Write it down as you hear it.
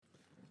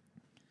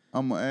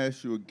I'm going to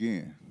ask you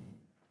again.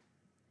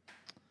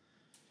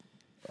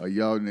 Are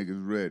y'all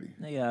niggas ready?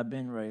 Nigga, I've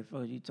been ready.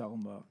 What you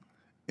talking about?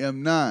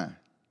 M9,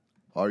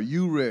 are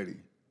you ready?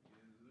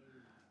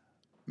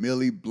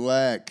 Millie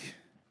Black,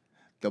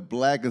 the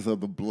blackest of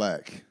the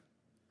black.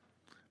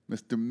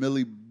 Mr.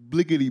 Millie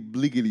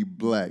Blickety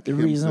Black. The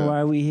reason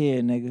why we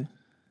here, nigga.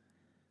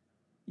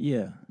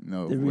 Yeah.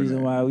 No, the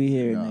reason why we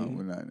here, no, nigga.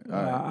 We're not. All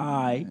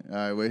right. All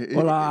right, wait.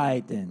 Well, all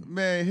right then.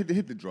 Man,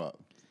 hit the drop.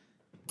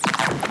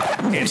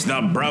 It's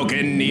the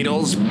Broken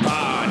Needles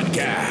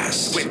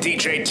Podcast with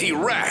DJ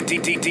T-Rex,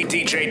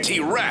 DJ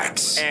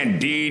T-Rex,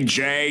 and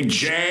DJ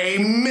J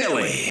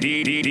Millie.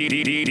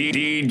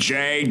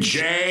 DJ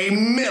J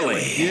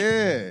Millie.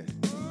 Yeah.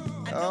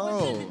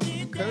 Oh,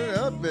 cut it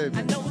up, baby.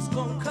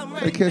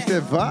 Gotta catch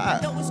that vibe. I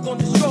know it's gonna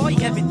destroy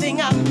everything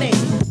I made.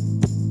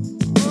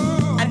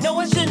 I know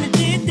I shouldn't have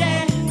did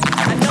that.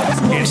 I know it's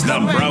gonna It's the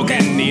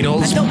Broken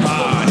Needles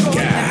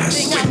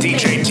Podcast with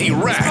DJ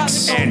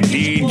T-Rex and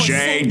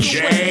DJ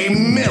J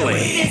Millie.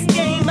 This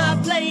game I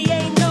play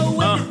ain't no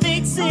way to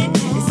fix it.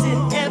 It's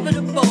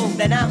inevitable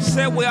that I'm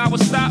Said where I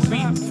would stop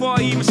me before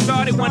I even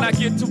started. When I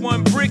get to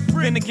one brick,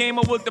 then the game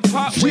I would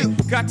depart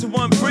with. Got to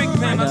one brick,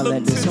 then I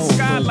look to the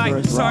sky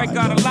like, sorry,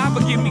 got a lot,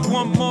 but give me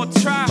one more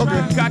try.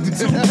 Got to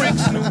 2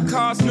 bricks, new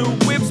cars, new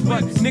whips,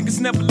 but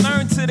niggas never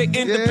learn till they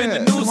end up in the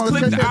news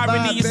clip. The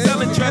irony is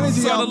selling drugs,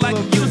 sort of like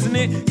using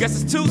it.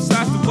 Guess it's 2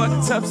 sides to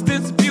what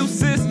substance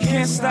abuse is.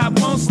 Can't stop,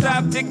 won't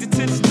stop, addicted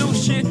to this new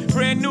shit.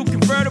 Brand new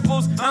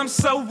convertibles, I'm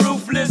so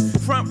ruthless.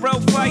 Front row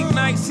fight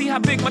night, see how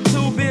big my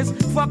tube is.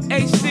 Fuck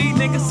HD,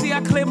 nigga, see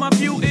how clear my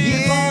view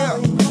is. Yeah.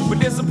 But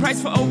there's a price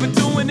for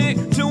overdoing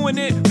it. Doing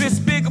it this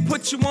big will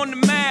put you on the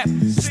map.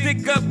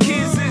 Stick up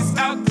kids is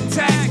out the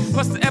tag.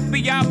 Plus the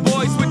FBI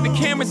boys with the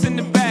cameras in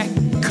the back.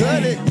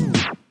 Cut it.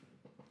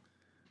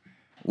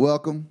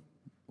 Welcome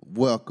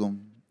to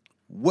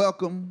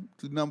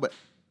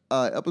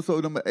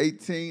episode number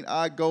 18.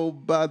 I go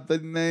by the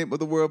name of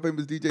the world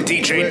famous DJ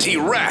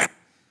T-Rex.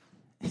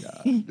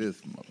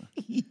 This mother.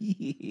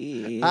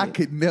 I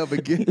could never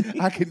get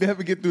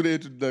through the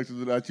introductions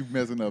without you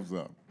messing up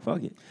something.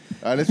 Fuck it.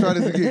 All right, let's try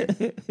this again.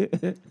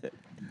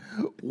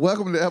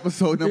 Welcome to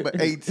episode number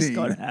 18 It's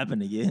gonna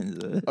happen again.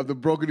 So. of the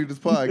Broken Needles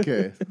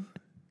Podcast.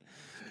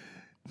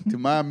 To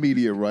my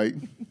immediate right,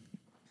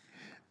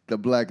 the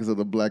blackest of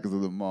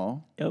them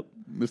all, Yep.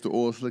 Mr.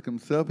 Oil Slick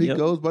himself. He Yep.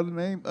 goes by the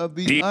name of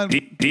the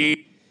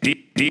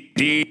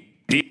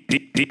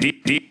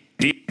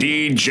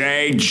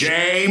DJ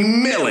J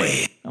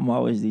Millie. I'm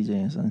always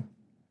DJing, son.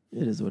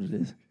 It is what it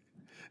is.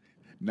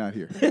 Not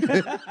here.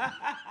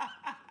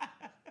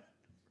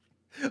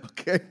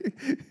 Okay.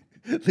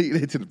 Lead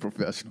it to the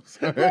professionals.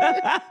 All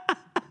right?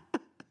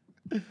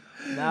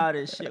 Now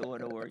this shit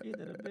wanna work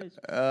into the bitch.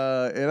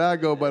 And I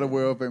go by the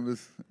world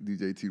famous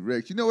DJ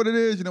T-Rex. You know what it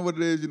is.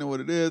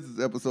 It's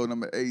episode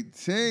number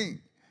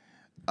 18.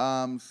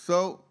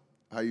 So,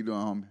 how you doing,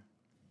 homie?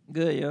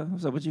 Good, yo.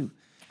 What's up with you?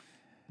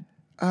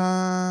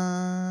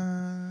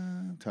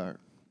 I'm tired.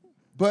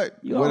 But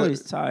You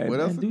always tired, what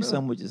man. else Do is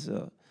something with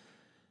yourself.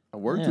 I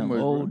work too Damn, much,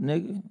 old bro.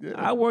 nigga. Yeah.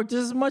 I work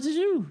just as much as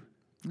you,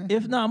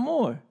 if not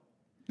more.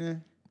 Yeah.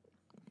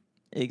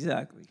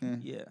 Exactly.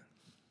 Yeah.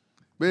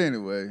 But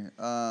anyway,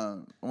 I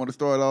want to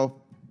start off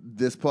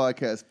this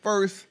podcast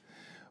first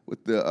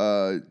with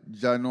the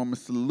ginormous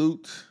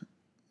salute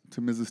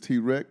to Mrs.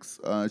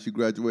 T-Rex. She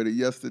graduated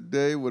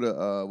yesterday with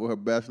her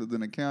bachelor's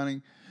in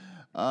accounting.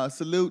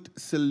 Salute.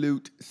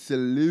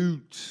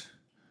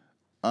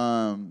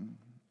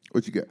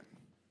 What you got?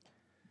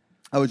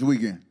 How was your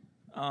weekend?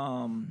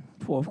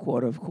 Fourth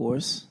quarter, of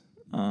course.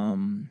 How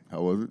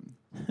was it?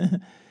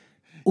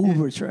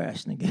 Uber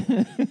trash,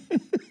 nigga.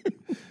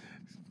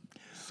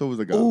 So was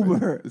the garbage.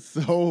 Uber.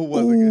 So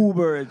was the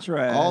Uber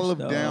trash. All of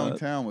dog.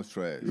 downtown was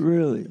trash.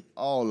 Really?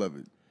 All of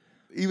it.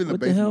 Even the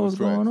What the basement hell was was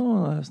trash. going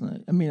on last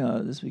night? I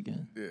mean, this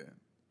weekend. Yeah.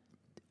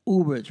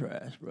 Uber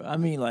trash, bro. I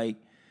mean, I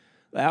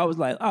was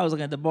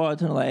looking at the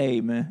bartender like,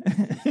 hey, man,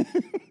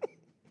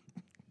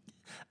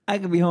 I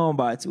could be home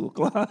by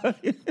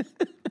 2:00.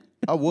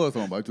 I was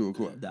home by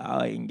 2:00.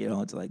 I didn't get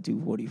home till like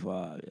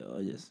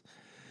 2:45.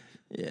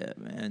 Yeah,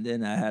 man.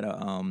 Then I had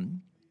a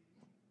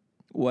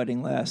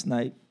wedding last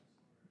night.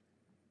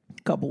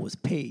 Couple was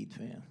paid,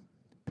 fam.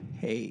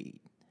 Paid.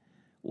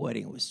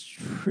 Wedding was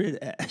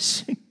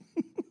trash.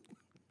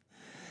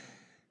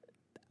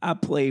 I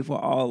played for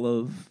all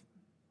of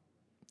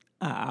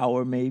an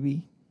hour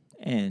maybe,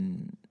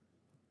 and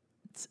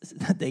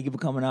thank you for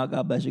coming out.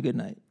 God bless you. Good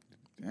night.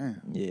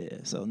 Damn. Yeah,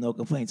 so no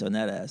complaints on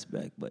that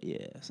aspect, but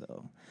yeah,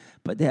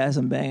 but they had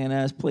some banging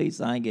ass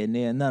plates. I ain't getting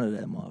near none of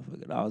that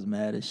motherfucker. I was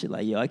mad as shit.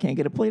 Like, yo, I can't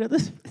get a plate of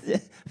this.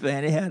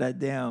 Man, they had a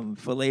damn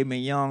filet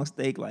mignon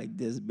steak like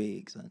this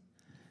big, son.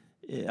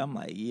 Yeah, I'm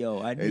like, yo,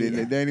 I They need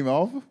didn't even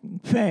offer?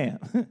 fam.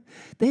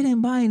 They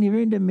didn't buy any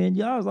render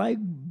menu. I was like,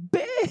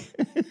 big.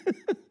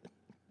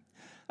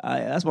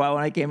 That's why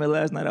when I came in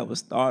last night, I was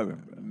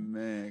starving, bro.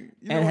 Man.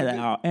 And had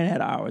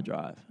an hour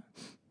drive.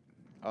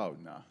 Oh,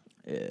 nah.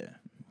 Yeah.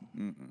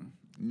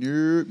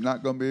 Nope,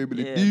 not gonna be able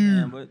to Yeah, do.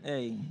 man, but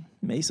hey,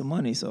 made some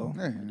money, so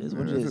Hey, it is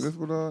what it is. that's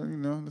what all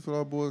that's what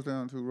all boils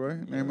down to,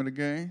 right? Name of the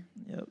game,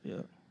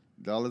 Yep.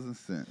 dollars and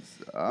cents.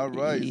 All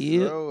right,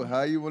 Yep. so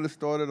how you want to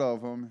start it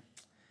off, homie?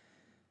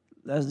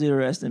 Let's do the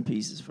rest in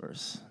pieces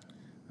first.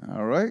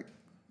 All right,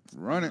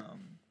 run it.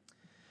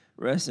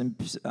 Rest in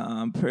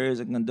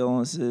prayers and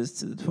condolences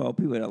to the 12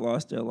 people that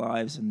lost their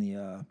lives in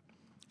the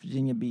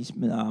Virginia Beach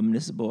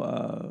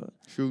municipal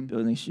Shooting.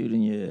 building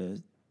shooting. Yeah,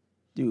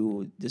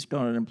 dude,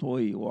 disgruntled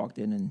employee walked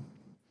in and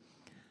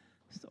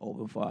just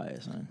opened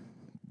fire, son.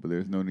 But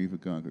there's no need for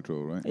gun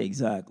control, right?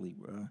 Exactly,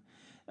 bro.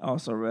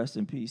 Also, rest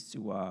in peace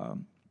to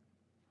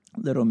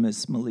little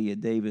Miss Malia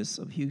Davis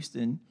of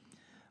Houston.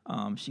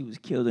 She was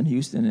killed in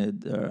Houston.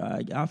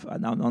 I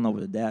don't know if it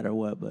was dad or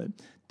what, but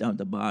dumped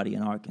the body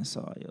in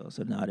Arkansas, yo.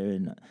 So now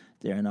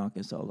they're in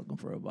Arkansas looking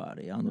for a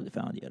body. I don't know if they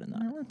found it yet or not.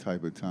 Man, what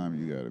type of time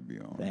you got to be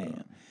on? Bam.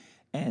 dog?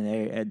 And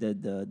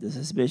the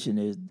suspicion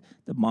is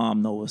the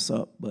mom know what's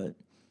up, but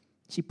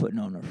she putting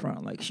on her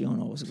front like she don't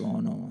know what's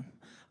going on.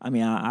 I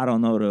mean, I don't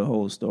know the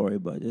whole story,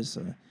 but it's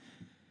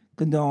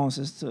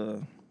condolences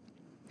to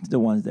the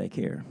ones that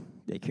care.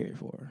 They cared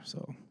for her.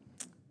 So,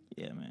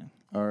 yeah, man.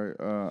 All right,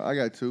 I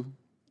got two.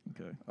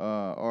 Okay.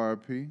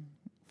 RIP,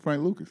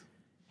 Frank Lucas.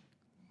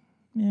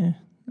 Yeah.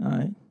 All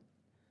right.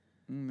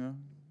 No,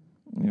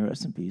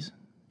 Rest in peace.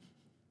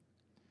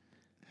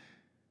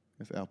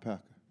 that's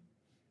alpaca.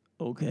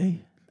 Okay.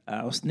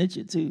 I'll snitch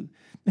it too.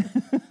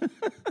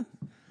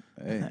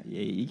 Hey,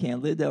 Yeah, you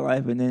can't live that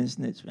life and then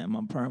snitch, man.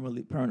 I'm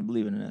permanently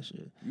believing in that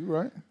shit. you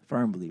right.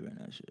 Firm believer in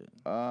that shit.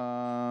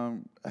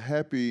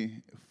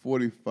 Happy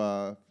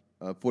 45th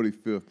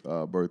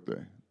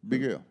birthday,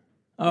 Big L.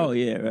 Oh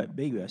yeah, right.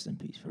 Big rest in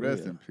peace. For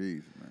Rest real. in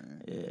peace,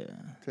 man. Yeah.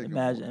 Take him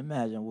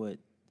Imagine what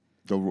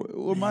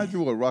Remind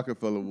you what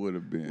Rockefeller would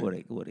have been. what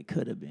it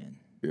could have been.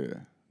 Yeah.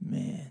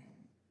 Man.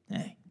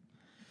 Hey.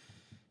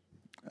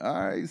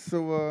 All right,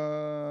 so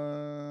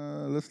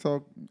let's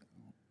talk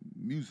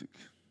music.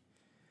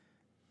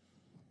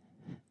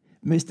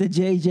 Mr.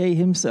 JJ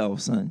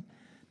himself, son.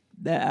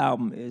 That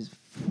album is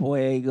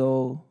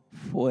Fuego.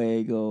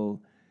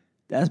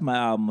 That's my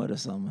album of the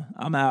summer.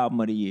 I'm album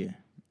of the year.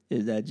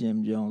 Is that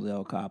Jim Jones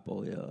El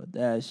Capo, yo.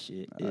 That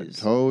shit is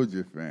I told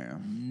you,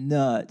 fam.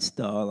 nuts,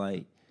 dog.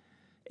 Like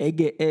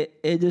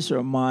it just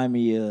remind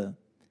me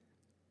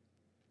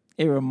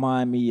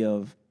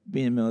of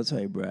being a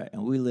military brat,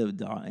 and we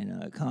lived in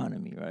an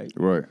economy, right?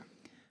 Right.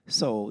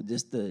 So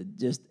just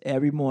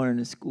every morning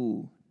in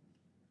school,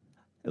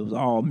 it was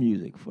all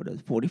music for the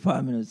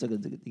 45 minutes to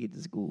get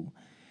to school,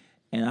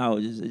 and I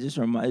was it just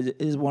remind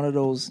it's one of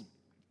those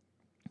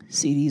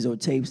CDs or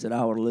tapes that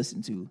I would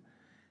listen to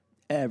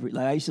I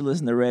used to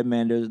listen to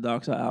Redman There's a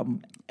Dark Side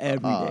album every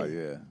day.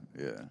 Oh,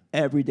 yeah.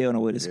 Every day on the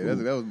way to school. Yeah,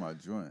 that was my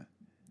joint.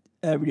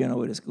 Every day on the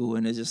way to school,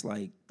 and it's just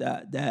like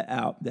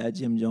that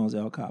Jim Jones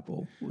El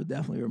Capo would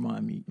definitely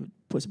remind me,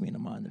 puts me in the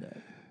mind of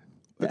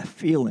that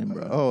feeling,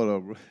 bro. Hold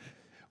on, bro.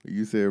 When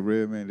you said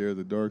Redman, There's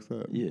a Dark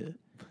Side. Yeah.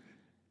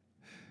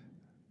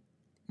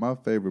 My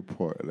favorite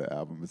part of the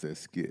album is that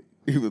skit.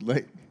 He was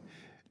like,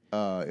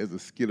 there's a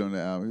skit on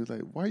the album. He was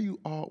like, why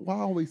I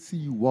always see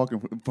you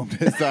walking from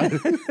that side?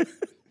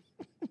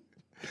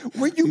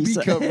 Where you be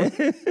coming?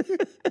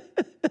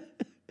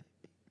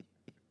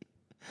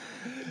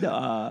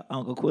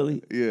 Uncle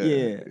Quilly.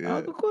 Yeah.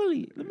 Uncle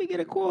Quilly, let me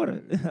get a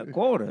quarter. A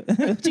quarter?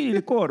 What you need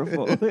a quarter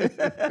for?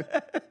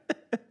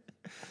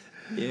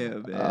 Yeah,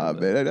 man.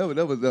 Man,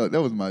 that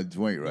was my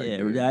joint right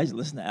there. Yeah, I used to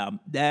listen to the album.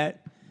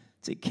 That,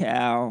 to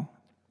Cal,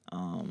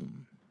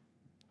 and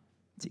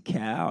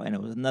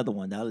it was another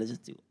one that I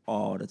listened to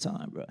all the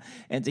time, bro.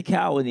 And to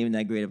Cal wasn't even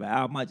that great of an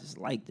album. I just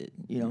liked it.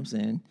 You know what I'm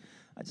saying?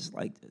 I just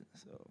liked it.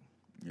 So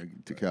Yeah,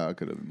 Takao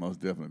could have most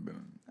definitely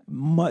been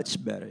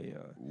much better, yeah.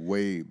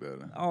 way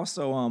better.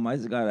 Also, I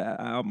just got an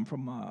album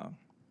from our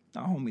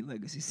homie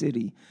Legacy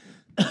City.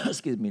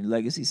 Excuse me,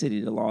 Legacy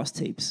City, The Lost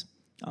Tapes.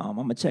 I'm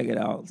gonna check it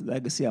out.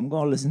 Legacy, I'm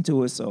gonna listen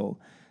to it. So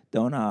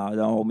don't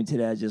hold me to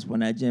that. Just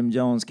when that Jim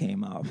Jones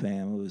came out,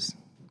 fam, it was.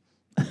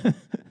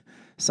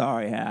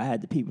 Sorry, I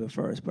had to peep it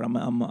first, but I'm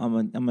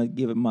gonna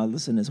give it my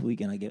listen this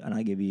week, and I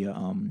give you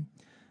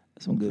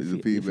some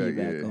good feedback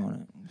yeah.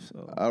 on it.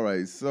 So All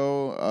right,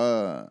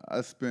 so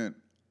I spent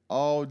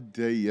all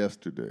day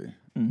yesterday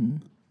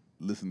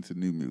listening to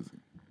new music.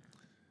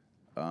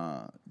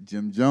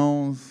 Jim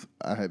Jones,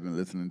 I have been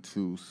listening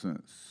to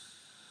since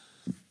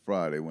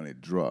Friday when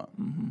it dropped.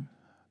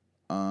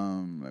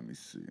 Let me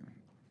see.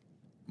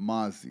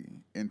 Mozzie,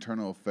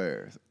 Internal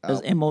Affairs.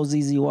 that's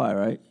Mozzy,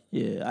 right?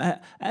 Yeah,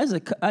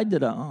 I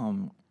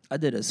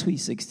did a Sweet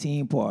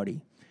 16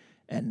 party,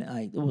 and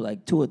it was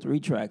like 2 or 3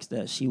 tracks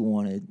that she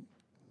wanted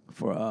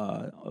for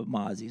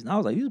Mozzie's, and I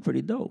was like, these are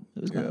pretty dope.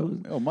 It was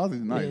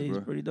Mozzie's nice, yeah, bro.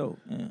 he's pretty dope.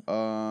 Yeah.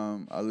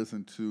 I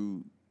listened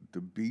to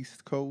The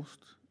Beast Coast,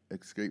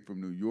 Escape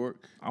from New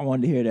York. I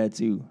wanted to hear that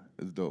too.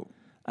 It's dope.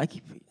 I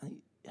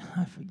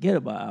forget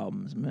about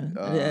albums, man.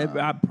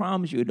 I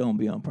promise you, it don't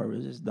be on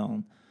purpose. Just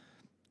don't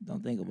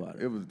think about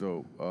it. It was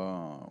dope.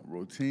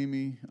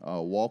 Rotimi,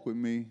 Walk With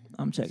Me.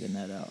 I'm checking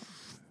that out.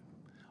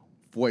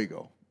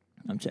 Fuego.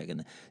 I'm checking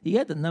it. He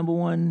got the number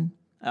one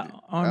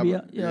R&B.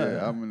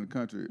 Yeah, I'm in the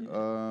country.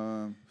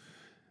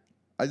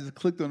 I just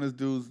clicked on this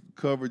dude's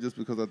cover just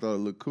because I thought it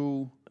looked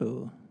cool.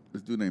 Oh,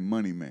 This dude named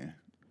Money Man.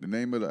 The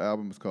name of the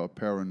album is called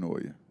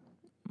Paranoia.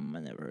 I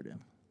never heard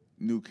him.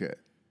 New cat.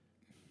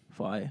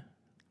 Fire.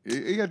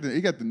 He got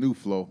the new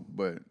flow,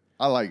 but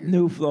I like it.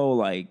 New flow,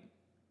 like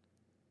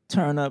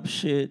turn up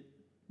shit,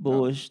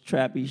 bullshit,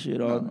 trappy shit.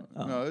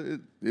 No,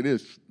 it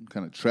is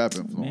kind of trap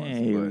influence.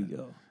 Man, here we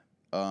but,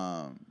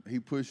 go. He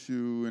puts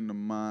you in the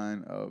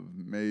mind of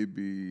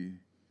maybe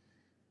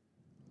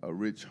a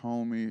Rich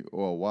Homie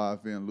or a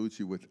YFN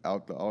Lucci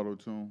without the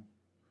auto-tune.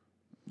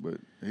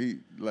 But the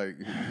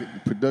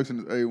production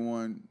is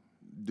A1.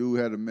 Dude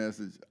had a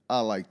message. I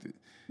liked it.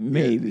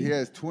 Maybe. He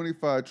has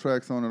 25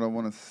 tracks on it, I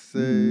want to say.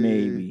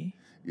 Maybe.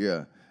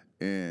 Yeah.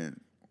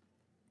 And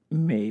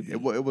Maybe.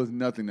 it was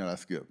nothing that I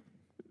skipped.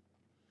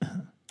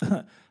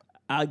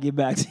 I'll get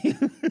back to you.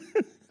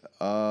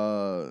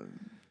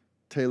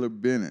 Taylor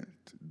Bennett,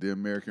 The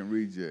American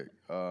Reject.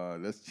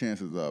 That's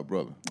Chances Are,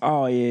 brother.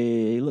 Oh,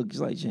 yeah. He looks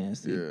like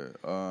Chance, too.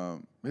 Yeah.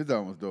 His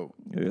album was dope.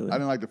 Really? I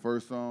didn't like the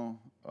first song,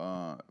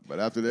 but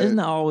after that. It's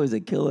not always a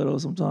killer, though,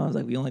 sometimes.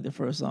 Like, if you don't like the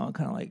first song,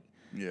 kind of like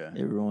Yeah.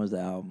 it ruins the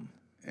album.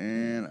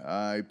 And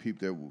I peeped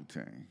that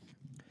Wu-Tang.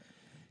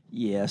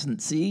 Yes. And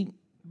see,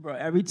 bro,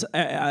 every time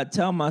I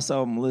tell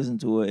myself I'm listening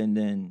to it, and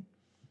then.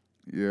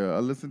 Yeah, I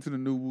listened to the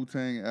new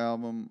Wu-Tang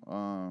album.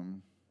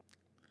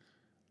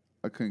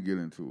 I couldn't get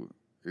into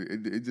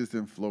it. It just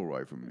didn't flow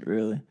right for me.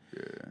 Really?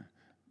 Yeah.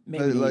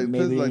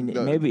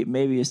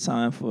 Maybe it's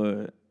time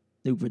for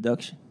new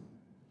production.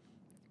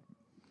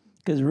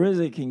 Because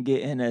RZA can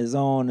get in that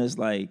zone. It's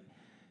like,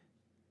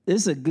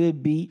 it's a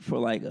good beat for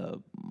like a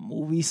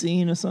movie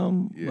scene or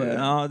something, but I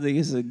don't think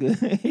it's a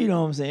good, you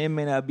know what I'm saying? It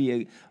may not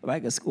be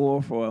like a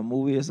score for a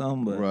movie or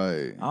something, but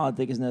right. I don't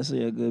think it's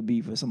necessarily a good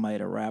beat for somebody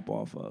to rap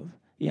off of.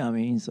 You know what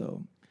I mean?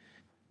 So,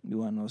 be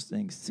one of those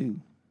things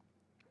too.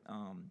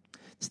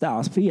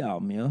 Styles P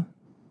album, yo.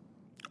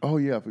 Oh,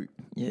 yeah.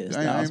 Yeah, I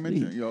Styles ain't P.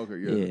 mentioned. Yeah, okay,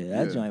 yeah.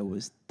 Yeah, that joint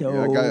was dope.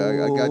 Yeah, I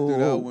got through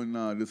that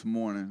one this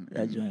morning.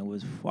 That joint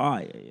was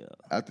fire, yo.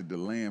 After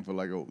delaying for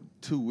like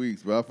 2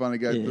 weeks, but I finally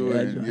got through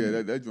it.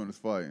 And that joint is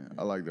fire.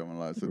 I like that one a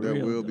lot. So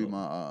that will be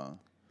my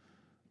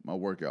my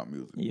workout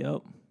music.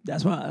 Yep.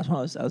 That's why I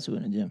was out to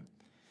in the gym.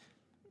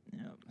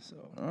 Yep. So.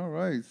 All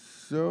right.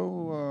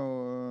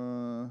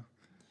 So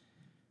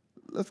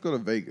let's go to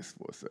Vegas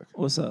for a second.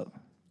 What's up?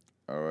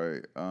 All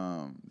right.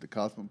 The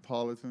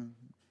Cosmopolitan,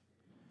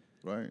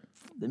 right?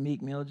 The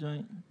Meek Mill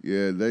joint?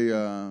 Yeah, they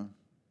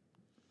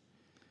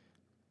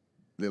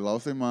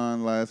lost their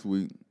mind last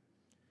week.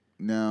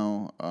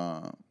 Now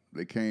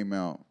they came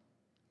out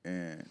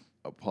and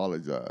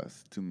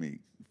apologized to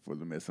Meek for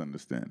the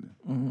misunderstanding.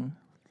 Mm-hmm.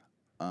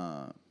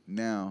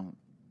 Now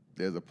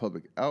there's a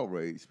public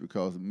outrage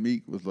because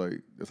Meek was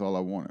like, that's all I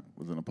wanted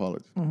was an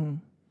apology. Mm-hmm.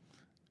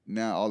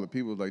 Now all the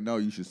people was like, no,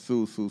 you should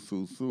sue.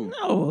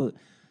 No.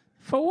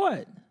 For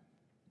what?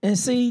 And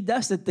see,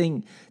 that's the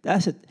thing.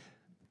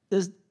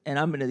 And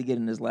I'm going to get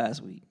in this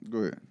last week. Go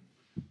ahead.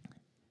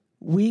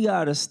 We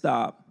got to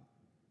stop.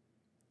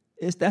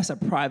 That's a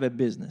private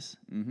business.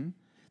 Mm-hmm.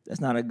 That's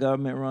not a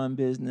government-run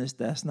business.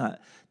 That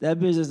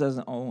business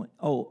doesn't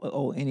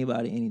owe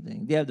anybody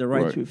anything. They have the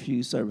right to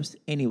refuse service to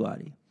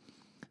anybody.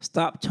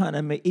 Stop trying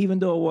to make, even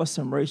though it was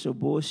some racial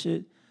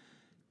bullshit,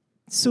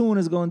 suing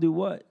is going to do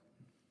what?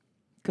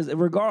 Because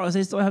regardless,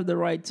 they still have the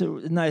right to,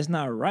 it's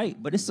not right,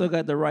 but they still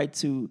got the right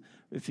to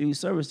refuse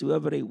service to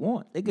whoever they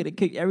want. They could have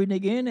kicked every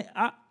nigga in it.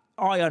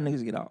 All y'all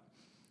niggas get out.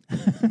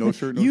 No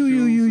shirt, no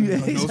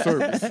shoes, no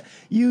service.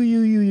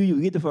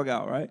 You. Get the fuck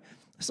out, right?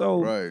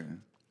 So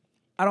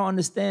I don't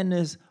understand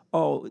this.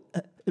 Oh,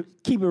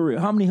 keep it real.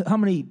 How many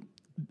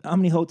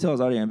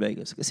hotels are there in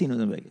Vegas? Casinos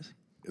in Vegas?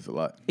 It's a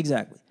lot.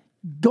 Exactly.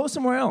 Go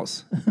somewhere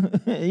else.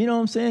 You know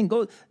what I'm saying?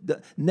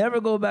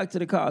 Never go back to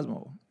the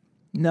Cosmo.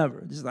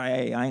 Never. Just like,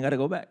 hey, I ain't got to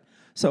go back.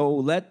 So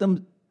let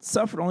them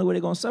suffer. The only way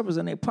they're going to suffer is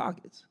in their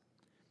pockets.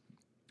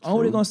 Only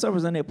way they're going to suffer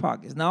is in their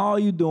pockets. Now all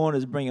you doing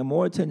is bringing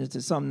more attention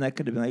to something that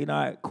could have been like, all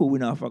right, cool, we're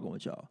not fucking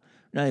with y'all.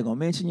 Now they're going to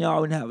mention y'all.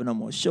 We're not having no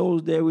more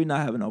shows there. We're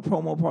not having no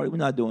promo party. We're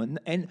not doing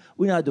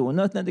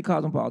nothing at the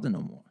Cosmopolitan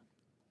no more.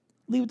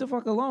 Leave it the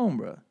fuck alone,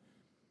 bro.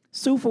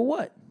 Sue for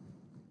what?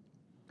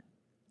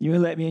 You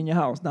ain't let me in your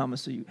house. Now I'm going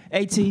to sue you.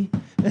 AT.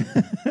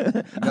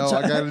 No,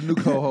 I got a new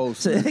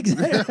co-host.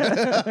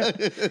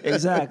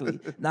 Exactly.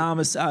 Now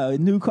I'm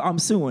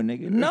suing,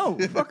 nigga. No,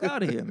 fuck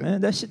out of here,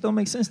 man. That shit don't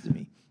make sense to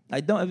me.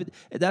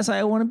 If that's how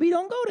I want to be,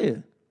 don't go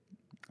there.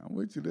 I'm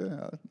with you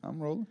there. I'm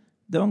rolling.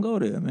 Don't go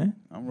there, man.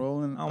 I'm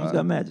rolling. I almost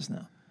got mad just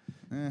now.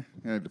 Yeah,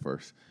 the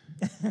first.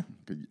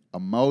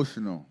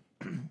 Emotional.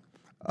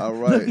 All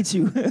right. Look at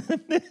you.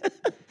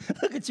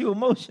 Look at you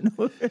emotional.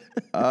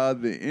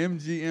 The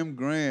MGM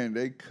Grand,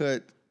 they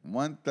cut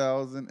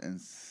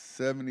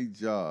 1,070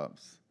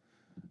 jobs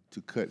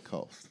to cut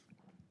costs.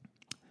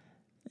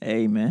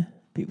 Hey, man.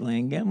 People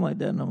ain't getting like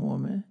that no more,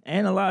 man.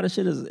 And a lot of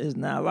shit is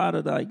now, a lot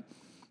of like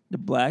the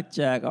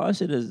blackjack, all that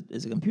shit is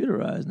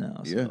computerized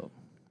now. So you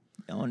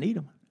don't need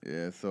them.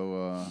 Yeah, so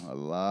a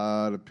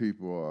lot of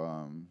people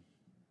are,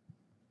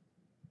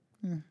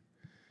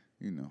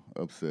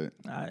 upset.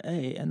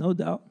 Hey, no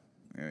doubt.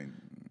 And,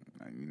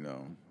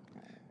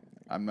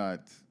 I'm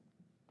not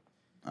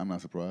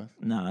surprised.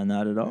 Nah,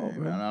 not at all, And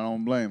bro. I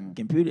don't blame them.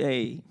 Computer,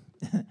 hey,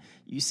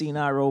 you seen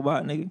our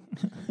robot, nigga?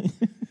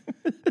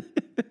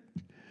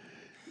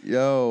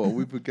 Yo,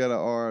 we forgot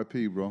our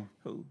RIP, bro.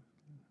 Who?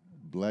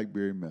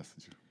 BlackBerry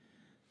Messenger.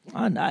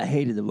 I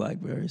hated the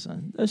BlackBerry,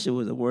 son. That shit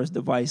was the worst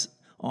device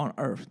on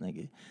earth,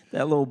 nigga.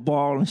 That little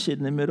ball and shit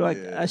in the middle,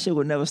 that shit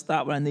would never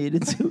stop when I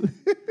needed it to.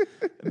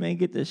 Man,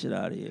 get that shit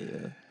out of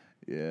here,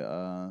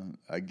 Yeah,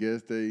 I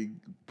guess they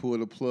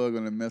pulled a plug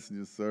on the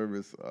messenger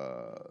service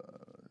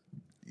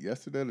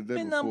yesterday or the day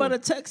Ain't before. nothing but a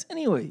text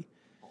anyway.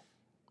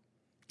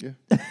 Yeah.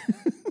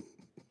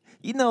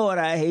 You know what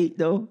I hate,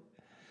 though?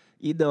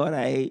 You know what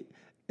I hate?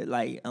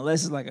 Like,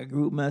 unless it's like a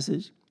group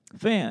message.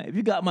 Fam, if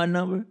you got my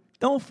number,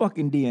 don't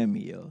fucking DM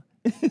me, yo.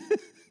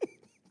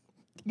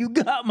 You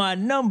got my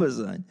number,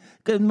 son.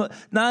 Because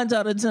 9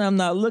 out of 10, I'm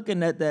not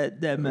looking at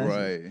that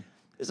message. Right.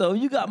 So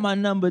if you got my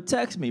number,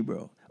 text me,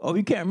 bro. Or if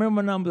you can't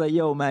remember my number, like,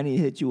 yo, man, I need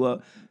to hit you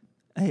up.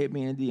 Hit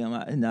me in the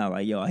DM. And now,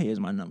 like, yo, here's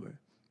my number.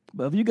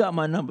 But if you got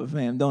my number,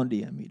 fam, don't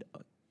DM me,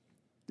 dog.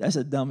 That's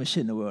the dumbest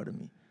shit in the world to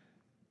me.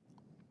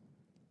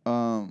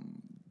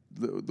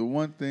 The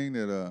one thing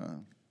that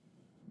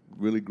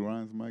really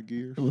grinds my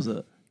gears, What's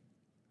up?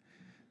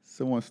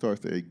 someone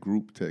starts a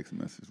group text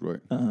message, right?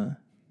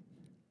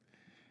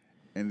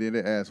 And then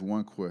they ask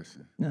one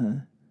question.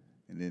 And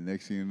then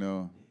next thing you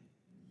know,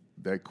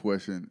 that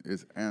question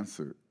is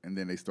answered. And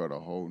then they start a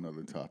whole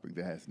nother topic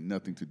that has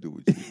nothing to do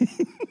with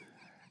you.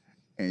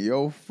 And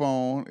your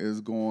phone is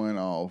going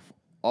off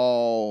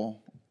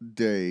all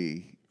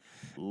day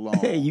long.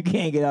 Hey, you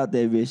can't get out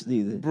that bitch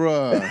neither.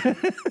 Bruh.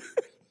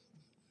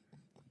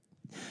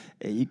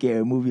 Hey, you can't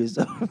remove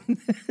yourself from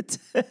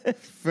that.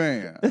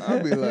 Fam,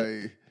 I'll be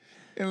like,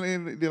 and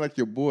then like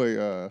your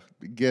boy,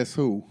 guess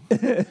who?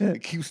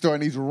 Keep starting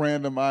these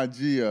random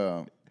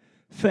IG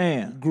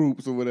Fam,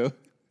 groups or whatever.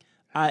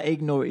 I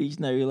ignore each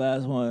and every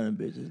last one of them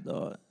bitches,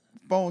 dog.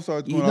 Phone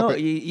starts You going know, off.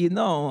 you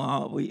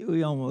know,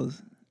 we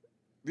almost,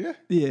 Yeah.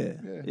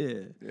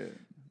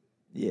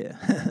 Yeah.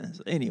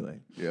 So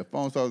anyway, Yeah,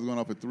 phone starts going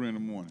off at 3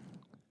 a.m.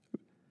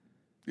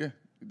 Yeah.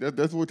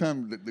 That's what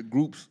time the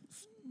groups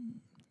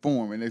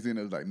form, and they see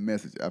there's like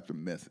message after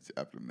message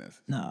after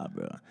message. nah,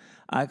 bro.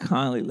 I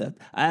kindly left.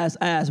 I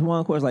asked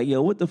one question like,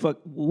 "Yo, what the fuck?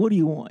 What do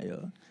you want,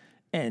 yo?"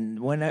 And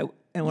when that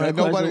Nobody,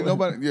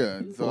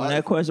 question, So when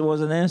that question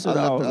wasn't answered,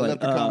 I was I like,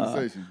 left the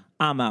conversation.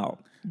 "I'm out.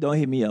 Don't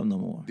hit me up no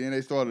more." Then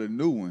they started a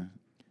new one.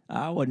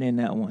 I wasn't in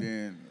that one.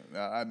 Then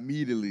I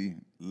immediately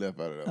left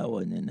out of that I one.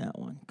 wasn't in that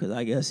one because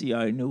I guess he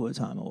already knew what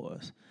time it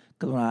was.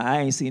 Because when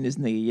I ain't seen this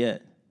nigga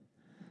yet,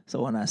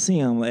 so when I see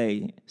him,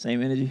 like,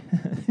 same energy.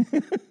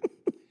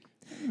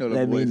 You know,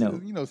 Let me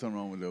know. You know something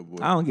wrong with that boy.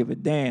 I don't give a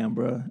damn,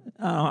 bro.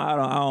 I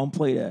don't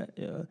play that.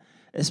 Yeah.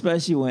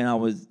 Especially when I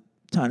was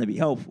trying to be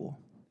helpful.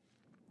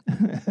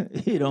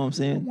 You know what I'm I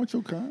saying? want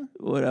your kind.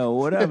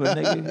 Whatever,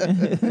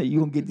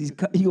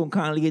 nigga. You gonna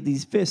kindly get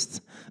these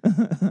fists.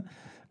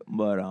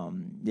 But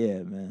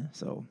yeah, man.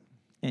 So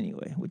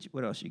anyway,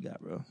 what else you got,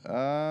 bro?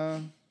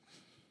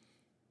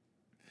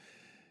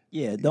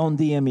 Yeah, don't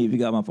DM me if you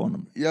got my phone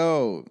number.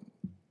 Yo,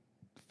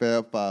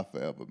 Fab Five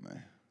forever,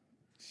 man.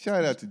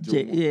 Shout out to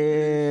Jawan.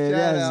 Yeah,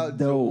 Shout that's out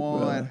dope, Jawan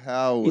bro.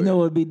 Howard. You know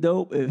what would be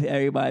dope if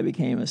everybody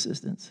became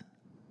assistants.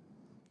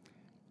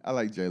 I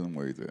like Jalen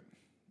where he's at.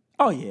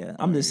 Oh yeah,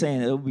 I'm just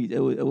saying it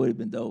would have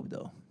been dope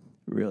though,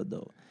 real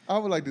dope. I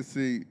would like to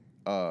see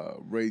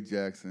Ray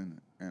Jackson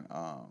and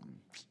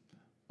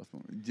what's my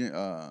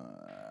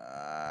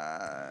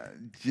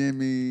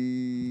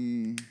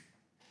Jimmy.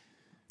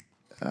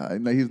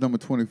 No, he's number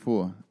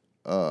 24.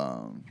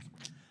 I'm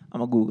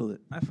gonna Google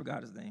it. I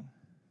forgot his name.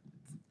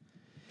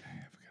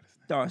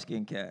 Dark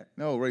skinned cat.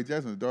 No, Ray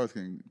Jackson was dark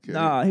skin.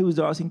 Nah, he was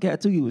dark skinned cat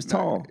too. He was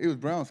tall. It was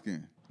brown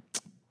skin.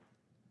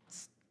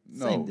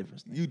 No, Same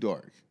difference. You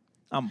dark.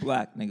 I'm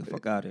black, nigga.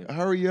 Fuck out here.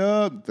 Hurry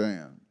up,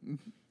 damn.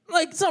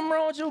 Like something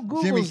wrong with your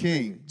Googles. Jimmy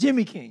King. Nigga.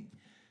 Jimmy King.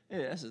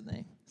 Yeah, that's his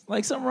name.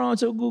 Like something wrong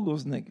with your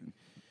Googles, nigga.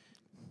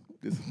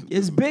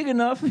 It's big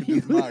enough.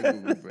 This is my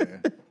Google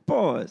fan.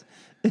 Pause.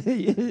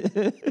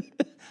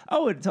 I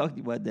would have talked to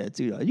you about that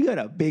too, though. You got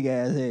a big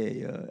ass head,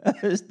 yo. I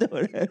just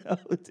throw that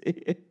out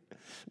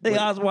there.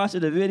 I was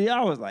watching the video.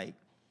 I was like,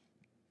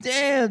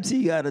 damn,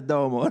 T got a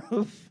dome on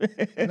him.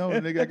 No,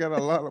 nigga, I got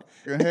a lot of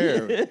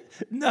hair.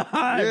 Nah,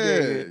 Yeah.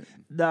 nigga.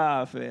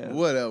 Nah, fam.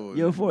 Whatever.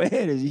 Your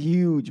forehead is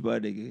huge, my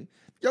nigga.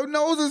 Your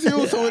nose is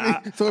huge, so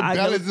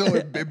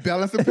it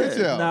balance the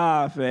picture out.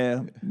 Nah,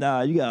 fam.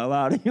 Nah, you got a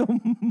lot of your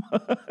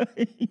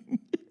mind.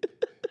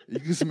 You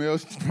can smell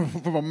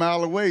from a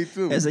mile away,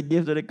 too. That's a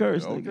gift of the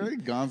curse, Okay,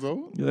 nigga.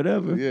 gonzo.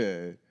 Whatever.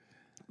 Yeah.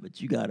 But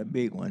you got a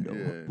big one, though.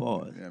 Yeah.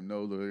 Pause. Damn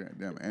nose,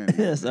 damn Andy.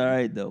 That's all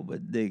right, though.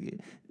 But, nigga,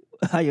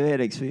 how your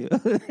headaches feel?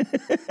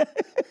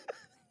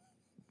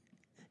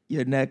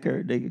 Your neck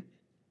hurt, nigga.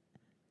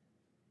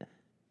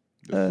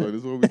 This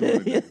is what we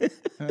doing today.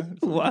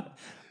 Huh?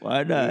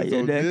 Why not? So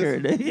Your neck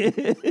hurt.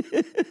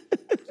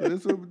 So this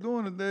is what we're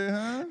doing today,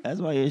 huh? That's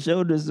why your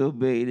shoulder's so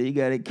big that you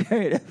gotta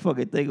carry that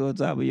fucking thing on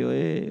top of your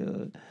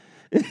head.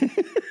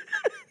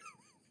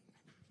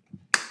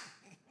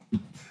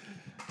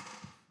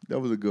 That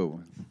was a good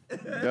one.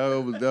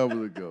 That was a good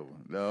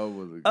one. That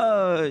was a good one.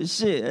 Oh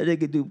shit! That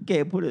nigga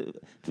can't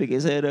pick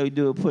his head up,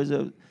 do a push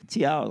up.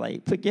 T.I. was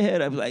like, pick your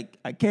head up. Like,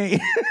 I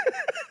can't.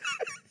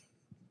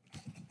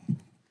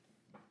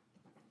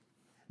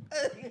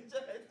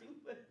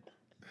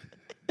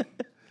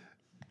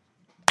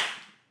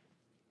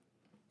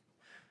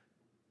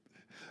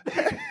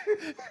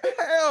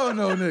 Hell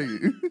no,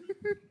 nigga.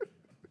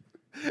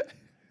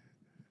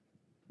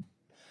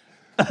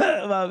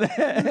 My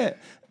bad.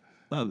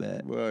 My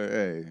bad. Well,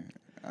 hey,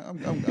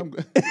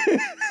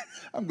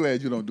 I'm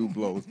glad you don't do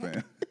blows,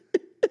 man.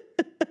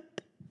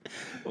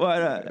 Why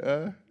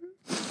not?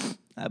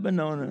 I've been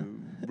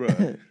known to.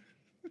 Bruh.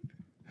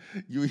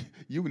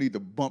 You would need to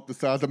bump the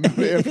size of Mount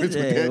Everest with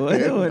that.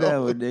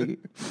 Whatever, nigga.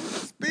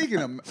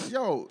 Speaking of,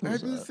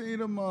 have you seen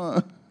them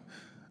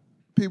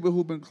people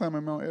who've been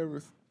climbing Mount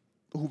Everest?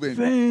 Who've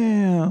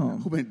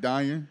been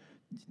dying?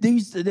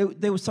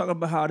 They was talking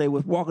about how they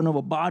was walking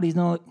over bodies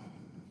and all that.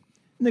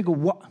 Nigga,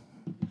 what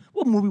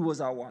movie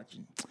was I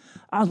watching?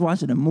 I was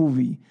watching a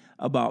movie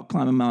about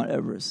climbing Mount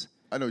Everest.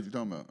 I know what you're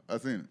talking about. I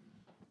seen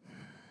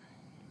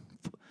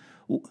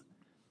it.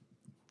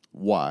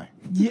 Why?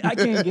 Yeah, I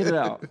can't get it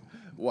out.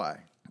 Why?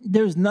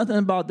 There's nothing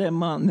about that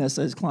mountain that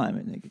says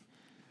climbing, nigga.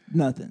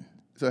 Nothing.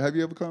 So have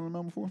you ever climbed a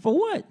mountain before? For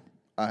what?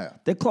 I have.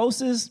 The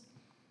closest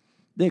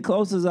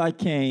I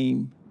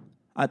came,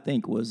 I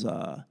think, was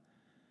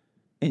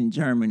in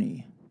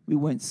Germany. We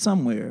went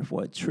somewhere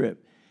for a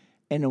trip,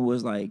 and it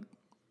was like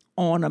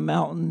on a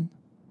mountain.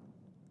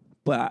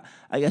 But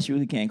I guess you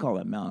really can't call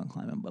it mountain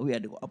climbing. But we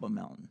had to go up a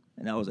mountain,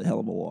 and that was a hell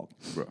of a walk.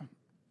 Bro,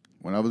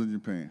 when I was in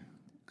Japan,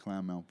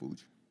 climbed Mount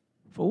Fuji.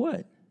 For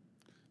what?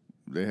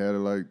 They had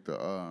like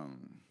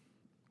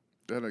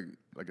they had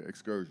like an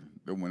excursion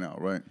that went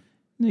out, right?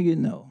 Nigga,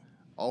 no.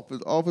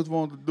 Office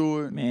wanted to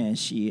do it. Man,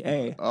 shit.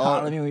 Hey,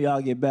 holler at me when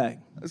y'all get back.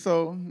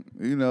 So,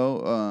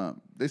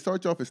 they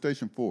start you off at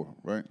Station 4,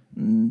 right?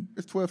 Mm-hmm.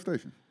 It's 12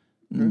 stations.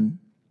 Okay? Mm-hmm.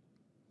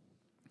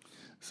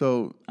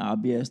 So I'll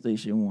be at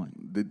Station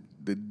 1.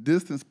 The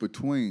distance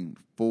between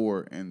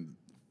 4 and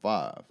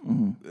 5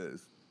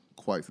 is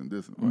quite some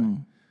distance, right?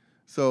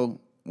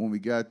 So when we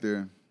got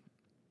there,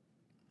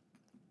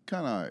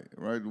 kind of all right,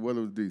 right? The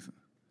weather was decent.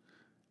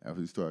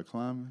 After we started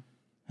climbing,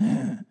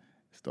 it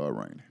started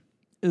raining.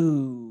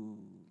 Ooh.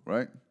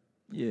 Right?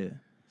 Yeah.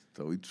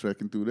 So we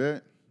trekking through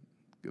that,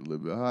 get a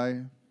little bit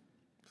higher,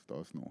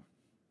 start snowing.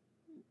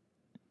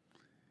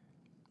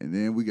 And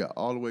then we got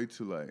all the way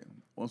to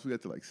once we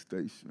got to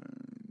Station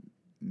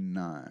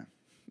 9,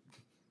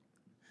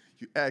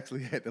 you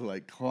actually had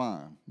to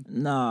climb.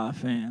 Nah,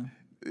 fam.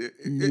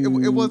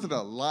 It wasn't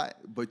a lot,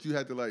 but you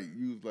had to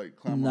use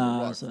climb on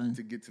the rocks son.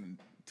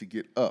 to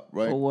get up,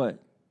 right? For what?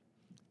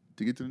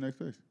 To get to the next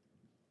station.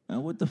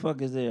 And what the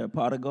fuck is there? A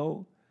pot of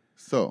gold?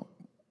 So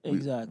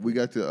exactly. We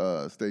got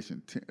to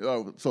Station 10.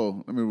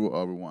 So let me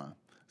rewind.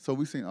 So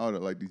we seen all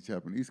the these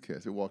Japanese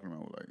cats. They're walking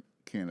around with a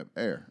can of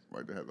air,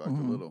 right? They have a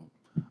little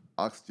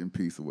oxygen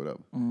piece or whatever.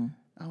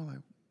 I was like,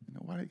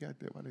 why they got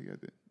that? Why they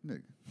got that,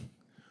 nigga?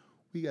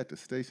 We got to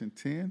Station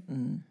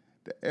 10.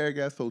 The air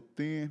got so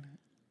thin.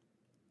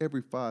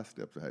 Every 5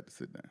 steps I had to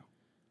sit down.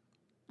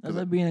 That's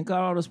like being in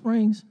Colorado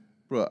Springs.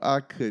 Bro,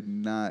 I could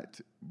not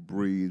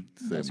breathe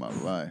to save my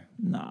life.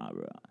 Nah,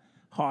 bro.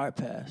 Hard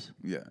pass.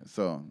 Yeah,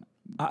 so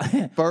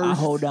I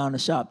hold down the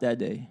shop that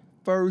day.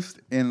 First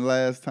and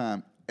last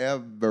time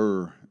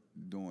ever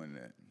doing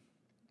that.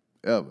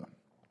 Ever.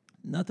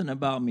 Nothing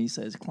about me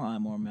says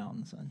climb or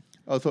mountain, son.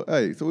 Oh, so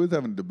we was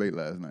having a debate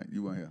last night.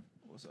 You weren't here.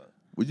 What's up?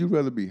 Would you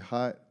rather be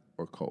hot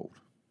or cold?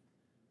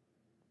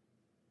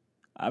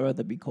 I'd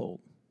rather be cold.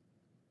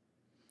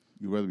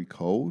 You'd rather be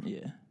cold?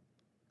 Yeah.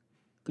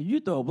 Because you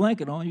throw a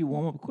blanket on, you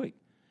warm up quick.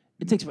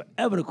 It takes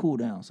forever to cool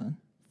down, son.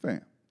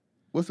 Fam,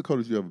 what's the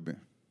coldest you ever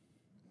been?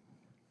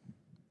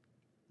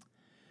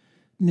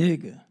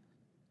 Nigga,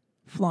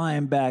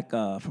 flying back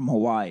from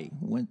Hawaii,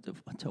 went to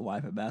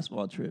Hawaii for a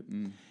basketball trip,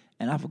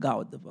 and I forgot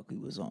what the fuck we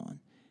was on.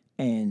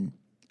 And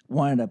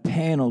one of the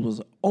panels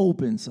was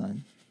open,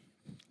 son.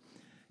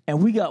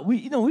 And we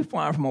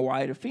flying from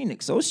Hawaii to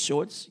Phoenix, so it's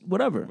shorts,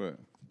 whatever. Right.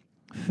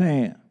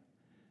 Fam,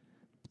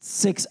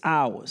 6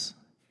 hours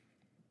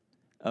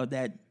of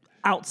that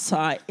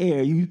outside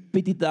air, you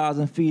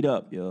 50,000 feet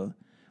up, yo,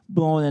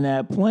 blowing in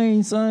that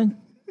plane, son.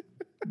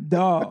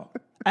 Dog,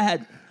 I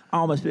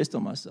almost pissed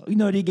on myself.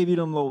 They give you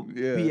them little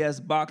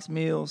BS box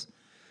meals.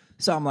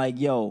 So I'm like,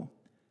 yo,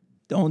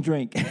 don't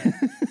drink.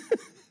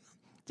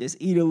 Just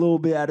eat a little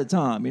bit at a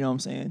time, you know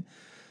what I'm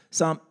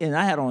saying? And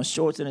I had on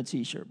shorts and a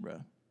T-shirt,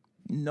 bro.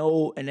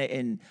 No,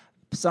 and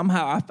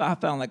somehow I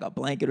found a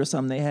blanket or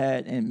something they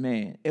had, and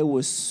man, it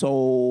was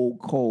so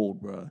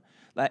cold, bro.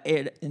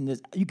 Air in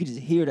this, you could just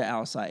hear the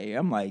outside air.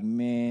 I'm like,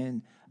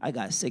 man, I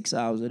got 6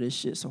 hours of this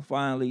shit. So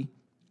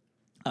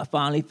I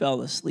finally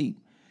fell asleep,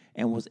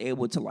 and was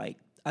able to like.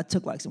 I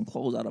took like some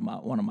clothes out of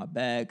one of my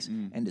bags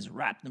and just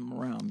wrapped them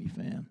around me,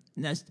 fam.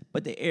 And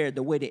but the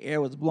way the air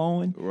was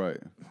blowing,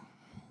 Right.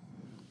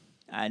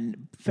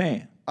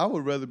 Fam. I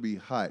would rather be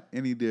hot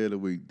any day of the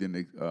week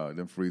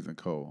than freezing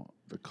cold.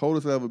 The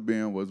coldest I've ever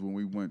been was when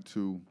we went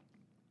to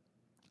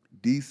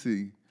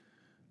D.C.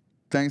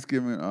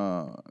 Thanksgiving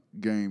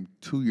game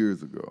 2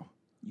 years ago.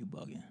 You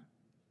bugging.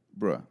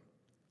 Bruh.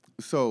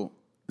 So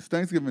it's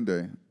Thanksgiving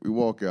Day. We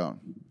walk out.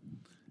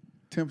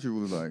 Temperature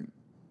was like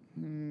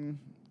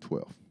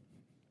 12.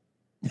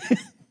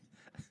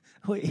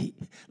 Wait,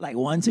 like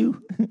 1, 2?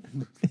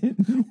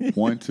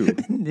 1, 2.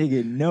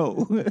 Nigga,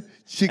 no.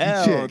 Chicken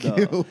Hell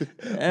check. no.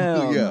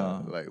 Hell Yeah,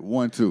 no. like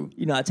 1, 2.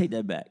 You know, I take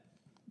that back.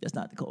 That's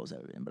not the coldest I've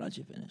ever been, but I'll let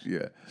you finish.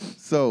 Yeah.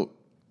 So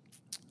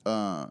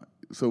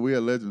we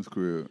at Legends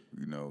crib,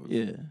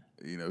 Yeah.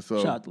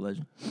 So Shout out to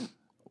Legend.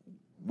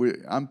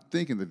 I'm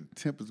thinking that the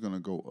temp is gonna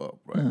go up,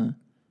 right?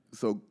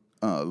 So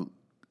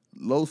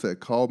Los had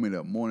called me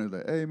that morning,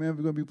 like, "Hey man,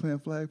 we're gonna be playing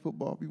flag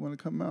football. If you want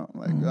to come out?" I'm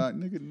like,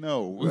 nigga,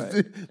 no,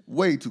 Right.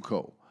 way too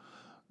cold.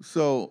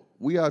 So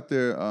we out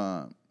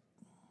there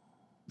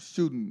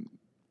shooting.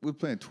 We're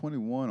playing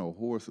 21 or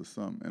horse or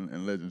something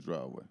in Legends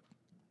driveway.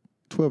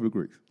 12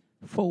 degrees.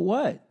 For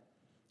what?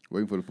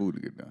 Waiting for the food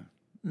to get done.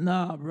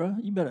 Nah, bro.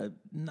 You better,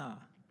 nah.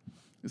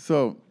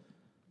 So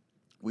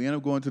we end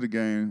up going to the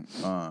game,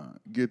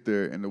 get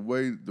there, and the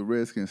way the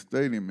Redskins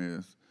Stadium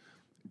is,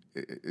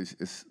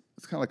 it's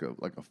kind of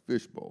like a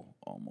fishbowl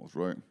almost,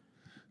 right?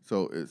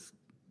 So it's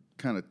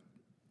kind of,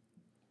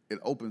 it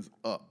opens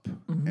up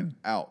and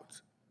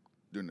out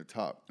during the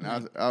top.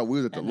 And we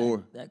was at the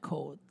lower. That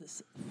cold.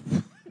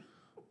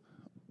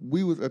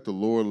 We was at the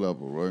lower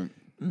level, right?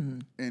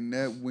 And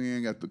that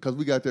wing because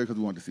we got there because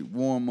we wanted to see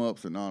warm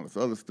ups and all this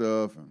other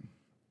stuff, and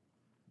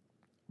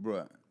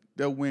bruh,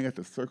 that wing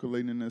after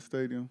circulating in that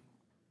stadium,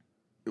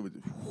 it was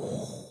just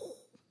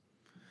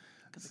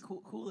Because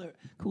the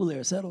cool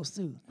air settles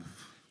too.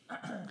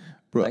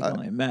 bro. I can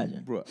only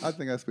imagine. Bro, I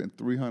think I spent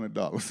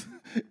 $300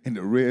 in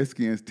the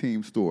Redskins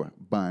team store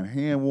buying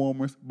hand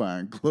warmers,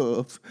 buying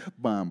gloves,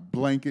 buying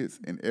blankets,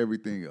 and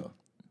everything else.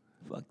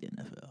 Fuck the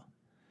NFL.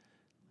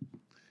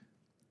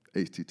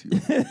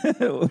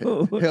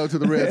 HTTU. Hell to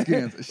the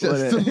Redskins.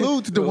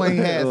 Salute to Dwayne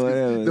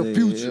Haskins, the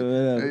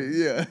future.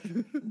 Yeah.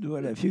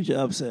 Whatever, future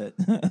upset.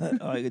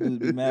 All you can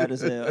do is be mad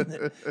as hell.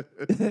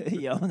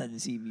 Y'all don't have to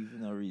see me for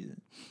no reason.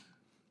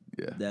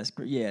 Yeah. That's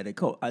great. Yeah,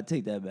 I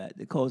take that back.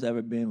 The coldest I've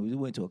ever been, we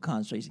went to a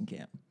concentration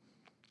camp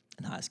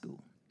in high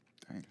school.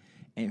 Dang.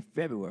 In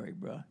February,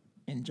 bro,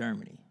 in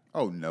Germany.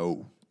 Oh,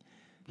 no.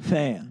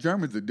 Fam.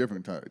 German's a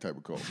different type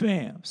of cold.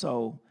 Fam.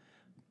 So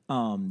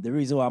the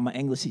reason why my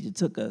English teacher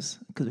took us,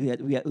 because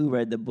we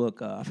read the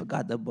book, I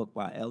forgot the book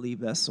by L.E.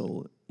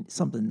 Vessel,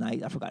 something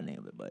night, I forgot the name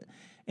of it, but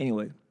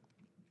anyway,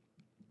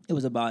 it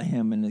was about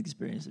him and the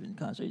experience in the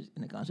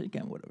concentration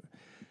camp, whatever.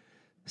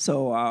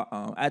 So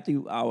after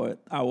our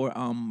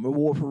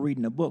reward for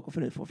reading the book,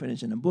 for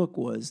finishing the book,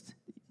 was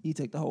he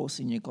took the whole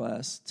senior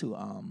class to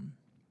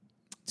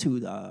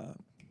the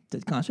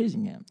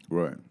concentration camp.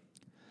 Right.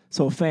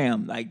 So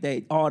fam, like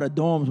all the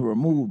dorms were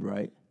removed,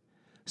 right?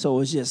 So it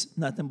was just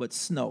nothing but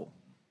snow.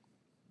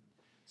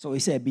 So he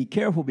said, be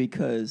careful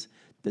because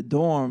the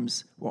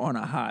dorms were on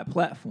a high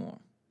platform.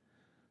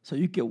 So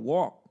you could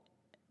walk,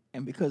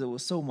 and because it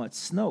was so much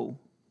snow,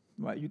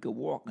 right, you could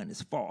walk and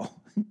just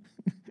fall.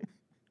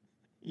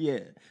 Yeah,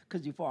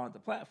 because you fall on the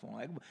platform.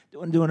 Like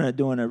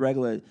during a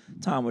regular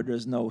time where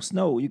there's no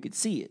snow, you could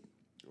see it.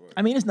 Right.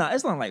 I mean, it's not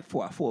like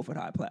 4 foot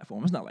high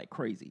platform. It's not like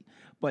crazy,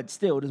 but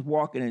still, just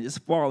walking and just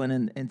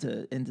falling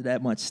into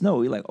that much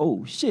snow, you're like,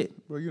 oh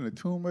shit. Bro, you in a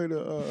Tomb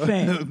Raider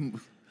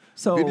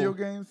video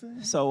game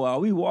scene? So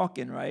we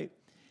walking, right,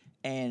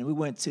 and we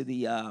went to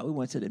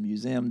the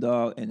museum,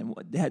 dog, and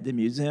they had the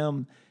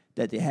museum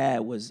that they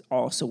had was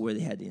also where they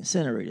had the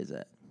incinerators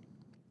at.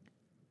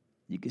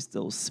 You can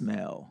still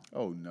smell.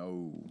 Oh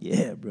no!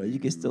 Yeah, bro, you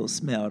can still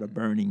smell the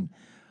burning,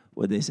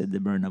 where they said they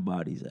burn the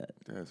bodies at.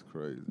 That's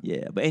crazy.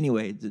 Yeah, but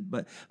anyway,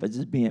 but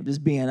just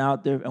being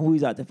out there, and we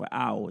was out there for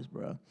hours,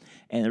 bro.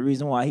 And the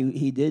reason why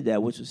he did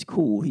that, which was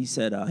cool, he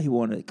said he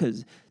wanted,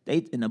 because they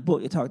in the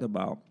book they talked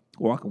about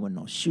walking with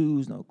no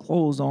shoes, no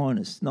clothes on,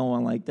 and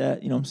snowing like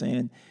that. You know what I'm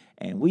saying?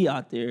 And we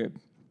out there,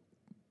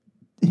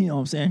 you know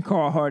what I'm saying,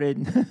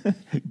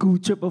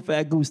 Carhartted, triple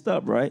fat goosed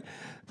up, right?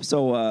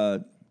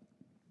 So.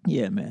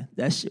 Yeah, man,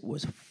 that shit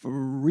was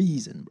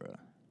freezing, bro.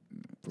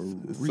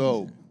 Freezing.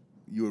 So,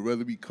 you would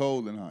rather be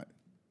cold than hot?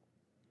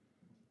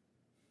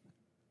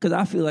 Because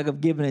I feel like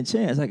if given a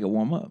chance, I could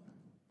warm up.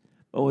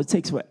 Oh, it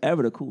takes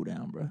forever to cool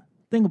down, bro.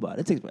 Think about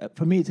it. It takes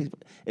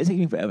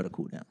me forever to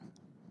cool down.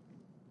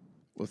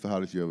 What's the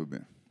hottest you ever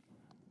been?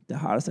 The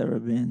hottest I've ever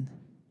been?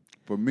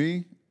 For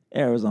me?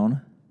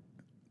 Arizona.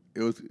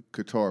 It was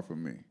Qatar for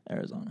me.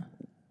 Arizona.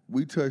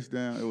 We touched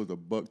down, it was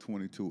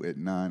 $1.22 at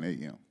 9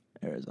 a.m.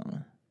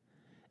 Arizona.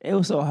 It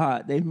was so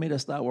hot, they made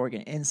us start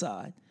working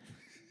inside.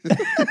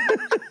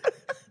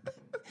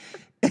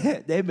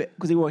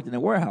 because he worked in the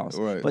warehouse.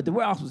 Right. But the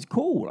warehouse was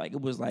cool. Like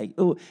it was like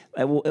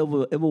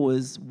it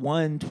was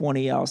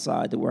 120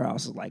 outside. The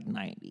warehouse was like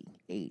 90,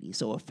 80.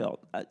 So it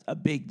felt a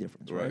big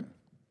difference, right?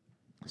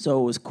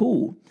 So it was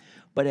cool,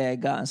 but it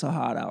had gotten so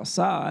hot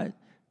outside,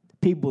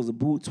 people's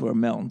boots were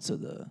melting to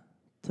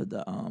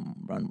the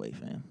runway,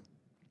 fam.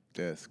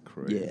 That's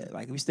crazy. Yeah,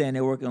 like if you stand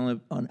there working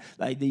on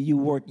like you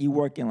work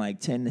in like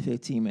 10 to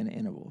 15 minute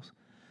intervals.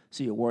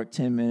 So you work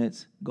 10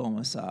 minutes, go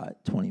inside,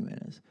 20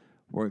 minutes.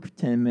 Work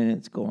 10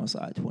 minutes, go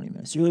inside, 20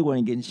 minutes. You really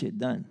wasn't getting shit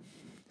done.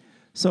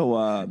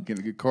 So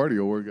Getting a good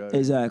cardio workout.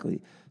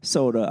 exactly.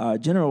 So the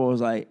general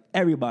was like,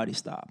 everybody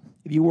stop.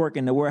 If you work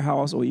in the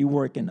warehouse or you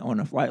working on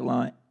a flight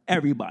line,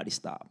 everybody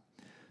stop.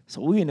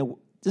 So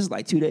this is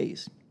like 2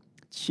 days,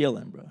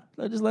 chilling, bro.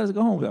 Just let us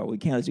go home. We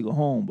can't let you go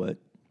home, but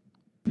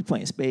we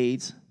playing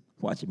spades,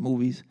 watching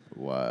movies.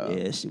 Wow.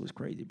 Yeah, that shit was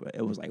crazy, bro.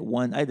 It was like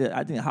I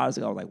think the hottest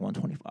I was like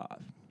 125.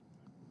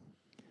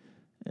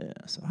 Yeah,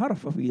 so how the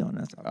fuck we on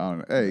that topic? I don't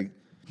know. Hey,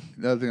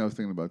 another thing I was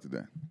thinking about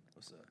today.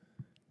 What's up?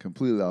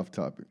 Completely off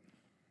topic.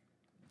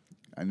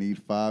 I need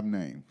 5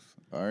 names.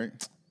 All right.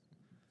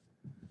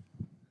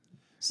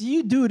 So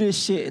you do this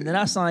shit, and then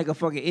I sound like a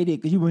fucking idiot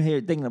because you been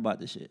here thinking about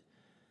this shit.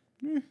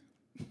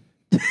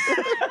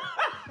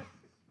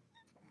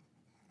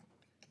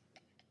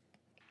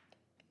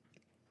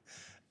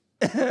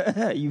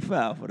 You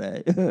foul for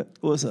that.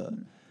 What's up?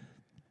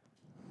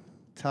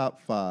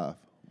 Top 5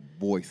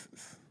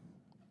 voices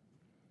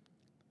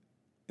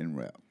in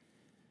rap.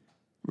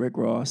 Rick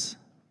Ross.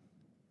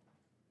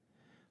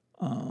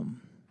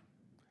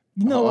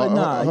 You know what?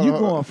 Nah, you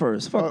going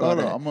first. Fuck all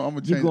that. I'm gonna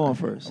you change, going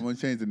first. I'm gonna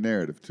change the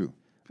narrative too.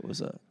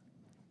 What's up?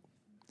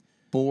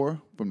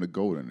 4 from the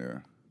golden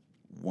era,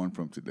 1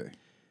 from today.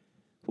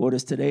 What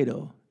is today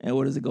though? And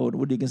what is the golden?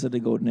 What do you consider the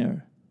golden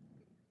era?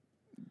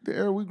 The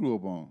era we grew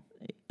up on.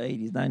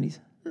 80s, 90s.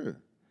 Yeah.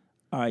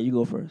 All right, you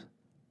go first.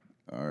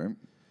 All right.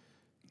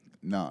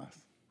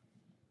 Nas,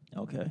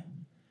 Okay.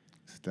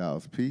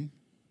 Styles P,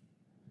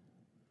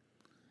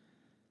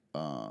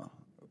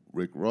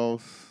 Rick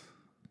Ross,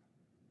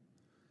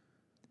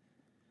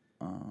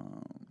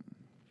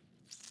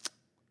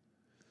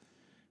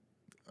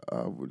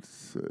 I would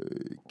say,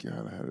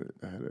 God,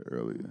 I had it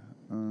earlier.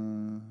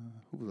 Who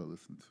was I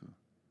listening to?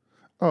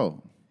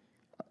 Oh,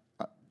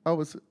 I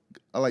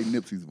like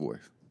Nipsey's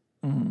voice.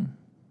 Mm-hmm.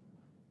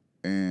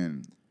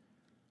 And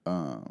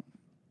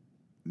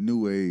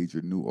new age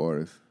or new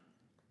artist,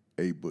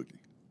 A Boogie,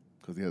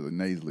 because he has a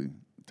nasally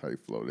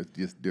type flow that's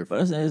just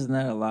different. But isn't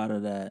that a lot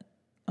of that?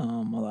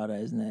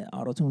 Isn't that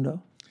auto-tune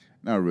though?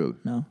 Not really.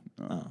 No.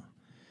 Oh.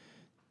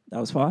 That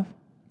was 5?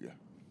 Yeah.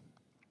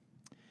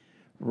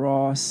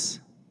 Ross,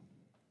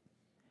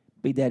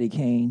 Big Daddy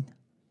Kane,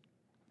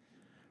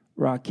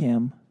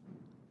 Rakim,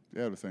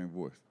 They have the same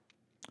voice.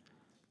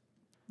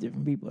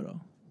 different people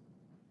though.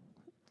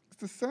 It's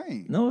the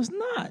same. No, it's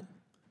not.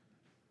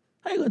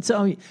 How you gonna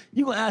tell me?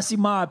 You gonna ask me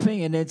my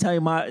opinion, then tell me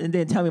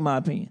my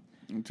opinion?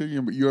 I'm telling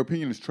you, your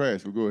opinion is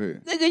trash, but go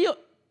ahead. Nigga,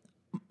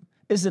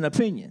 it's an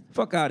opinion.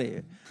 Fuck out of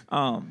here.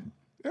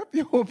 That's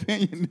your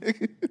opinion,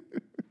 nigga.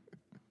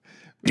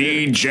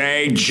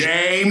 DJ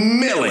J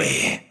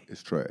Millie.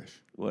 It's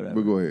trash. Whatever.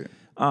 But go ahead.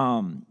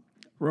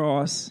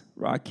 Ross,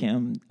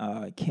 Rakim,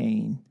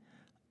 Kane.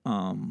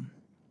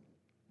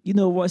 You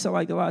know what voice I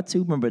like a lot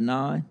too? Remember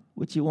Nine?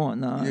 What You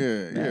Want, Nine?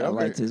 Yeah. I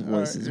liked his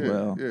voice as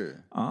well. Yeah.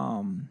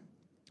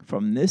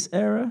 From this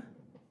era,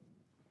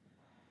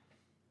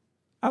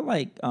 I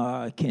like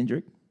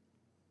Kendrick.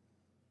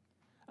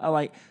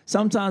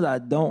 Sometimes I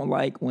don't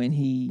like when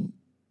he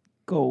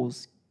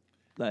goes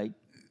like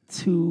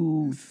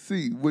too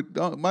See, with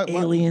my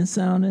alien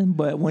sounding,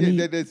 but when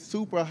that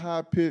super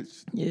high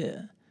pitched,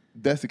 yeah.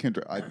 that's the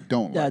Kendrick I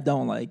don't I like.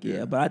 don't like,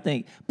 yeah. But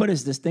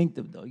it's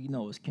distinctive though. You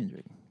know it's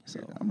Kendrick. So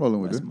I'm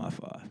rolling with that's it. my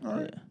 5. All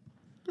right.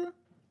 Yeah.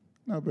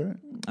 Not bad.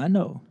 I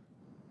know.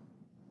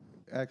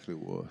 Actually,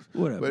 it was.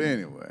 Whatever. But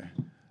anyway,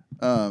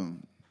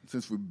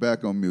 since we're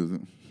back on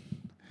music,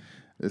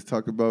 let's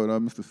talk about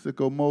Mr.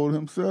 Sicko Mode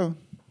himself.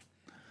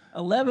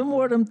 11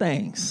 more of them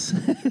things.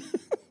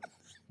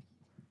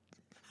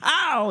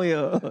 Ow,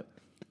 yo.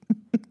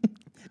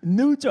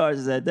 New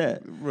charges at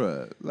that.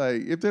 Right.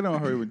 Like, if they don't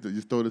hurry with it,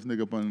 just throw this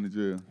nigga up under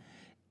the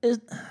jail.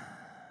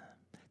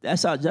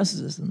 That's our justice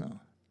system, though.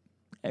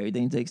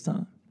 Everything takes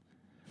time.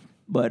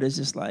 But it's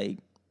just like,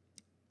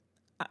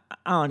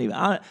 honestly,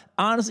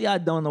 I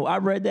don't know. I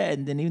read that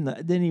and didn't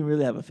even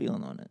really have a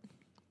feeling on it.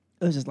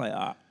 It was just like,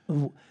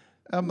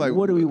 I'm like,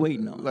 what are we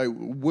waiting on? Like,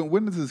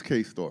 when does this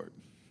case start?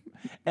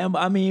 And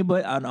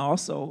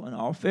also, in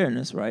all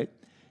fairness, right?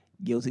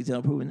 Guilty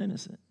till proven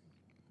innocent.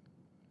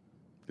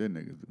 That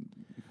nigga's.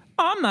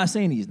 I'm not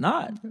saying he's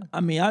not. I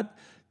mean,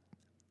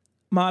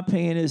 my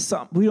opinion is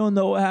something. We don't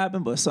know what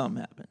happened, but something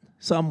happened.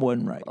 Something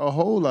wasn't right. A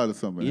whole lot of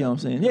something. You know what I'm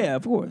saying? Yeah,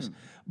 of course.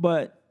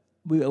 But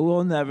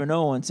we'll never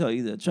know until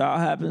either trial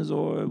happens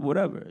or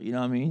whatever. You know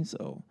what I mean?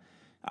 So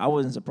I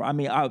wasn't surprised. I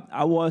mean,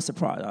 I was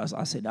surprised.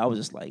 I said I was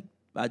just like,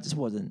 I just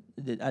wasn't.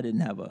 I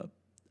didn't have a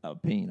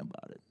opinion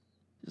about it.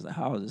 Just like,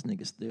 how is this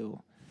nigga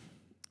still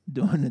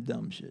doing the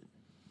dumb shit?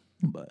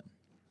 But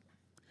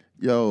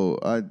Yo,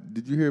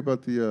 did you hear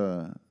about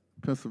the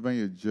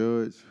Pennsylvania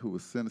judge who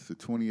was sentenced to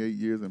 28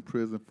 years in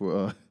prison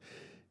for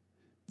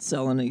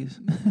selling these?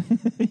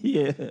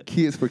 Yeah.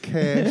 kids for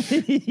cash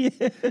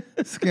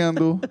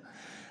scandal?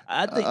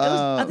 I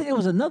think there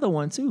was another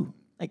one too,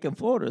 like in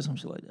Florida or some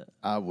shit like that.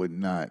 I would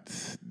not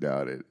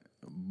doubt it.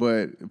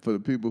 But for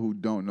the people who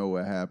don't know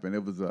what happened,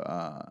 it was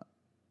a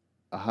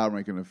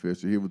high-ranking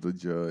official. He was a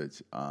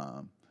judge.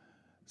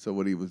 So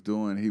what he was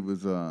doing, he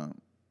was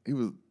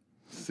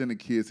sending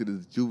kids to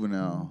this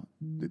juvenile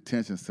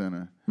detention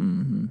center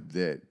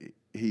that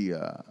he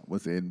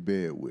was in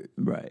bed with.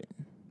 Right.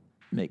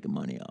 Making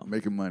money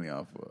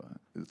off.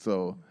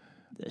 So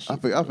I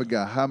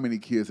forgot how many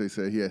kids they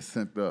said he had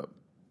sent up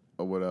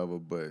or whatever,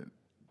 but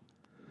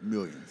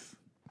millions.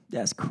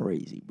 That's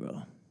crazy,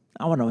 bro.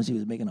 I wonder when she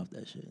was making off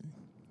that shit.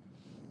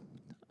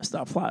 I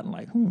start plotting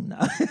like,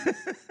 nah.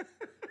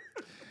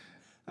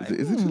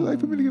 Is it too late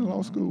for me to get in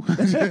law school?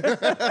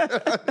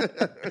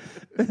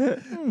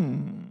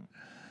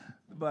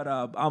 But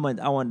I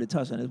wanted to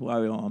touch on this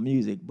while we were on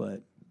music,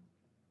 but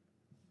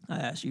I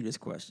asked you this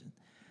question.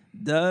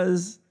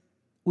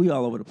 We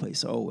all over the place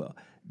so well.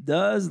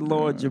 Does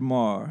Lord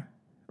Jamar,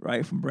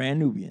 right, from Brand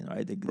Nubian,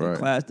 right,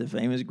 the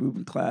famous group,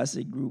 the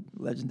classic group,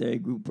 legendary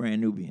group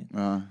Brand Nubian,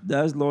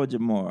 does Lord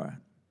Jamar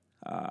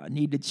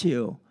need to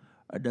chill,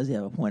 or does he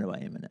have a point about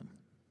Eminem?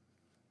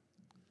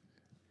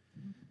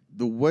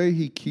 The way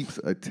he keeps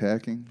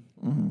attacking,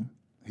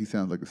 he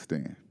sounds like a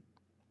Stan.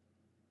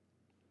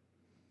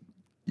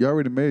 You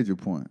already made your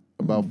point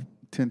about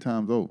 10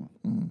 times over.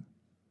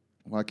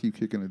 Why keep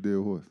kicking a dead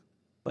horse?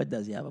 But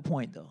does he have a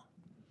point, though?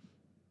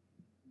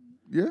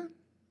 Yeah,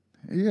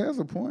 he has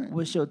a point.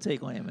 What's your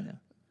take on Eminem?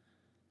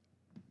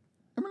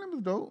 Eminem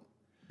is dope.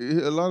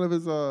 A lot of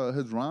his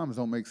rhymes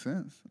don't make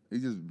sense.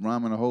 He's just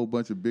rhyming a whole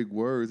bunch of big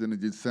words, and it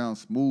just sounds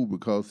smooth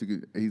because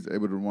he's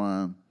able to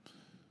rhyme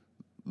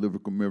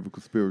lyrical,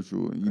 miracle,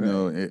 spiritual, you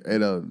know,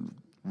 at a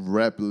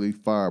rapidly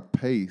fire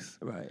pace.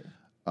 Right.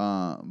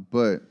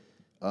 But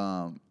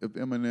if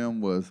Eminem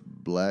was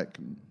black,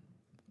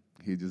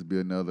 he'd just be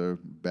another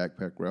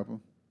backpack rapper.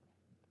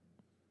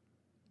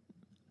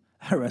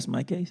 I rest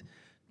my case.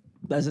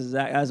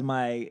 That's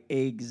my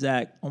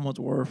exact, almost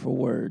word for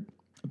word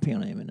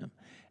opinion on Eminem.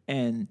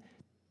 And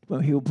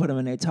when people put him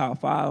in their top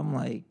 5, I'm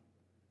like,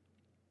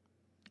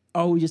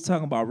 are we just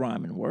talking about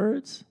rhyming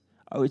words?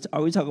 Are we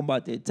talking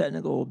about the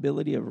technical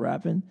ability of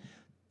rapping?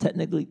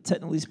 Technically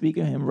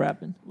speaking, him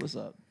rapping, what's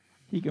up?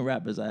 He can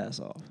rap his ass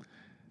off.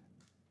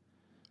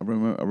 I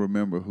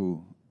remember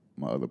who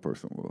my other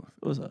person was.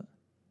 What's up?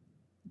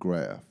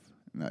 Graf,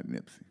 not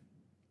Nipsey.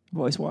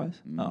 Voice-wise?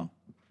 Oh.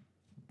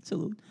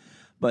 Salute.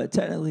 But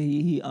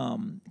technically, he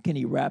can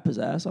he rap his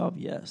ass off?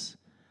 Yes.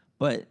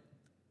 But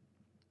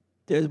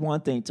there's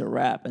one thing to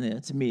rap, and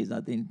then to me, it's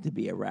nothing to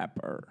be a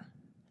rapper.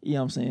 You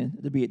know what I'm saying?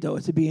 To be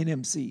an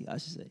MC, I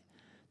should say.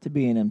 To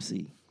be an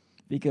MC.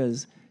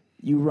 Because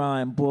you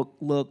rhyme book,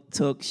 look,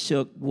 took,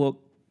 shook, wook,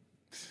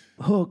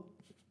 hook,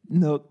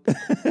 nook.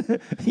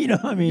 You know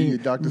what I mean? You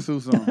Dr.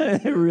 Seuss on.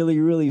 Really,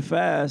 really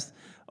fast.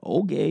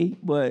 Okay.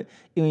 But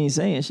you ain't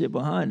saying shit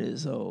behind it,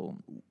 so.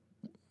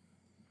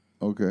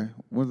 Okay.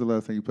 When's the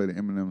last time you played an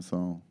Eminem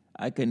song?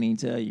 I couldn't even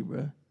tell you,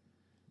 bro.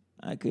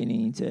 I couldn't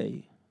even tell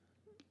you.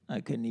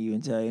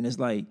 And it's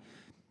like,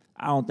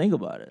 I don't think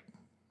about it.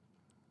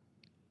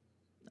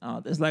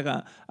 It's like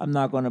I'm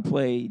not going to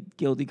play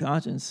Guilty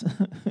Conscience.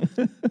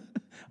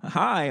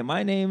 Hi,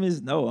 my name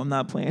is... No, I'm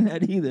not playing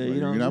that either. You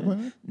know You're not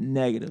playing it?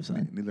 Negative,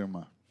 son. Neither am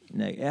I.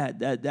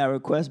 That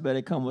request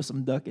better come with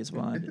some ducats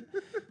behind it.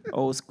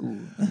 Old school.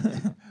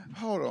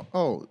 Hold on.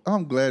 Oh,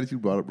 I'm glad that you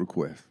brought up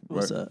requests.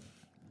 What's right? up?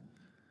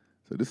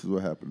 So this is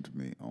what happened to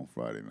me on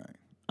Friday night.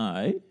 All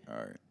right.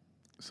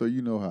 So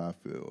you know how I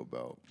feel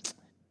about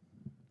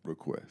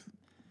requests.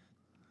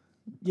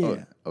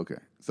 Yeah. Oh, okay.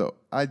 So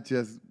I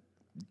just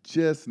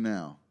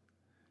now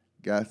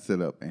got set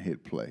up and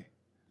hit play.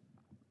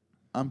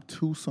 I'm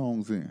 2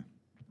 songs in.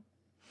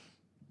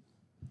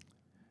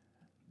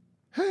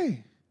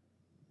 Hey,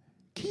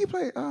 can you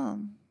play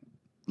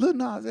Lil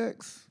Nas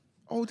X,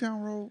 Old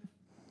Town Road?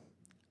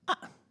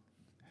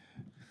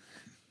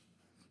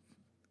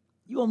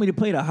 You want me to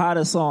play the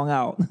hottest song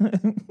out? at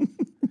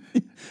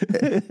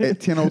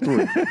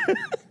 10:03.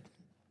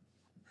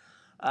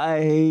 I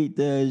hate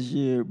that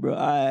shit, bro.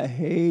 I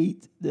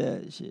hate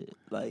that shit.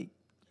 Like,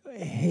 I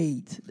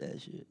hate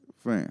that shit.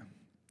 Fam,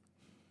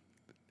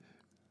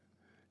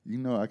 you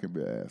know I can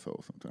be an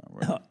asshole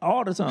sometimes, right?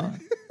 All the time.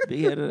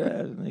 Big headed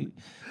ass nigga.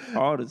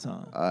 All the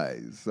time. All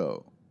right,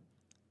 so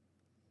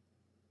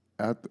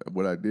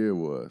what I did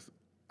was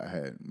I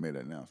had made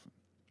an announcement.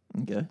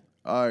 Okay.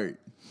 All right.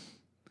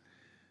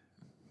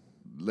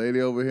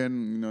 Lady over here,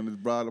 in this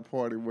bridal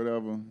party,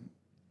 whatever,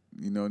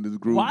 in this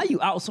group. Why are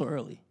you out so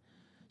early?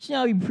 She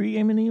know you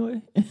pre-gaming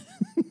anyway?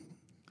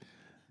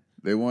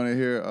 They want to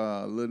hear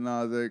Lil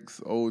Nas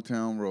X, Old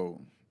Town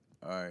Road.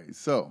 All right,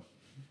 so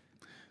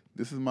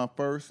this is my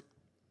first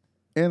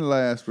and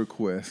last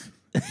request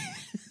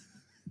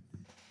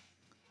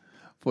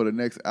for the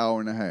next hour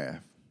and a half.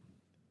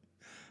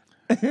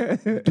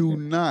 Do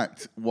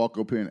not walk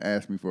up here and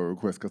ask me for a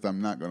request because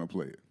I'm not going to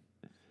play it.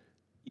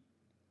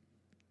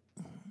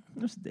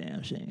 That's a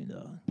damn shame,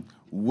 dog.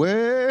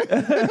 Where?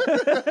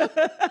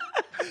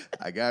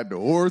 I got the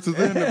horses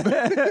in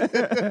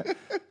the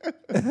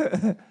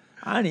back.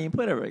 I didn't even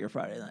play that record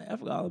Friday night. I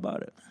forgot all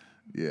about it.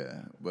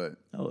 Yeah, but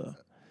Oh, well.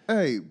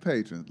 hey,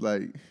 patrons,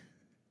 like,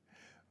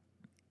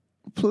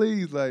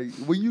 please, like,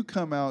 when you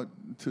come out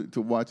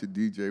to watch a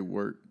DJ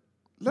work,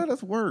 let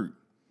us work.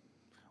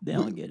 They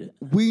don't get it.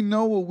 We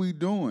know what we're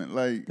doing.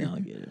 Like, They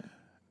don't get it.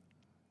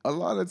 a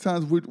lot of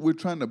times we're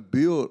trying to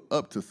build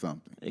up to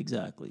something.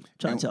 Exactly.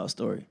 Trying to tell a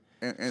story.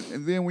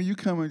 And then when you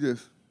come and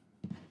just...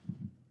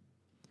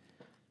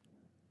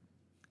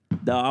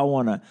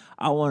 Dog,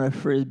 I want a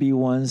Frisbee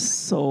one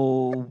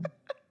so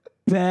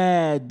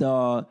bad,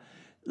 dog.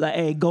 Like,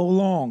 hey, go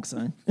long,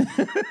 son.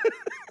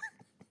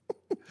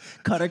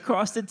 Cut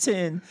across the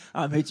 10.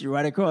 I'll hit you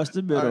right across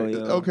the middle. All right, yo.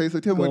 okay, so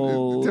tell me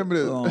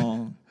this.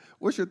 long.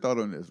 What's your thought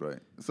on this, right?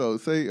 So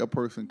say a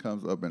person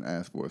comes up and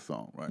asks for a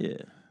song, right?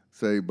 Yeah.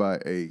 Say by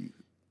a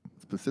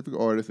specific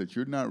artist that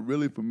you're not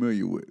really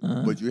familiar with,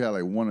 but you have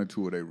like one or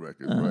two of their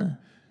records, right?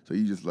 So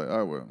you just like, all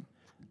right, well,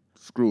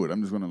 screw it.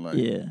 I'm just gonna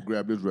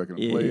grab this record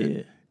and play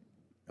it.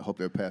 I hope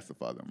that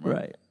pacify them, right?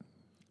 Right.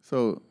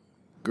 So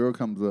girl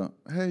comes up,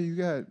 hey, you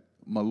got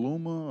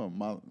Maluma or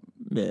Mal?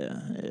 Yeah.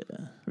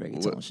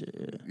 Reggaeton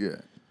shit. Yeah.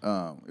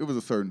 It was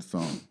a certain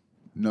song.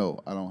 No,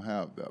 I don't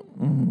have that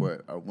one.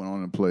 But I went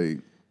on and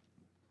played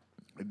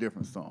a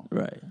different song.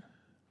 Right.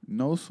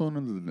 No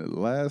sooner than the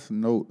last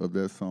note of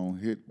that song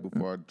hit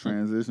before I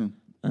transition,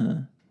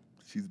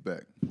 she's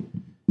back.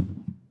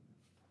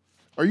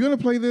 Are you gonna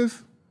play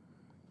this?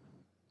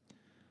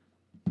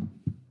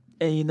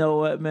 And you know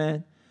what,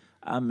 man?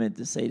 I meant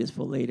to say this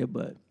for later,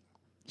 but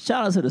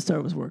shout out to the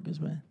service workers,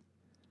 man.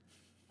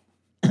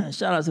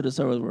 Shout out to the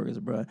service workers,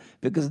 bro.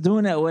 Because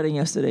doing that wedding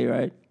yesterday,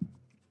 right?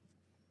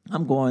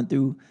 I'm going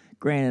through.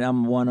 Granted,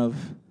 I'm one of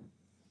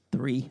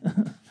 3.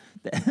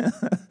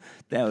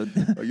 You're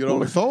the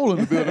only soul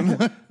in the building.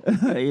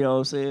 You know what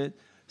I'm saying?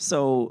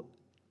 So,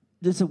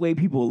 just the way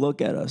people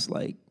look at us,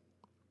 like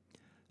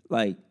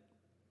I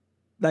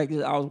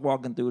was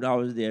walking through. I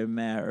was there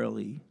mad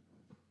early,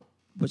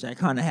 which I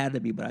kind of had to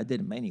be, but I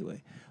didn't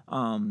anyway.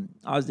 I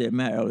was there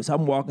mad early, so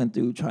I'm walking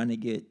through trying to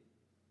get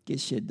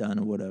shit done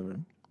or whatever.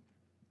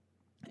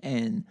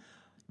 And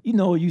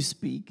you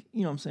speak,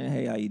 you know what I'm saying?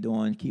 Hey, how you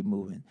doing? Keep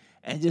moving.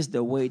 And just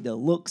the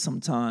look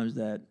sometimes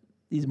that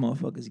these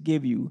motherfuckers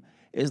give you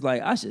is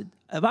like,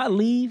 if I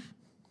leave,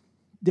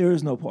 there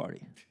is no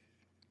party.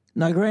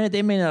 Now, granted,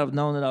 they may not have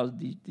known that I was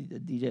the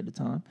DJ at the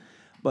time,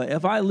 but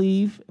if I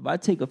leave, if I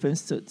take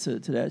offense to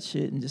that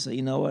shit and just say,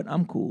 you know what,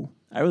 I'm cool.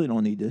 I really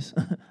don't need this.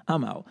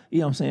 I'm out. You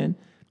know what I'm saying?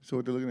 So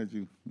what they're looking at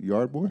you?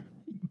 Yard boy?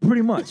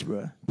 Pretty much,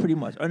 bro. Pretty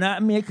much. Or not, I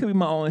mean, it could be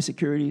my own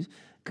insecurities.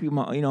 Could be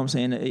my, you know what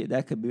I'm saying?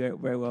 That could be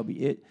very well be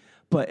it.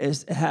 But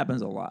it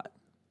happens a lot.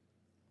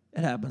 It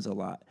happens a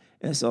lot.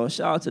 And so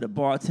shout out to the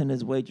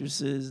bartenders,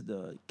 waitresses,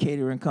 the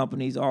catering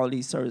companies, all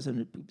these service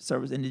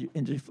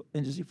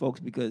industry folks,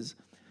 because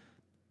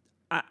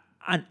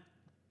I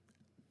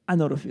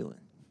know the feeling.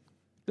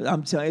 But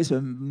I'm telling you, it's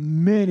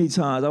been many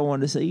times I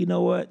wanted to say, you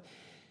know what?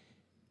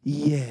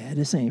 Yeah,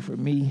 this ain't for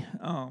me.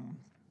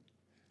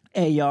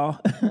 Hey, y'all,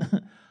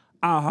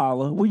 I'll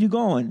holler. Where you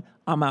going?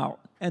 I'm out.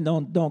 And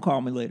don't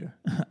call me later.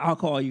 I'll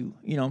call you.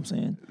 You know what I'm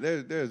saying?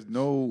 There's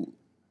no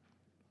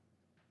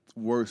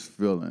worse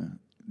feeling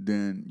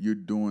than you're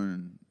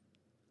doing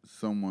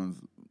someone's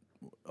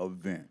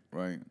event,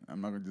 right?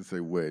 I'm not gonna just say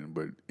wedding,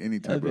 but any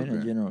type of event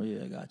in general.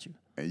 Yeah, I got you.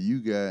 And you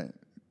got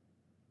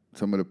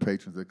some of the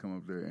patrons that come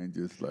up there and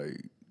just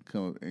like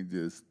come up and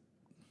just,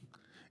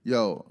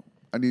 yo,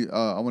 I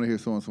want to hear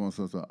so. All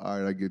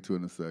right, I get to it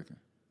in a second.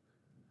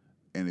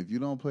 And if you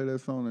don't play that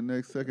song the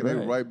next second, they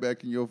right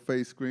back in your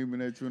face screaming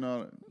at you and all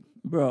that.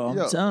 Bro,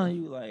 I'm telling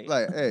you, like,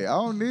 hey, I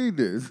don't need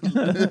this.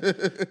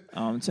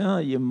 I'm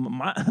telling you,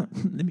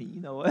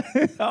 you know what?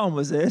 I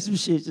almost said some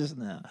shit just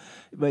now.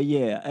 But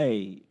yeah,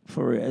 hey,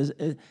 for real.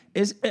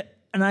 It's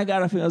and I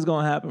got a feeling it's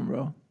going to happen,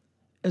 bro.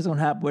 It's going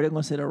to happen where they're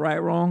going to say the right,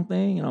 wrong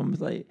thing. And I'm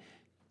just like,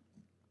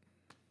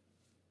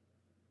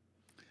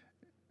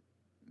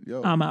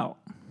 yo, I'm out.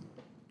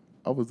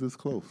 I was this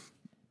close.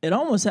 It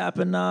almost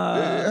happened.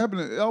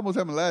 It almost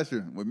happened last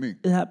year with me.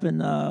 It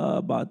happened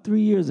about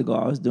 3 years ago.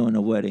 I was doing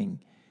a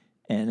wedding,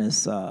 and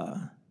this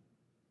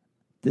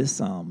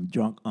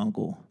drunk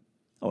uncle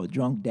or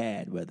drunk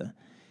dad, rather,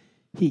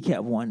 he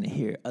kept wanting to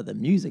hear other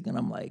music, and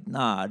I'm like,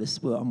 nah,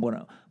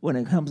 when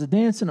it comes to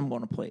dancing, I'm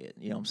gonna play it.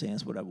 You know what I'm saying?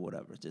 It's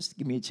whatever. Just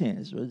give me a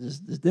chance. It's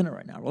dinner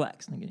right now.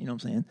 Relax, nigga. You know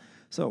what I'm saying?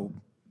 So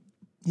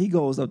he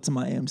goes up to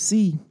my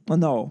MC. Oh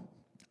no,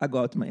 I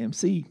go up to my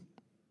MC.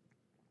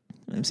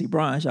 MC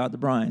Brian, shout out to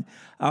Brian.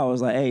 I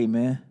was like, hey,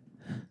 man,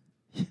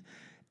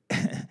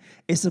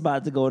 it's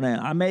about to go down.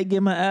 I may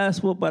get my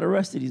ass whooped by the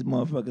rest of these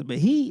motherfuckers, but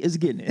he is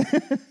getting it.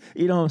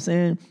 You know what I'm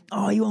saying?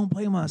 Oh, you won't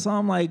play my song?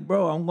 I'm like,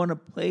 bro, I'm going to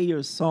play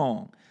your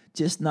song.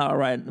 Just not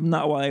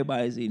while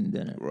everybody's eating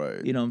dinner.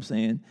 Right. You know what I'm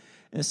saying?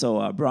 And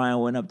so Brian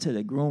went up to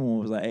the groom and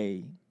was like,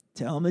 hey,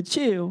 tell him to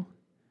chill.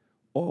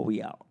 or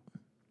we out.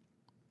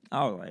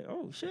 I was like,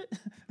 oh, shit.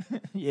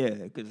 Yeah,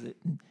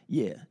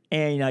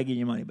 and you're not getting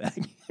your money back.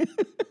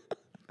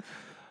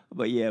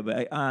 But yeah,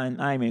 I ain't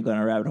even going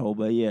to rabbit hole.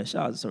 But yeah,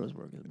 shout out to service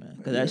workers, man.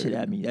 Because that shit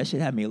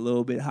had me a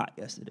little bit hot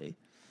yesterday.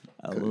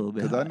 A little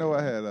bit hot. Because I know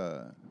I had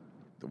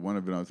the one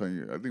event I was telling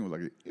you, I think it was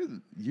like a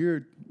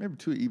year, maybe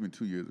 2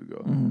 years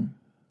ago. Mm-hmm.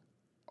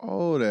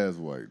 Old ass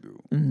white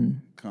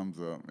dude comes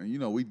up,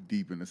 and we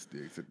deep in the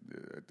sticks at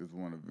this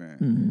one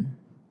event. Mm-hmm.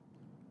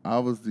 I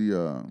was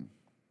the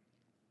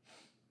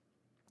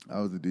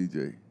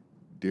DJ.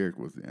 Derek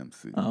was the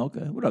MC. Oh,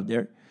 okay. What up,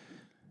 Derek?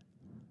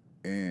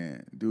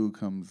 And dude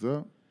comes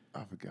up.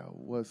 I forgot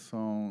what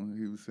song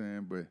he was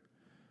saying, but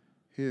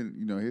he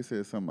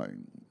said something like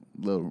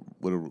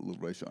with a little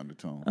racial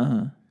undertone.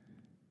 Uh-huh.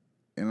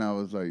 And I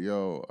was like,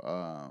 yo,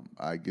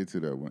 I get to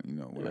that when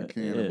I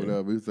can or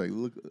whatever. He's like,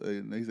 look,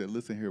 and he said,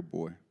 listen here,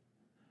 boy.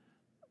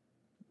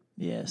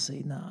 Yeah,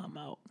 see, nah, I'm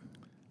out.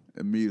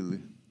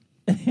 Immediately.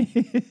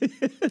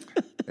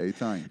 Hey,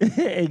 time.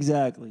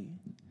 Exactly.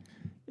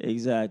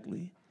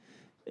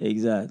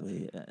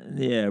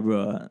 Yeah,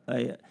 bro.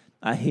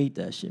 I hate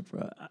that shit,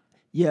 bro.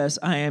 Yes,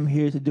 I am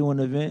here to do an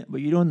event,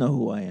 but you don't know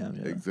who I am.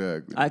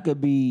 Exactly. I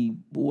could be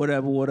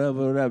whatever.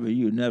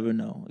 You never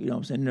know. You know what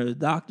I'm saying? There's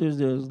doctors,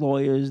 there's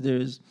lawyers,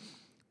 there's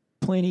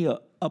plenty of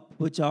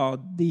what y'all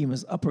deem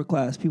as upper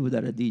class people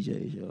that are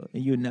DJs, yo,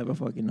 and you never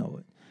fucking know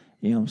it.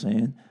 You know what I'm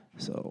saying?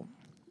 So,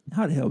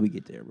 how the hell we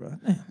get there, bro?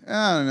 Damn.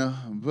 I don't know.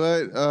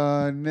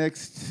 But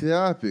next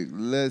topic.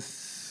 Let's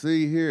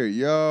see here.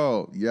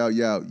 Yo.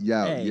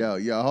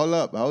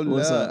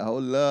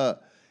 Hold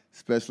up.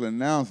 Special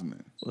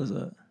announcement. What's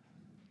up?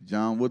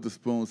 John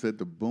Witherspoon said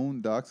the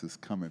Boondocks is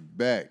coming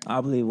back.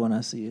 I'll believe when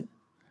I see it.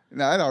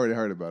 No, I'd already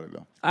heard about it,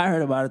 though. I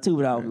heard about it, too,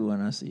 but I'll believe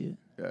when I see it.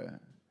 Yeah.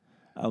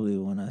 I'll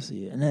believe when I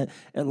see it. And that,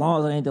 as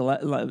long as it ain't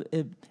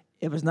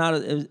if it's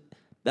not,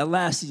 that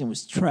last season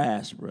was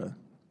trash, bro.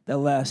 That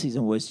last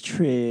season was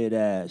tread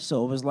ass.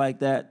 So if it's like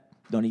that,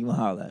 don't even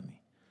holler at me.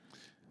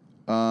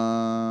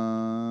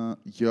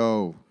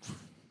 Yo.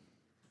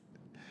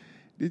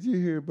 Did you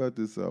hear about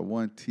this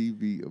one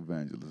TV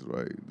evangelist,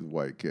 right? This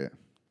white cat.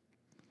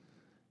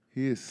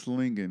 He is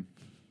slinging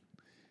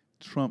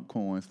Trump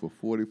coins for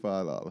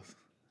 $45.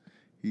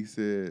 He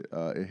said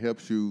it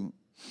helps you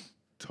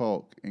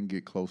talk and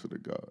get closer to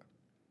God.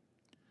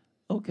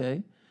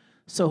 Okay.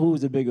 So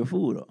who's the bigger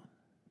fool, though?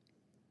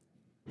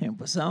 Him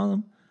for selling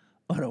them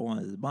or the one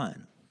that's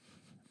buying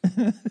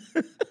them?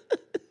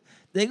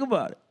 Think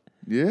about it.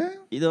 Yeah?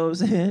 You know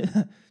what I'm saying?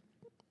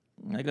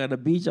 I got a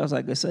beach house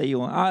I could say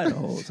you in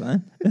Idaho,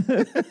 son.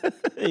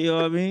 You know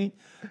what I mean?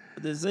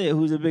 They say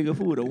who's the bigger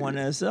fool, the one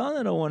that's selling it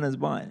or the one that's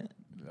buying it?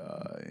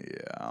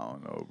 Yeah, I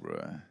don't know, bro.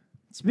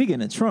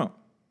 Speaking of Trump.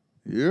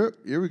 Yep,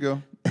 here we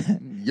go.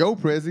 Yo,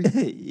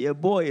 Prezi. Your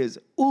boy is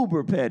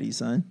uber petty,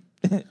 son.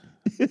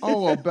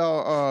 About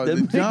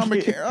the John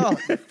McCain. Oh,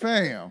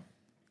 fam.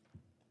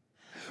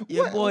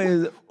 Your boy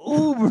is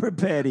uber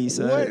petty,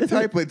 son. What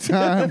type of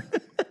time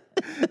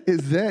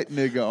is that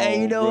nigga on,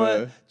 Hey, you know bruh?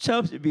 what?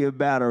 Trump should be a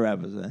battle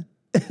rapper, son.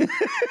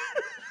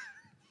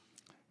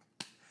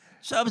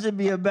 Trump should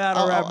be a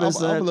battle rapper,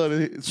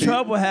 son.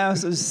 Trump will have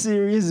some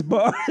serious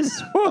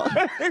bars.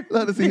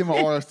 Love to see him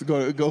and artists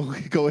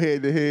go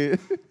head to head.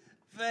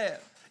 Fam.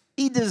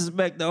 He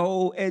disrespect the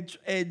whole Ed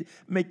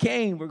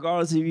McCain,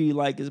 regardless if you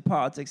like his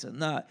politics or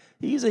not.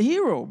 He's a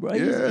hero, bro.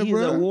 He's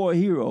a war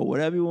hero,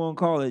 whatever you want to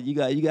call it. You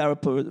got to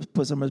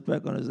put some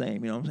respect on his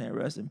name. You know what I'm saying?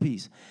 Rest in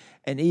peace.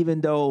 And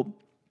even though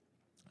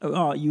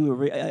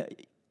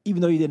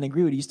even though you didn't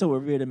agree with it, you still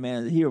revere the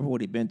man as a hero for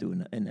what he'd been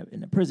through in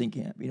the prison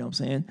camp. You know what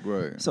I'm saying?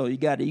 Right. So you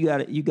got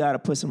to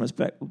put some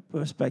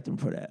respect him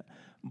for that.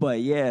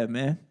 But yeah,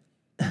 man,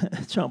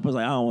 Trump was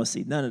like, I don't want to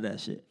see none of that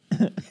shit.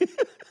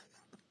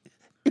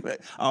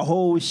 A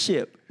whole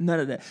ship, none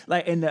of that.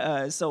 Like,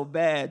 and so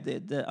bad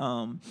that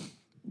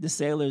the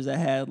sailors that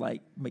had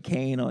like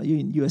McCain on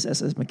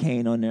USS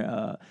McCain on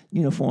their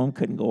uniform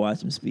couldn't go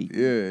watch him speak.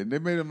 Yeah, they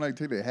made them like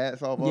take their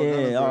hats off.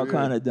 All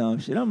kind of dumb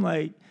shit. I'm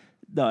like,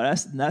 no,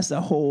 that's a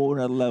whole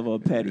other level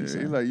of petty. He's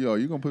like, yo,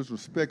 you gonna put some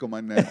respect on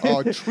my name?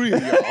 All three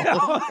of y'all.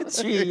 All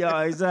three of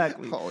y'all,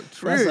 exactly. All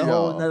three that's of a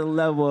y'all. whole other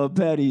level of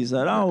petty. So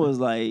I was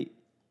like,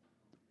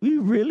 we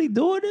really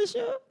doing this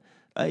shit?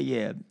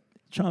 Yeah.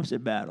 Trump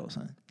should battle,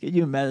 son. Can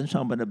you imagine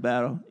Trump in a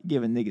battle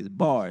giving niggas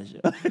bars?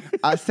 Yo?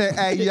 I said,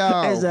 hey,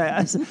 yo.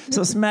 Exactly.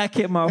 So smack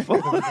hit my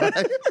phone.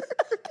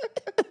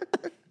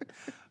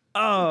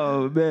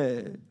 Oh,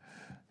 man.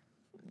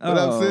 What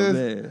up, sis?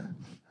 Man.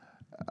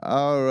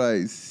 All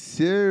right.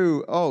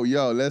 So,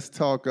 yo, let's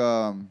talk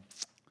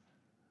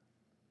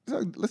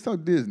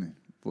Disney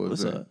for a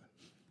second. What's up?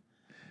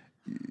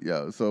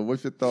 Yo, so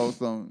what's your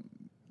thoughts on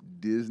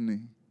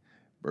Disney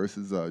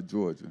versus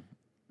Georgia?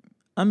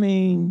 I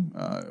mean,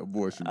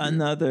 abortion.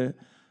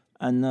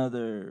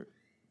 another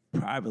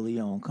privately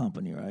owned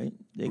company, right?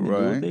 They can do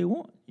what they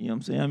want. You know what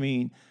I'm saying? I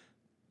mean,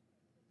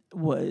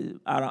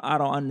 I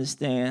don't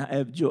understand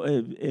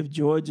if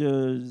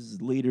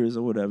Georgia's leaders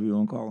or whatever you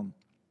want to call them,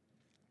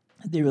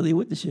 they really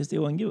with the shits, they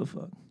wouldn't give a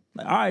fuck.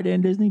 Like, all right,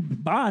 then Disney,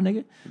 bye,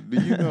 nigga.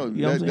 Do you know,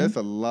 You know what I'm that's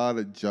saying? a lot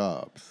of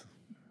jobs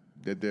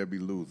that they'll be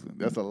losing.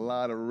 That's a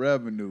lot of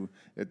revenue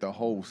that the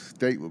whole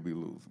state will be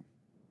losing.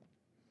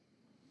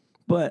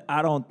 But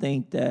I don't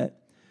think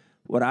that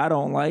what I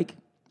don't like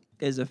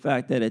is the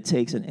fact that it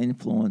takes an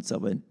influence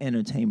of an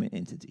entertainment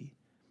entity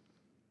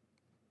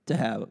to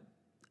have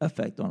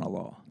effect on a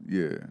law.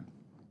 Yeah.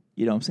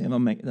 You know what I'm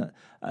saying?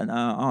 And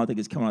I don't think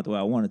it's coming out the way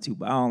I wanted to,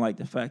 but I don't like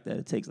the fact that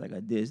it takes like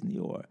a Disney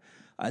or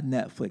a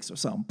Netflix or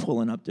something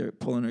pulling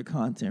their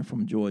content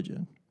from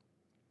Georgia.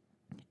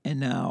 And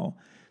now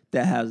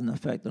that has an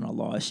effect on a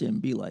law. It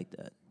shouldn't be like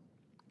that.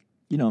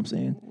 You know what I'm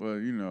saying? Well,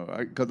 you know,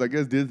 because I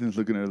guess Disney's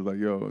looking at it like,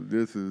 yo,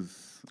 this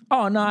is...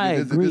 Oh, no, I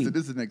agree.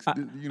 This is I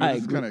kind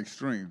agree. of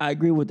extreme. I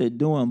agree with what they're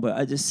doing,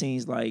 but it just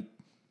seems like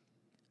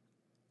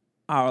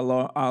our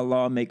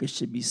lawmakers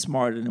should be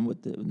smarter than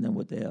what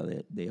the hell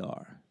they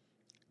are.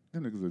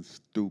 Them niggas are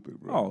stupid,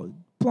 bro. Oh,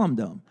 plumb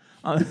dumb.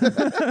 I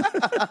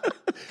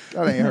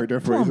ain't heard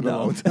that phrase in a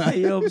long time.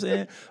 You know what I'm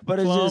saying? But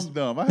it's Plum just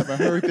dumb. I haven't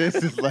heard that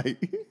since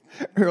like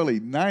early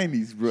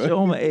 90s, bro.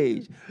 show my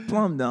age.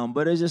 Plumb dumb.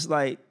 But it's just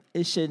like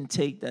it shouldn't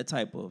take that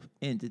type of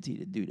entity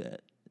to do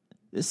that.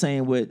 The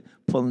same with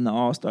pulling the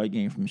All-Star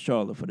game from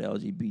Charlotte for the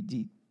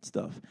LGBT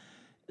stuff.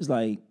 It's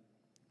like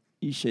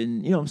you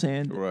shouldn't, you know what I'm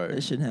saying? Right.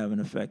 It shouldn't have an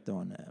effect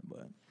on that.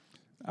 But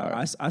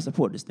I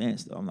support the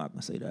stance, though. I'm not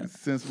going to say that.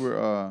 Since we're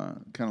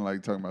kind of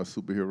like talking about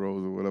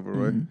superheroes or whatever,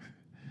 right?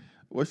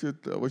 What's your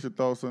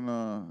thoughts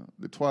on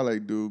the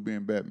Twilight dude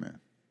being Batman?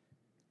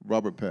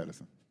 Robert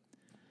Pattinson.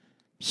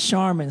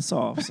 Charmin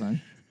soft, son.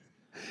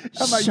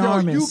 I'm like,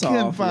 Charmin you soft,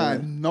 can't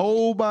find yeah.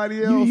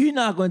 nobody else. You're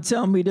not going to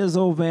tell me this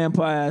old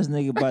vampire ass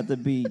nigga about to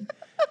be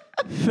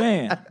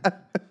fan.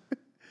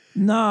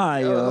 Nah,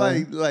 yo.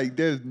 Like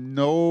there's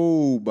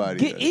nobody.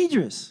 Get else.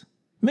 Idris.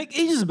 Make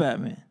Idris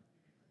Batman.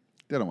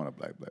 They don't want a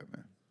black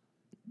man.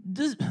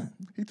 Just,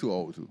 He too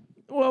old too.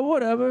 well,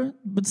 whatever.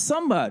 But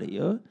somebody,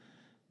 yo.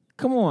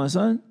 Come on,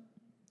 son.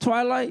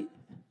 Twilight?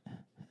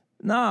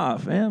 Nah,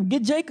 fam.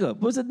 Get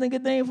Jacob. What's the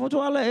nigga name for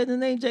Twilight? Isn't the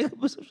name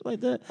Jacob or something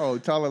like that? Oh,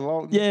 Tyler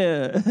Lawton?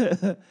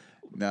 Yeah.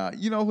 Nah,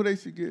 you know who they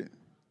should get?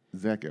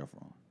 Zac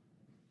Efron.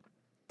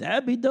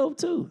 That'd be dope,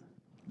 too.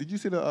 Did you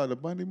see the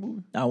Bundy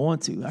movie? I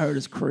want to. I heard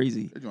it's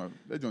crazy.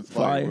 They joint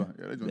fire, bro. Fire.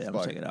 Yeah, they joint I'm fire.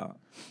 gonna check it out.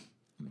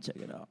 I'm gonna check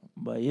it out.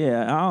 But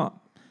yeah,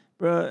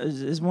 bro,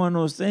 it's one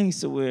of those things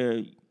to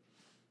where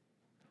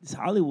it's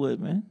Hollywood,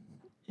 man.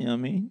 You know what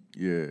I mean?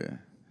 Yeah.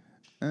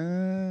 Let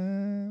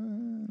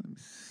me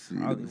see.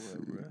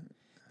 Hollywood, bro.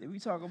 Did we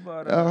talk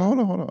about? Hold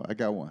on. I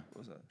got one.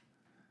 What's up?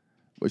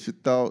 What's your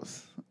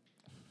thoughts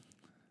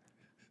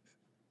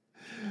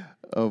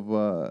of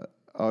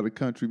all the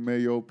country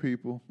mayo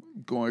people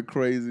going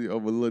crazy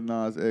over Lil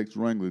Nas X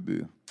Wrangler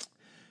deal?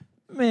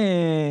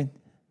 Man,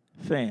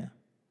 fam.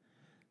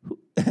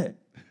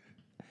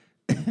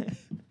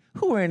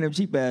 Who wearing them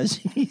cheap ass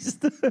jeans?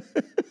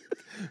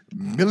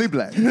 Millie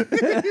Black.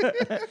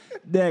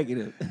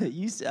 Negative.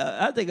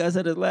 I think I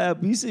said it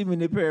loud. You see me in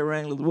the pair of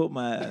Wranglers, whoop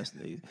my ass,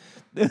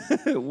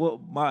 nigga.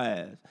 Whoop my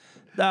ass.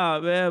 Nah,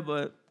 man,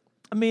 but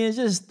I mean, it's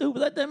just stupid.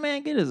 Let that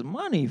man get his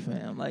money,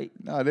 fam. Like,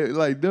 Nah, they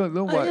like them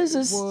like white it's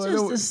just, boy,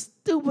 just the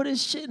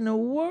stupidest shit in the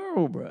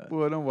world, bro.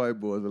 boy, them white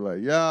boys are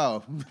like,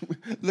 yo,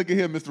 look at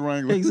here, Mr.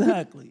 Wrangler.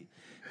 Exactly.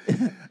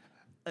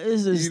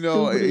 It's the You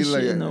know, stupidest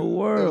like, shit in the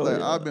world. like,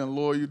 yo. I've been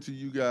loyal to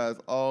you guys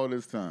all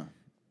this time.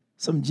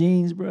 Some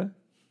jeans, bro.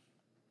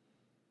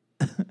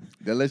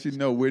 That lets you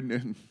know we're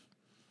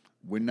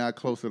not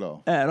close at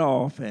all. At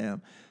all,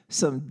 fam.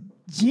 Some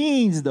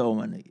jeans, though,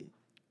 my nigga.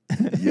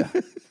 Yeah.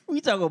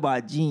 We talk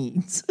about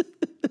jeans.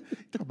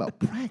 Talk about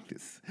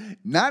practice,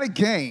 not a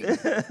game.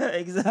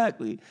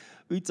 Exactly.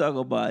 We talk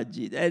about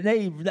jeans. And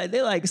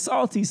they like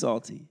salty.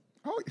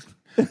 Oh,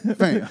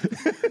 fam,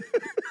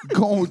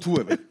 go on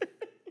Twitter.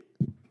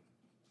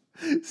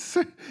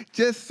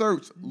 Just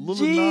search Lil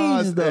Jeans,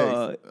 Nas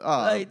dog. X.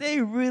 Like,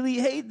 they really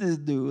hate this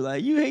dude.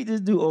 Like, you hate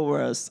this dude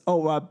over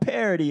a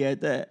parody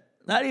at that.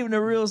 Not even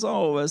a real song,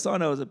 over a song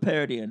that was a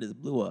parody and just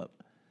blew up.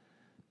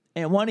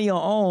 And one of your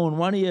own,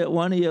 one of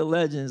your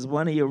legends,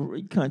 one of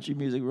your country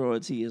music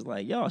royalty is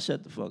like, y'all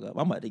shut the fuck up.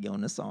 I'm about to get on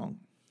this song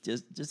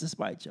just to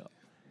spite y'all.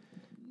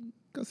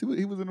 Because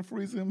he was in the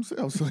freezer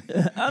himself. So.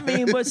 I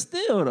mean, but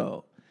still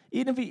though,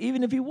 even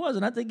if he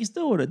wasn't, I think he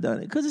still would have done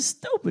it because it's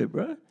stupid,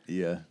 bro.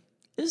 Yeah.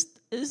 This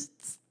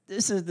is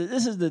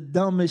the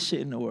dumbest shit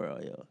in the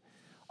world, yo.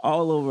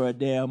 All over a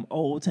damn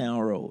Old Town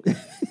Road.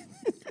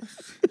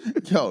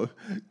 Yo,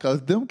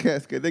 because them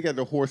cats, they got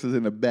the horses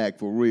in the back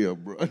for real,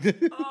 bro.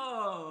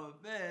 Oh,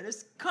 man,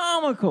 it's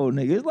comical,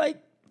 nigga. It's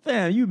like,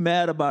 fam, you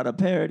mad about a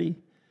parody?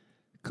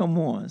 Come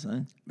on,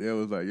 son. They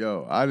was like,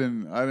 yo, I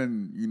didn't,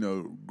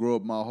 grow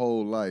up my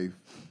whole life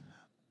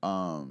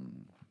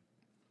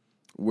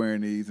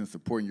wearing these and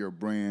supporting your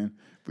brand.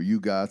 For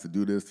you guys to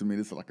do this to me,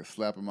 this is like a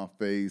slap in my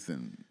face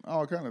and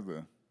all kind of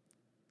stuff.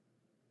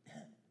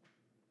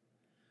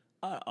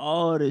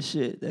 All the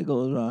shit that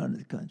goes on in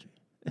this country.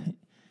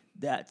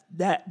 That's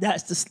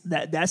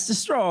the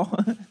straw.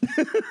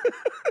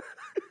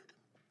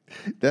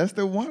 That's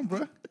the one,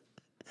 bro.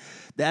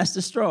 That's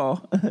the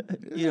straw.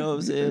 You know what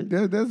I'm saying?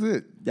 That's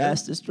it.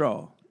 That's the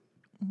straw.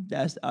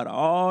 That's out of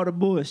all the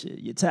bullshit.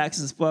 Your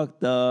taxes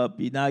fucked up.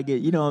 You not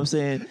get. You know what I'm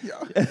saying?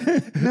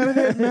 None of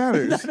that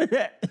matters.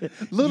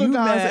 Little You Nas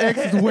mad.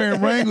 X is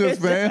wearing Wranglers,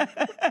 man.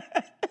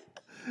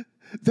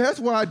 That's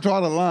where I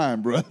draw the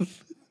line, bro.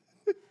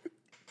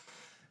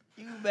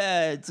 You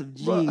mad some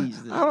Bro,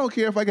 jeans. I don't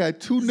care if I got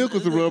two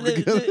nickels to rub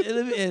together.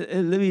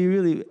 Let me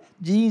really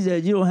jeans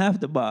that you don't have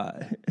to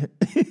buy.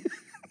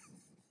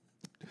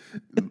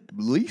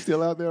 Lee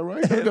still out there,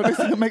 right? Don't they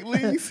still make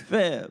Lees?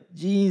 Fam,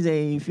 jeans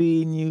ain't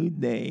feeding you,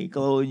 they ain't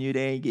clothing you,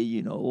 they ain't getting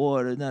you no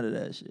water, none of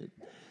that shit.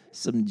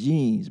 Some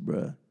jeans,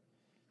 bruh.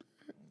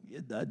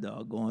 Get that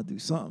dog going through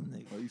something,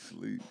 nigga. Oh, you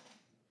sleep.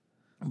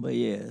 But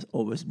yeah, it's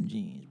over some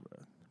jeans, bro.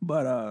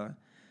 But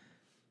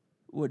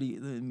let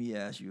me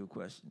ask you a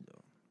question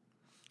though.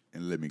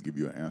 And let me give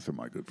you an answer,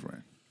 my good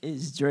friend.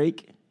 Is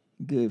Drake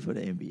good for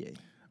the NBA?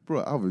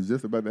 Bro, I was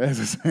just about to ask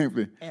the same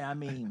thing. And I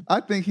mean,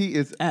 I think he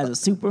is. as a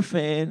super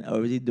fan,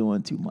 or is he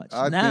doing too much?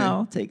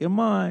 Now, take in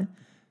mind,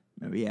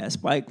 remember you had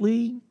Spike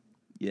Lee,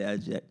 you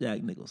had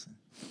Jack Nicholson.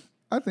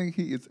 I think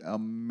he is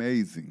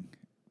amazing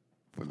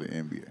for the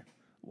NBA.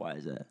 Why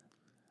is that?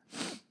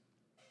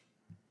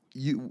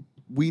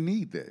 We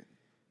need that.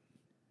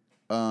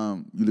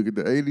 You look at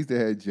the 80s, they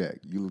had Jack.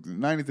 You look at the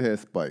 90s, they had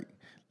Spike.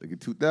 Look at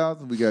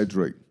 2000s, we got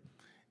Drake.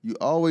 You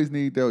always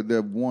need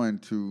that one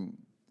to,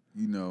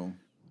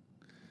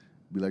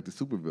 be like the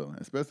supervillain,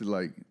 especially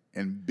like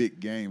in big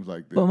games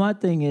like this. But my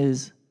thing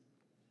is,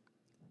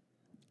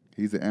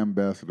 He's an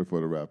ambassador for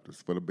the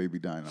Raptors, for the Baby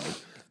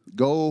Dinos.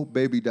 Go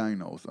Baby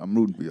Dinos. I'm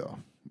rooting for y'all.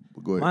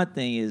 But go ahead. my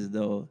thing is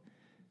though,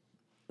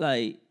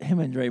 like him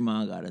and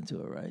Draymond got into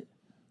it, right?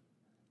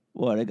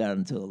 Well, they got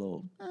into a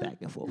little back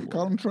and forth.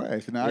 Call him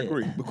trash, and I Yeah.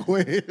 agree. But go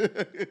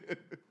ahead.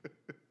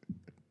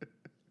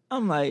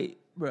 I'm like,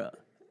 bro.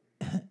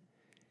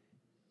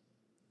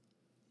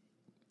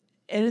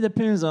 And it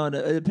depends on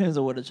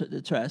what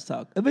the trash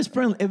talk. If it's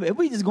friendly, if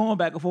we just going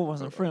back and forth on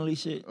some friendly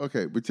shit,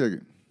 Okay, but check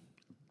it.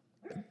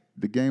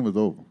 The game was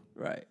over.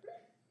 right,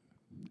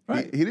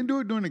 He didn't do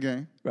it during the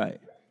game. right.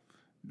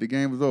 The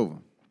game was over.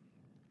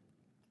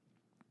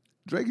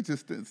 Drake is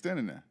just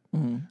standing there.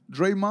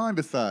 Draymond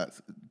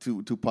decides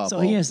to pop So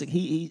off.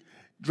 he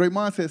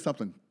Draymond said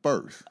something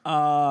first.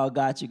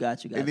 got you.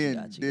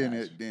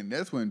 And then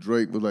that's when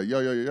Drake was like, yo,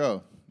 you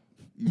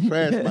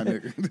trash, my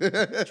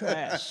nigga.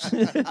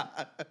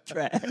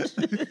 trash.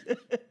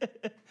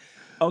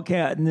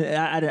 Okay, I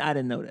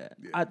didn't know that.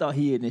 I thought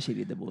he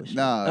initiated the bullshit.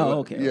 Nah. Oh,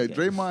 okay. Yeah, okay.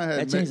 Draymond had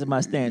that changes my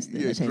stance. Then.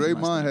 Yeah, That changes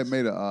my Draymond had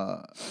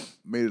stance.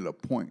 made it a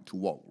point to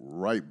walk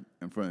right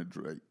in front of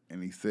Drake,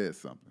 and he said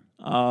something.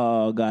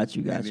 Oh, got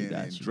you. And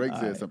Drake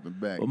said something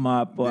back. But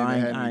Then I they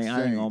had an ain't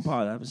gonna exchange.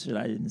 apologize for shit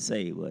I didn't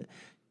say, but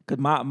because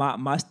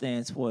my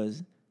stance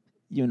was,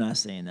 you're not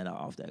saying that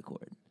off that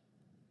court.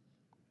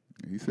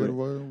 He said,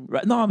 well,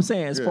 Right? No, I'm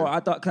saying as Yeah. far I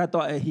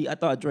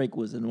thought Drake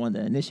was the one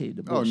that initiated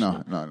the Oh,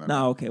 bullshit. no.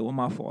 No, okay, well,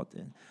 my fault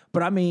then.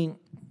 But I mean,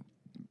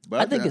 but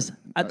I think it's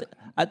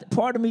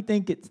part of me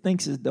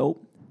thinks it's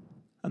dope.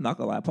 I'm not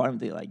gonna lie. Part of me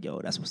think like, yo,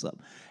 that's what's up.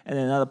 And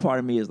then another part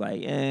of me is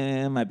like,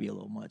 it might be a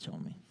little much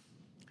on me.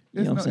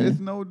 You know what I'm saying? It's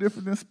no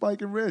different than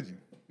Spike and Reggie.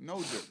 No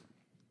different.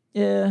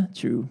 Yeah,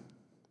 true.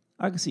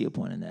 I can see your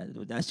point in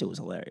that. That shit was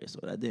hilarious.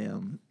 So that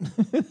damn.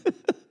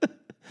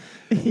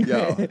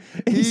 Yo,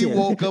 he said-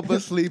 woke up a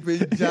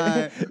sleeping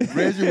giant.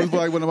 Reggie was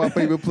like one of my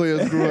favorite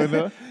players growing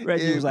up.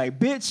 Reggie And- was like,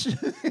 bitch.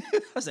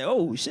 I said,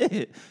 oh,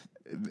 shit.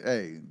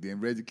 Hey, then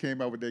Reggie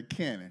came out with that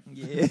cannon.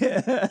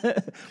 Yeah.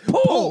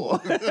 Pull.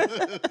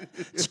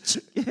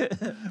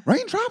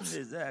 Raindrops?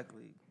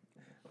 Exactly.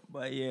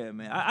 But yeah,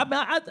 man.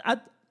 I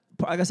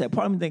like I said,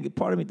 part of me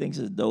thinks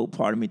it's dope.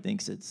 Part of me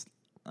thinks it's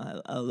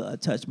a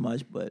touch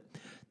much, but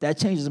that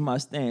changes my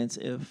stance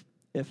if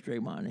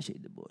Draymond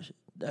initiated the bullshit.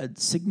 That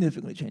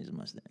significantly changes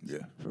my stance. Yeah.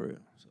 For real.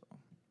 So,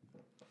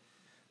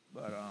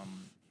 but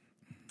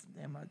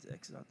damn, I had to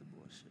exit out the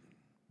bullshit.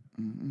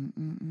 I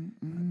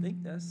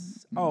think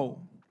that's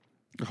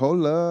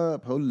Hold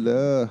up. I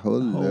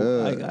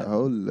got it.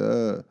 Hold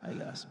up. I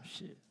got some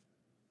shit.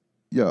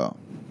 Yo,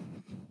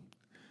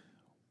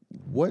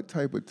 what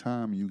type of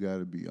time you got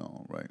to be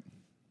on, right,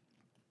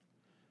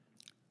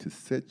 to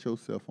set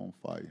yourself on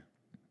fire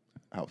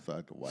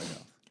outside the White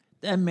House?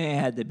 That man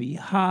had to be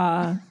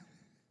high.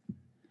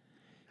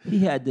 He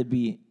had to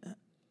be.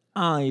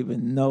 I don't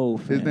even know.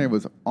 His fam. name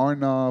was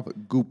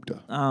Arnav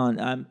Gupta.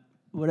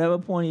 Whatever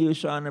point he was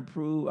trying to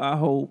prove, I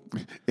hope.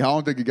 I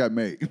don't think it got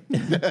made.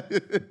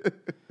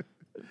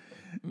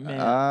 Man,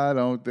 I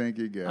don't think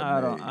it got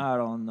made. I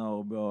don't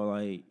know, bro.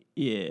 Like,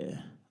 yeah,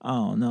 I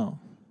don't know.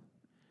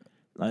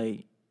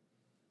 Like,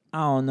 I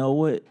don't know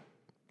what.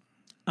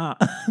 I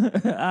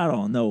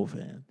don't know,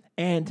 fam.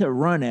 And to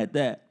run at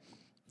that,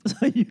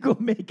 so you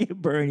gonna make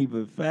it burn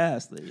even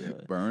faster. Yo.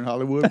 Burn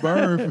Hollywood,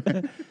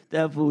 burn.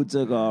 That fool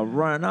took a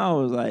run. I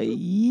was like,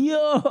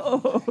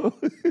 yo.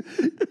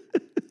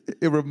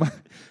 It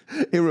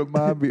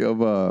remind me of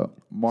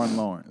Martin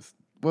Lawrence.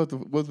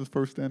 What's his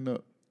first stand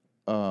up?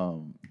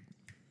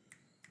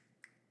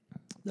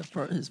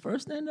 His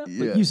first stand-up?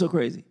 Yeah. You So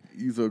Crazy.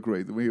 You So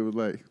Crazy. When he was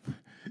like,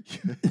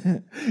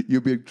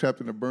 you'll be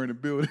trapped in a burning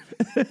building.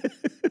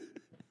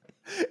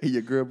 And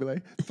your girl be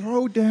like,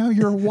 throw down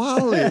your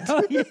wallet.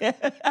 Oh, yeah.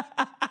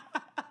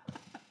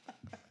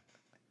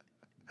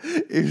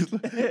 It's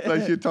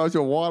like she tossed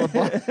your water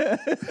bottle.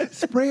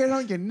 Spray it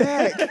on your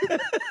neck.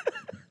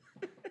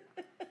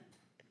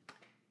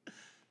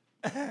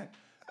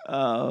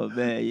 Oh,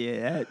 man,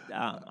 yeah.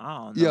 I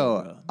don't know,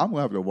 Yo, bro. I'm going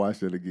to have to watch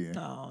that again.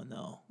 I don't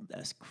know.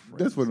 That's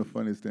crazy. That's one of the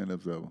funniest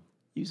stand-ups ever.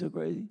 You So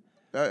Crazy?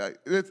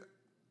 It's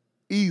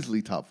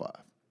easily top 5.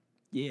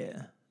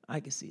 Yeah,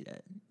 I can see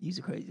that. You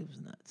So Crazy was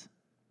nuts.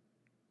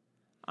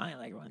 I ain't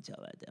like Ron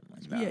Tell that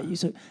much. But yeah, You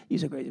So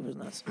Crazy was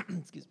nuts.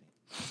 Excuse me.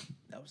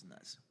 That was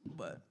nuts.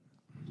 But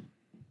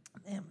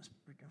damn, this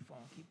freaking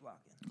phone keep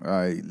blocking. All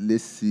right,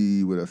 let's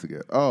see what else I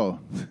got. Oh,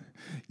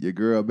 your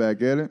girl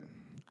back at it,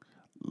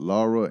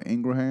 Laura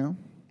Ingraham.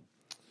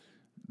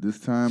 This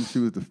time she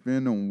was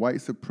defending white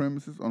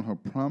supremacists on her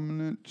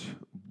prominent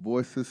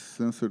voices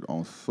censored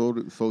on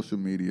social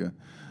media.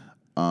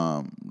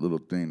 Little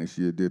thing that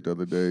she did the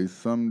other day.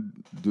 Some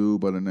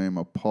dude by the name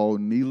of Paul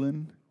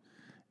Nealon.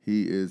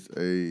 He is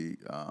a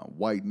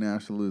white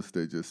nationalist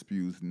that just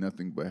spews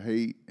nothing but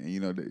hate, and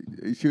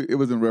it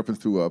was in reference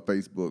to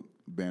Facebook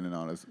banning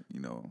all this,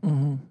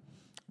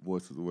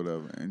 voices or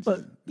whatever. And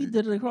But they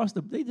did it across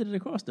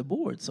the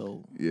board.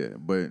 So yeah,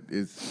 but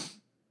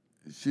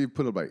she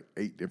put up like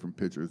 8 different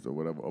pictures or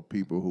whatever of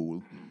people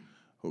who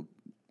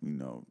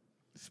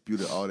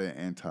spewed all that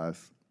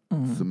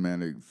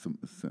anti-Semitic,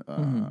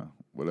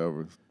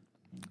 whatever.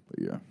 But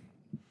yeah.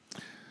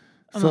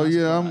 So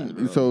yeah,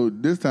 so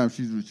this time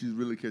she's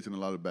really catching a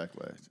lot of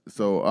backlash.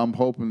 So I'm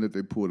hoping that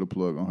they pull the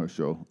plug on her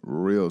show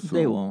real soon.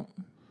 they won't.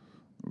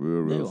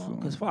 Real They soon.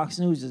 because Fox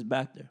News is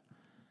back there.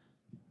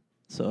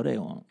 So they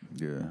won't.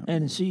 Yeah.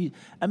 And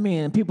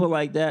people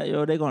like that,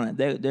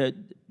 they're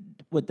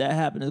with that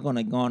happening, it's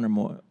gonna garner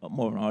more of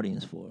an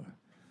audience for her.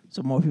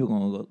 So more people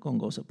gonna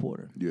go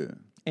support her. Yeah.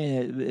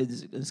 And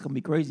it's gonna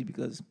be crazy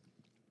because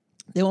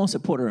they won't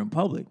support her in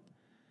public,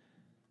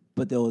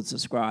 but they'll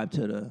subscribe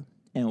to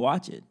and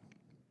watch it.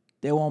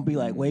 They won't be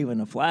like waving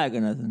a flag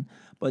or nothing,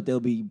 but they'll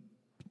be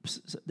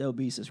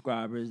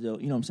subscribers. They'll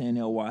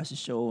watch the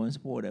show and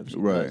support it.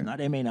 Right. Now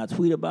they may not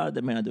tweet about it,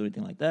 they may not do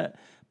anything like that,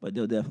 but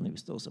they'll definitely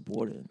still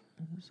support it.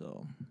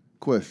 So,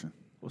 Question.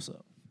 what's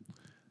up?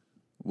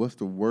 What's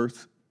the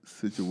worst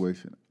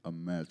situation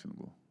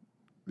imaginable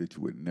that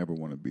you would never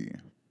want to be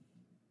in?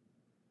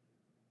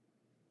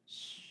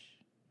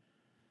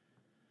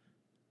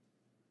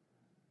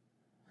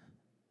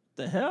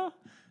 The hell?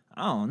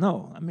 I don't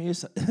know. I mean,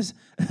 it's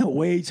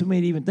way too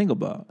many to even think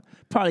about.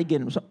 Probably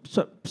getting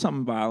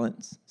some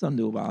violence, some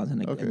new violence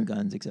and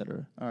guns,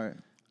 etc. All right.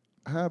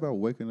 How about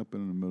waking up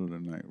in the middle of the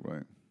night,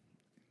 right?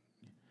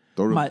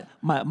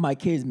 My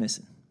kid's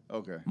missing.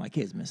 Okay. My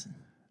kid's missing.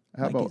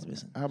 How kid's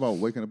missing. about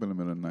waking up in the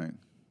middle of the night?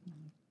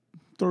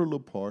 Throw a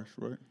little parse,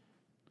 right?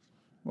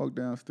 Walk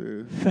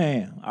downstairs.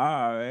 Fam,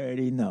 I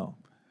already know.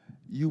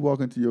 You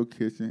walk into your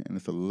kitchen and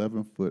it's an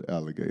 11-foot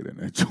alligator in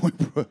that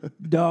joint, bro.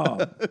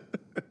 Dog.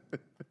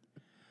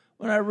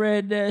 When I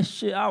read that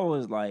shit, I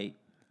was like,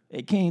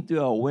 it came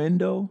through a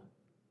window.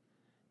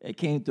 It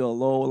came through a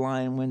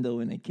low-lying window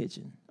in the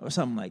kitchen or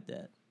something like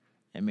that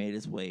and made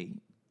its way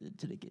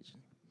to the kitchen.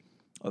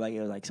 Or like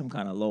it was like some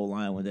kind of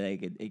low-lying window they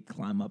could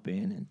climb up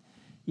in. And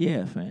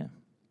yeah, fam.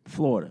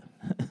 Florida.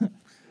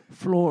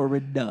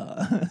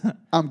 Florida.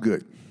 I'm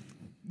good.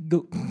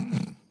 Go.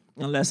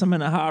 Unless I'm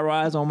in a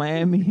high-rise on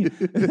Miami.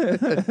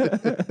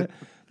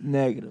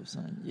 Negative,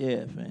 son.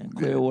 Yeah, fam.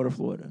 Clearwater,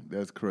 Florida.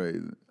 That's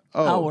crazy.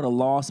 I would have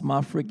lost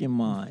my freaking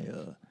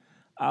mind.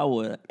 I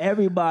would.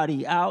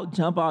 Everybody out,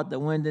 jump out the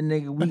window,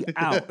 nigga. We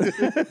out.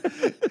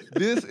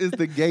 This is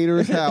the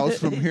Gator's house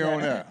from here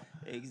on out.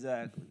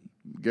 Exactly.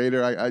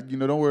 Gator, I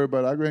don't worry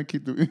about it. I go ahead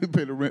and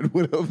pay the rent,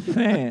 whatever.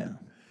 Fam.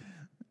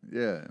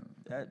 Yeah.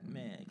 That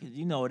man, because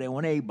that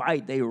when they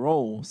bite, they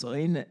roll. So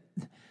ain't it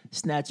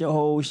snatch your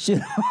whole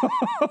shit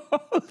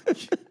off.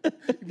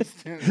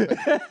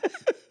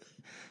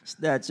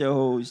 Snatch your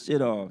whole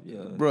shit off,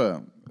 yo.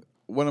 Bruh,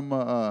 one of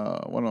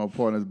my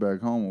partners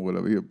back home or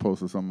whatever, he had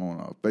posted something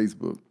on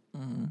Facebook.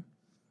 Mm-hmm.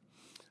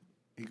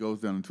 He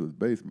goes down into his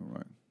basement,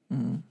 right?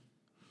 Mm-hmm.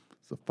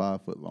 It's a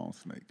 5-foot long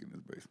snake in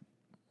his basement.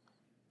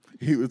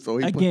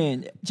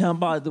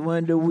 Jump out the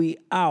window, we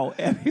out.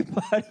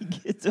 Everybody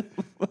get the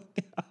fuck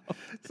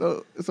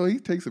out. So he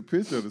takes a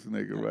picture of the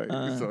snake,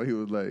 right? So he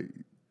was like,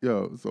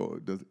 yo, so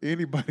does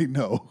anybody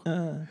know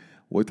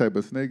what type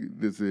of snake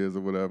this is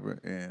or whatever?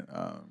 And,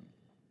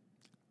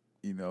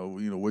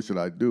 what should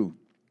I do?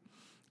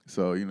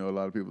 So, a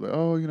lot of people are like,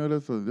 oh,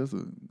 that's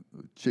a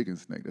chicken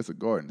snake. That's a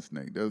garden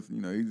snake. That's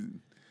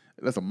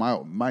a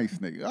mice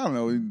snake. I don't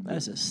know.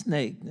 That's a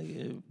snake,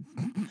 nigga.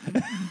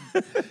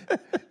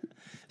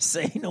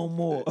 Say no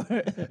more.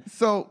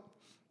 So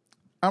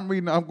I'm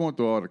going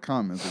through all the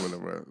comments or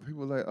whatever.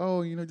 People are like,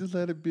 oh, just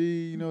let it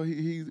be.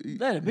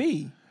 Let it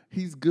be.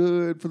 He's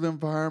good for the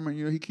environment.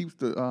 He keeps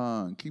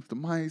the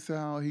mice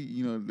out.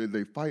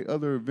 They fight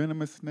other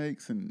venomous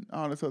snakes and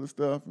all this other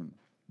stuff. And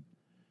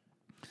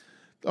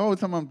The whole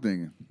time I'm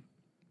thinking,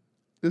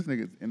 this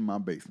nigga's in my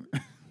basement.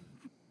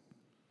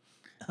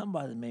 I'm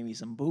about to make me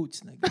some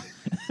boots, nigga.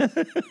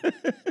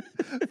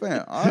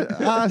 Fam,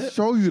 I'll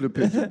show you the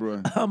picture,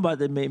 bro. I'm about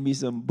to make me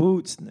some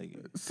boots,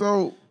 nigga.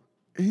 So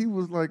he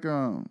was like,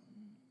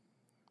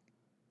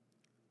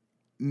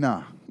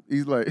 nah.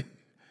 He's like,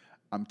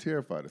 I'm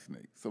terrified of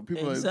snakes. So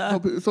people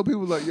Exactly. so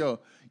people like, yo,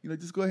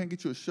 just go ahead and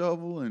get you a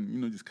shovel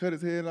and just cut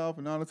his head off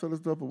and all this other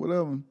stuff or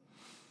whatever.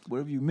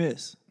 What if you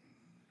miss?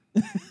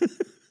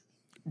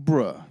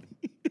 Bruh.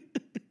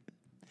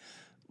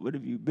 What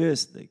if you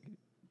miss, nigga?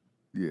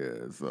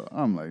 Yeah, so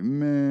I'm like,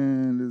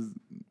 man,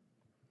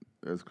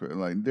 that's crazy.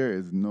 Like, there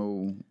is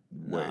no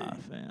way. Nah,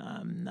 fam,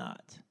 I'm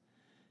not.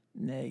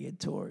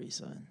 Negatory,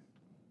 son.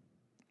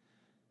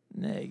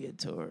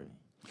 Negatory.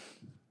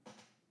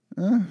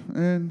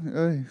 And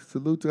hey,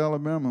 salute to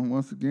Alabama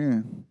once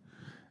again.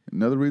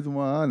 Another reason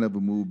why I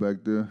never moved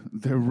back there.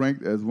 They're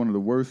ranked as one of the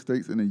worst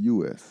states in the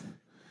U.S.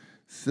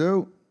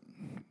 So,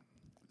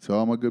 to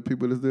all my good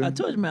people that's there. I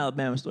told you my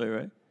Alabama story,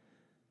 right?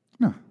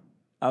 No.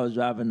 I was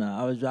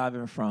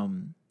driving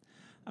from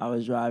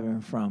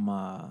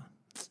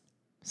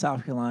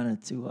South Carolina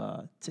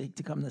to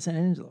come to San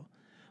Angelo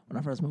when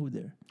I first moved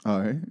there. All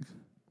right.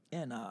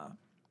 And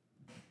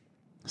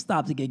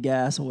stopped to get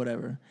gas or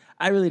whatever.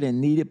 I really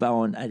didn't need it, but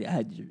I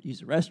had to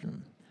use the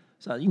restroom.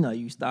 So,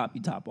 you stop,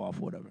 you top off,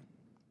 whatever.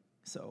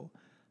 So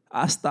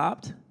I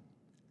stopped,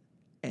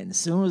 and as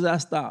soon as I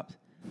stopped,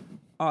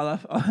 all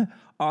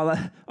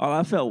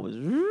I felt was,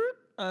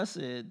 I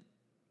said,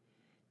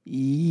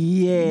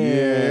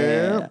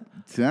 yeah.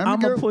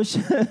 Time to go.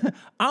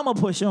 I'm gonna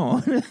push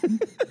on.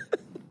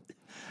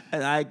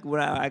 And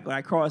when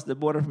I crossed the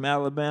border from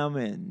Alabama,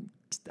 and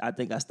I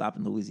think I stopped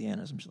in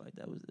Louisiana or some shit like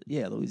that. Was it?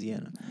 Yeah,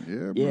 Louisiana. Yeah,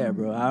 bro. Yeah,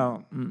 bro. I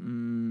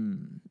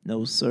don't.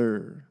 No,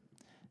 sir.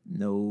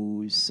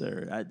 No,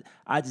 sir.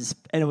 I just,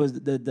 and it was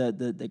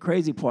the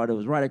crazy part. It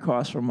was right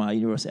across from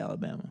University of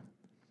Alabama.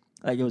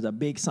 Like, it was a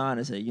big sign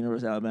that said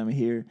University of Alabama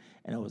here,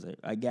 and it was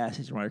a gas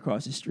station right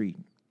across the street.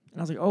 And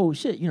I was like, oh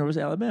shit,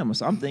 University of Alabama.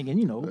 So I'm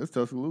thinking, That's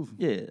Tuscaloosa.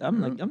 yeah.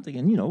 I'm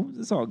thinking,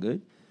 it's all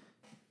good.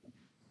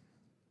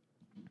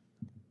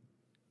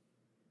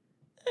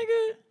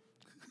 Nigga.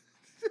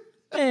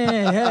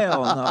 Man,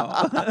 hell no.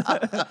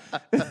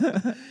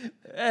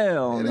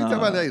 Hell They no. talk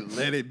about they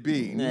let it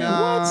be. Man,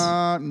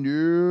 nah,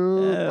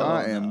 no. Hell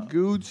I am no.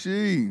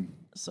 Gucci.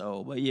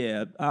 So, but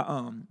yeah,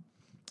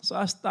 so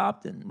I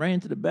stopped and ran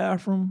to the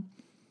bathroom,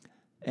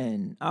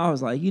 and I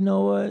was like, you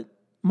know what,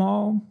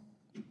 Maul?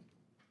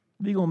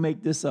 We gonna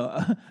make this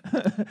a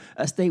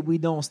state we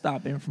don't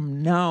stop in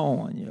from now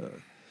on, yeah.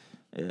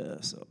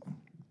 So,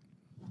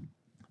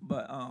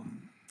 but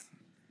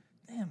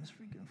damn, this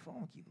freaking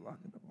phone keep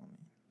locking up on me.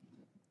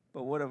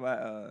 But what if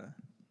I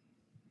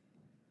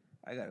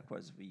got a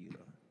question for you though.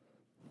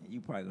 You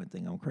probably gonna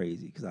think I'm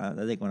crazy because I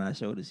think when I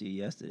showed this to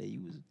you yesterday,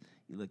 you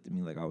looked at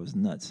me like I was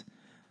nuts.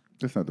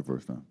 That's not the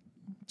first time.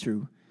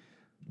 True.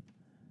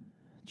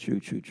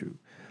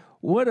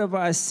 What if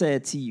I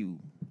said to you,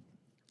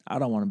 I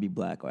don't want to be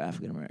black or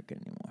African American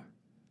anymore?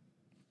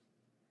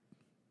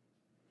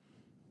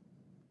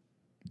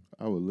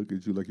 I would look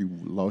at you like you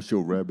lost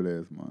your rabbit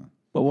ass mind.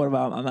 But what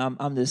about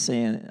I'm just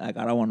saying, like,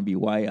 I don't want to be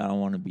white, I don't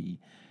want to be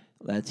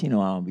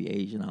Latino, I don't want to be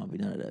Asian, I don't want to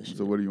be none of that shit.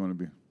 So what do you want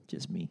to be?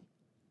 Just me.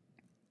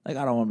 Like,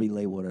 I don't want to be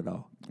labeled at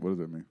all. What does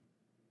that mean?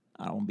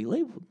 I don't want to be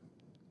labeled.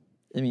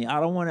 I mean, I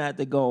don't want to have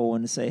to go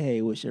and say,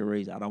 hey, what's your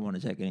race? I don't want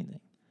to check anything.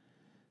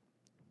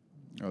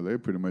 Oh, they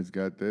pretty much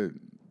got that.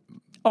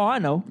 Oh, I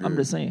know. Yeah. I'm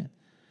just saying.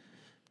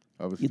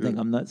 You think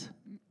I'm nuts?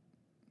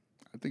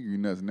 I think you're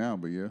nuts now,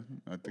 but yeah.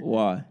 I think.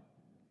 Why?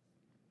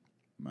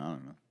 I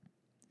don't know.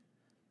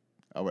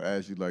 I would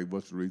ask you, like,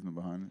 what's the reason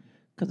behind it?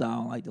 Because I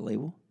don't like the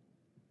label.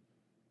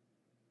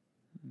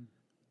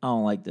 I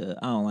don't like the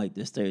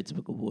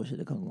stereotypical bullshit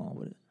that comes along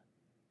with it.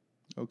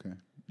 Okay.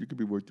 You could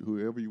be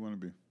whoever you want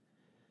to be.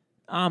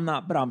 I'm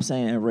not, but I'm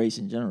saying race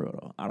in general,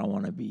 though. I don't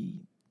want to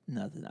be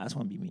nothing. I just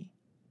want to be me.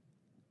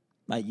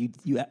 Like,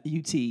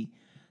 UT,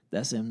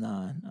 that's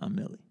M9, I'm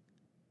Millie.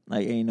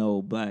 Like, ain't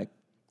no black,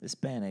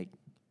 Hispanic,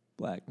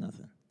 black,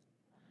 nothing.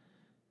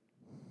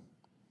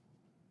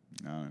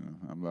 I don't know.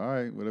 I'm like, all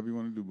right, whatever you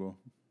want to do, bro.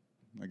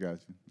 I got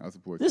you. I'll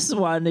support you. This is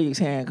why niggas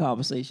hearing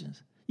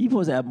conversations. You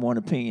supposed to have more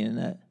opinion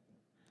than that.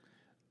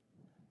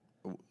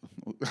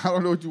 I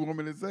don't know what you want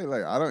me to say.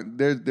 Like, I don't.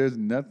 There's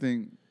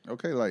nothing.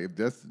 Okay, like if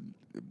that's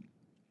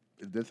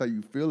how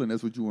you feel and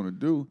that's what you want to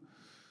do,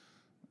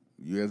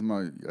 you as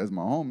my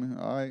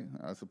homie, all right,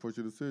 I support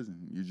your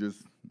decision. You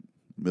just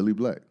Millie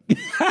Black.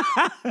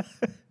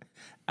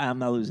 I'm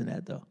not losing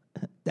that though.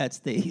 That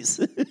stays.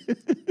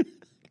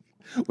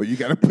 Well, you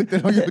got to put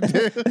that on your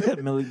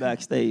damn. Millie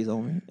Black stays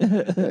on me.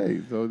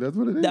 Hey, so that's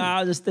what it is. Nah, I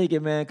was just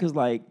thinking, man, because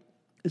like,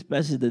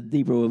 especially the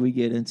deeper we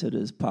get into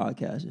this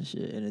podcast and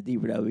shit, and the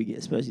deeper that we get,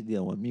 especially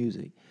dealing with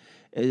music,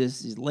 it's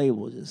just these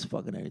labels just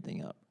fucking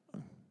everything up.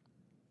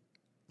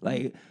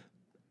 Like,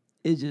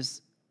 it's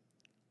just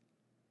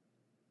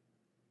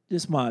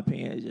my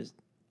opinion. It's just,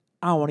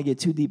 I don't want to get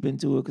too deep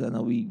into it because I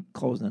know we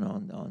closing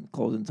on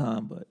closing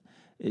time, but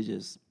it's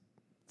just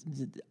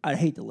I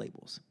hate the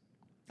labels.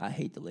 I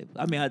hate the labels.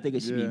 I mean, I think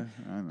it should be.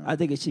 I know. I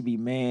think it should be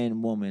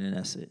man, woman, and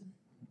that's it.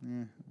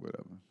 Yeah,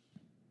 whatever.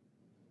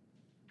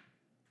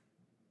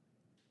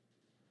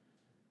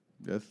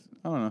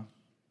 I don't know.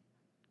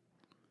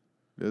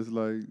 It's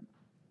like,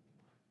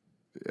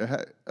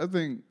 I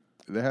think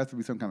there has to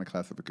be some kind of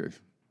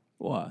classification.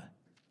 Why?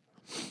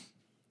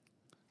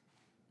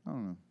 I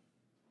don't know.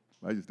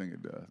 I just think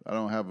it does. I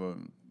don't have a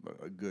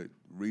good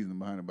reason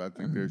behind it, but I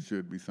think there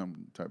should be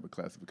some type of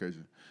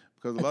classification.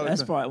 Because a lot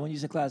As of far when you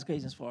say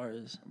classification, as far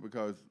as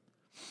because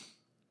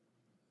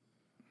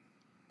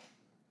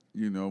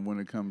when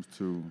it comes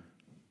to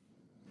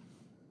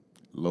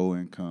low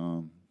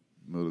income,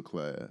 middle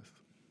class,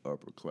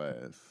 upper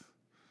class,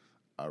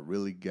 I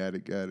really got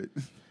it.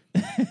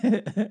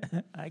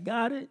 I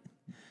got it.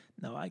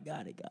 No, I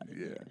got it.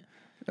 Yeah.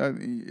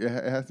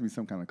 It has to be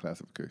some kind of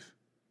classification.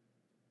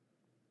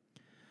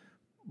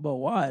 But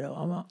why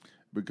though?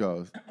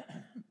 Because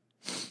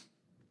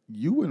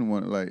you wouldn't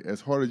want to, like,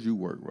 as hard as you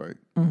work, right?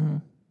 Mm-hmm.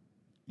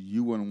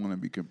 You wouldn't want to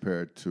be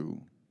compared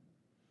to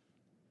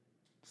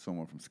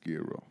someone from Skid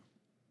Row.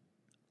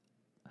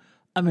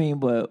 I mean,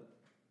 but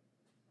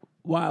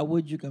why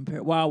would you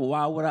compare? Why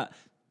would I?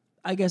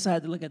 I guess I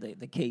had to look at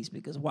the case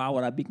because why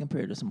would I be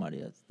compared to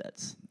somebody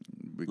that's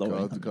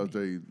lower income Because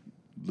than me? they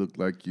look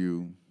like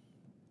you,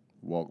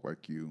 walk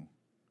like you,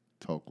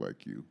 talk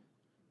like you,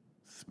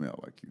 smell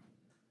like you.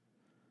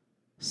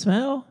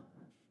 Smell?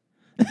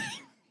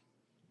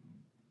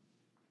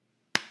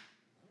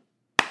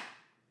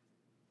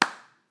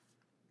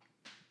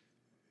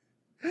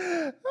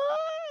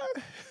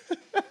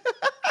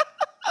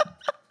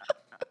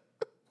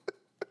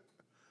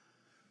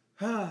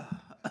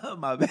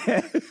 My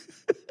bad.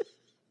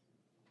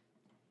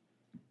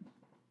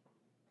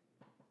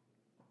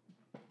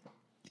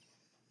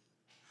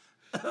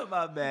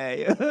 My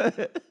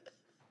bad.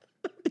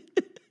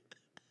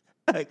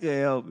 I can't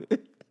help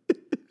it.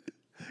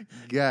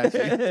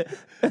 Gotcha.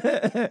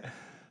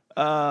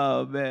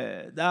 Oh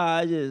man,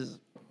 nah.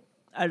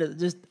 I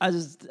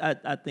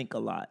think a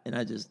lot, and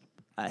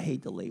I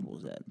hate the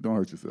labels that. Don't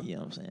hurt yourself. You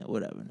know what I'm saying?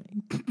 Whatever.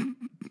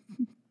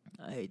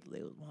 I hate the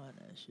labels behind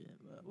that shit.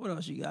 But what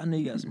else you got? I know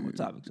you got some more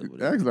topics over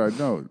there. Actually, I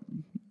don't.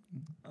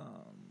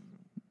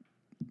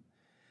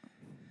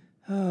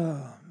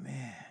 Oh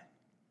man.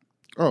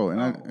 Oh,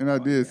 and I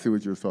did see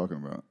what you was talking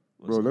about.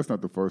 Bro, that's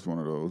not the first one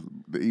of those.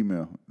 The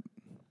email.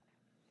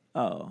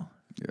 Oh.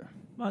 Yeah.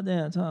 My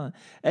damn time.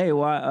 Hey,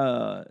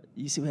 why?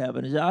 You see what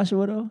happened to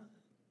Joshua though?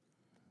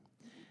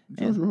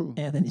 Joshua who?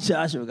 Anthony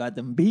Joshua got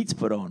them beats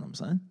put on him,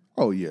 son.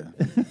 Oh, yeah.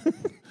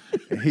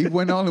 He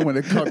wasn't the only one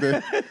that caught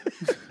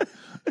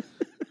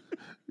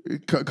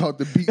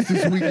the beats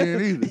this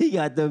weekend either. He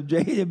got them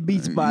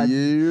beats by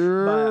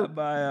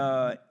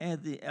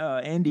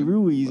Andy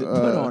Ruiz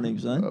put on him,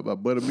 son. By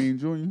Butterbean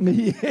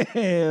Jr.?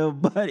 Yeah,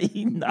 but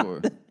he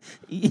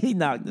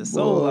knocked the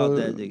soul out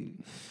that nigga.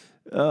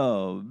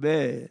 Oh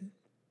man.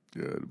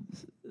 Yeah.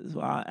 So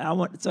I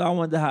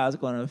wonder how it's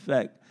going to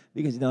affect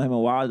because him and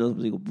Wilder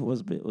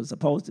was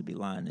supposed to be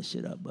lining this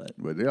shit up, but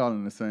they all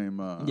in the same.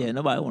 yeah,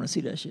 nobody want to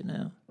see that shit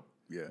now.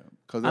 Yeah.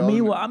 I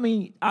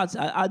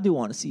do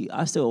want to see.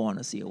 I still want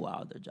to see a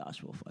Wilder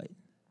Joshua fight.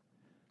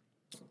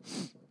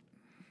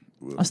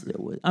 I still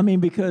would. I mean,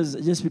 because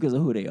of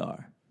who they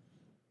are.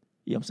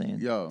 You know what I'm saying?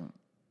 Yo,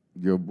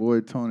 your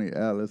boy Tony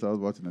Atlas. I was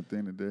watching the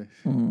thing today.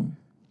 Mm-hmm.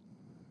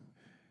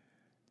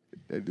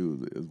 That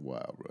dude is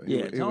wild, bro.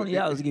 Yeah, Tony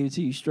Atlas give it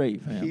to you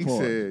straight, fam. He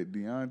said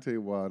Deontay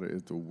Wilder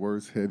is the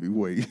worst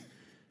heavyweight.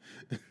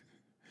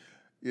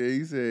 Yeah,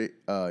 he said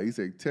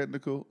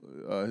technical.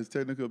 His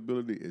technical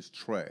ability is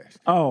trash.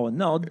 Oh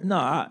no,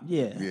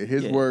 Yeah,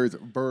 his words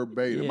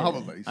verbatim. Yeah. I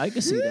was like, I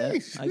can see that.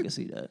 sheesh. I can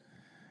see that.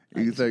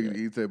 He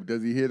said,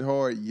 does he hit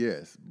hard?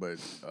 Yes, but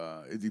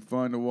is he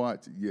fun to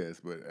watch? Yes,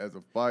 but as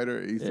a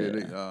fighter, he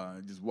said,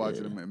 just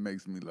watching him, it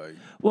makes me like.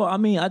 Well, I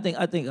mean, I think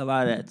a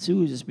lot of that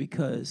too is just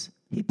because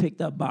he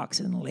picked up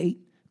boxing late,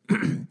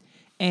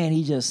 and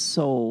he just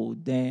so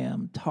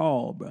damn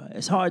tall, bro.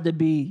 It's hard to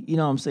be, you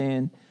know what I'm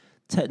saying,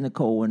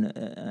 technical in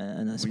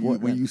a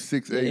sport. When you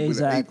 6'8",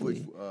 exactly.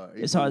 with an 8 foot,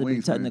 it's hard to be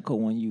wingspan. technical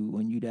when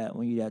you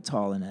that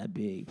tall and that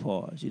big.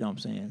 Pause. You know what I'm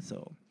saying?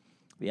 So,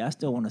 yeah, I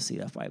still want to see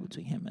that fight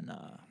between him and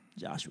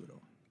Joshua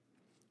though.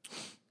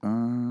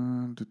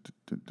 I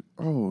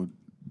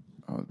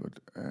was about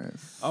to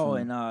ask. Oh,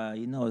 and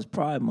it's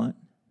Pride Month.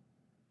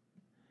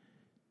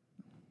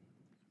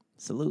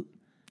 Salute.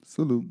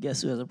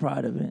 Guess who has a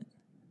Pride event?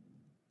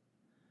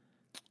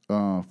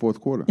 Fourth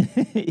quarter.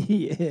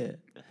 Yeah.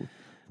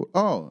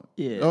 Oh.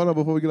 Yeah. Oh, no,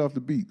 before we get off the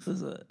beats.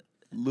 What's up?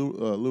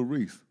 Lil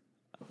Reese.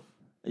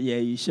 Yeah,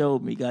 you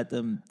showed me. Got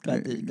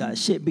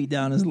shit beat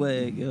down his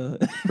leg.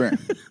 Man,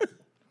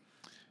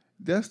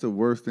 that's the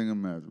worst thing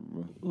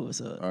imaginable, bro.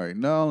 What's up? All right,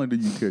 not only do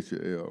you catch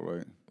your L,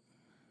 right,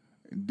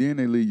 and then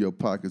they leave your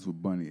pockets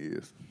with bunny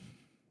ears.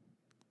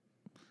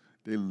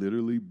 They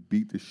literally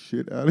beat the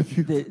shit out of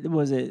you.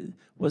 Was it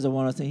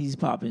one of those things he's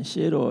popping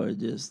shit or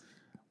just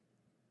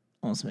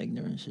on some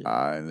ignorant shit?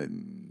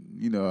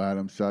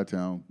 Adam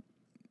Chi-Town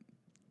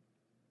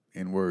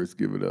in words,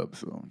 give it up.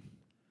 So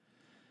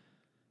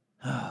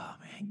Oh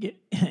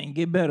man,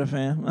 get better,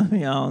 fam. I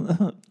mean, I don't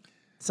know.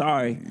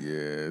 Sorry.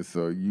 yeah,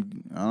 so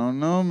I don't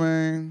know,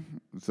 man.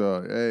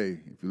 So hey,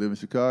 if you live in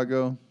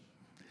Chicago,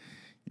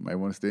 you might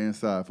want to stay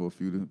inside for a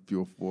few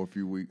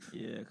weeks.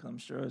 Yeah, 'cause I'm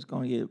sure it's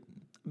gonna get.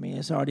 I mean,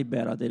 it's already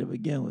bad out there to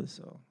begin with.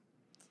 So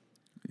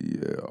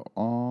Yeah.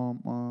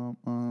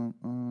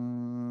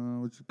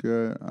 What you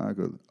got?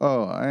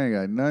 I ain't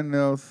got nothing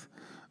else.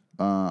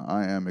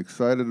 I am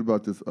excited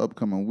about this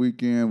upcoming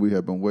weekend. We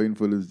have been waiting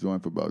for this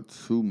joint for about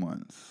 2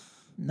 months.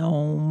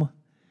 Gnome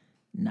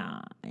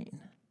 9.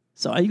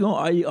 So are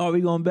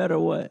we going bet or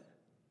what?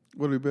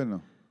 What have you been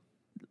on?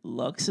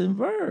 Lux and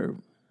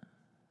Verb.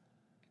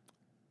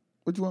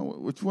 What you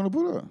want to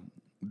put up?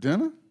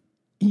 Dinner?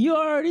 You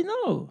already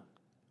know.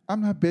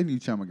 I'm not betting you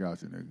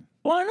Tamagotchi, nigga.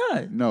 Why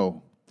not?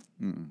 No.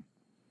 Nope.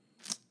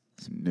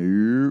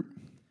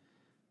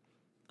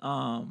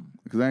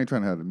 Because I ain't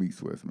trying to have the meat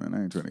sweats, man.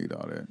 I ain't trying to eat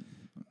all that.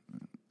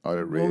 All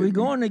that red. Well, we're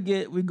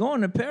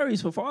going to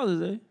Perry's for Father's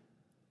Day.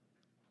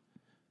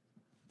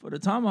 For the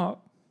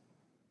tomahawk.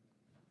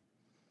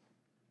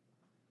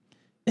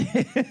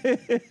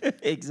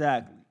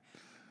 Exactly.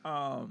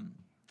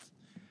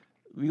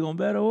 We gonna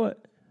bet or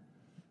what?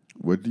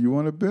 What do you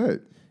want to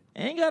bet?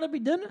 Ain't gotta be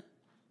dinner.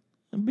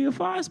 It'll be a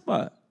 5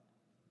 spot.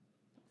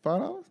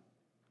 $5?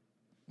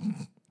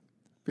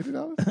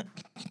 $50?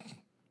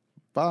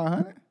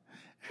 $500?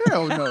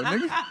 Hell no,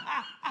 nigga.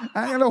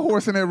 I ain't no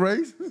horse in that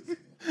race.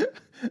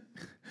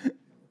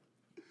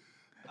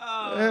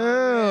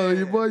 Hell,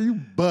 you boy, you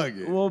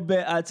bugging. We'll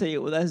bet. I tell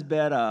you, let's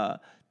bet.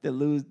 The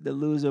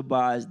loser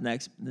buys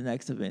the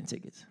next event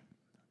tickets.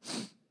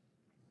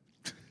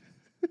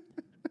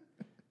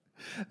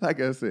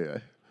 Like I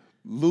said,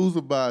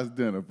 loser buys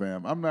dinner,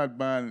 fam. I'm not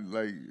buying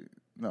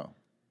no.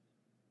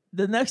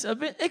 The next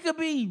event, it could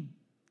be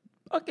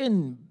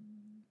fucking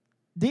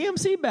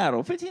DMC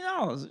battle,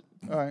 $15.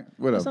 All right,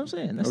 whatever. That's what I'm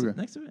saying. That's the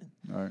next event.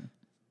 All right.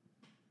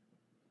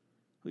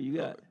 Who you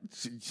got?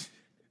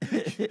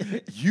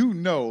 You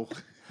know.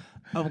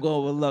 I'm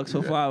going with Lux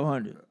for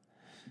 500.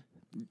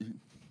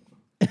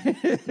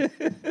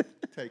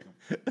 Take him.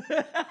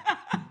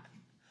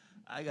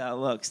 I got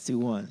Lux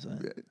 2-1,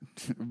 son.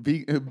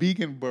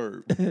 Vegan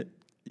bird.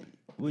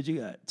 What you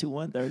got?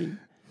 2-1-30?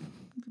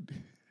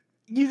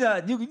 You're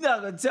not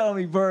gonna tell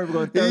me Verb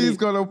gonna 30. He's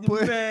gonna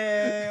put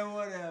Man,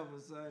 whatever,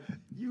 son.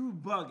 You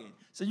bugging.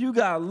 So you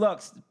got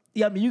Lux.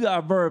 Yeah, I mean you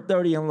got Verb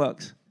 30 and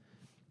Lux.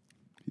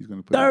 He's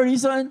gonna put 30,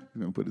 son?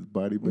 He's gonna put his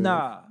body bag.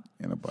 Nah.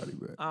 And a body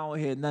bag. I don't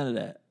hear none of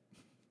that.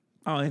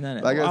 I don't hear none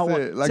of Like that. I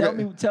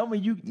said, tell me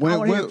you. I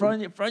want to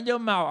hear from your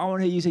mouth. I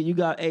want to hear you say you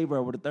got A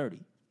Verb with a 30.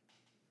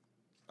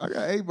 I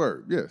got a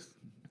verb, yes.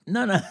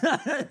 No,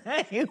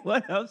 that ain't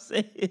what I'm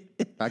saying.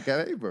 I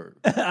got a verb.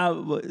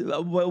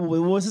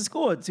 What's the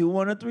score? 2-1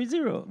 or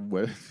 3-0?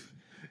 What?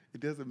 It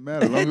doesn't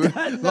matter. Long as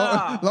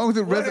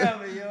it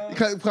resonates.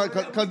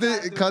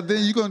 Because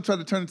then you're going to try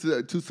to turn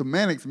it to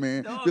semantics,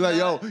 man. No, be like,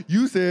 yo,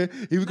 you said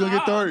he was going to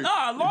get 30. No,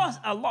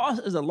 a loss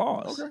is a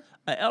loss. Okay.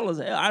 An L is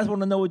an L. I just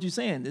want to know what you're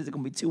saying. Is it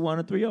going to be 2-1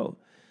 or 3-0?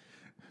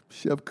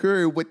 Chef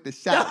Curry with the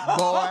shot,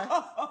 boy.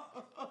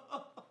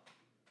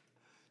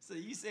 So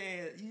you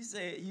said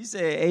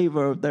A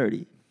Verb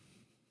 30.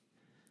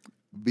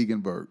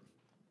 Vegan verb.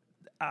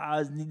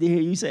 I need to hear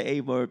you say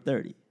A Verb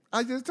 30.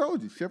 I just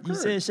told you, Chef Curry.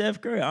 You said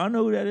Chef Curry. I don't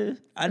know who that is.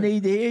 I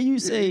need to hear you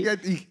say You got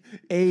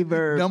A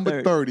Verb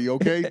number 30,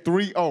 okay?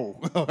 3-0.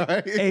 All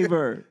right? A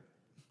Verb.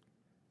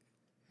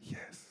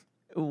 Yes.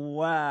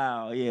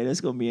 Wow. Yeah, that's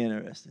going to be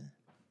interesting.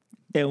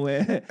 And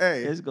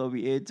it's going to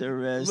be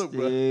interesting. Look,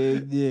 bro.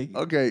 Nigga.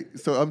 Okay,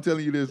 so I'm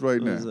telling you this right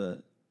What's now. up?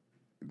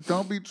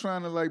 Don't be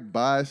trying to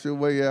bias your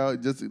way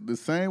out. Just the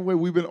same way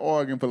we've been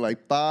arguing for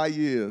 5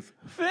 years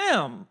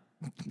Fam.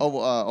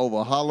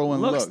 over Hollow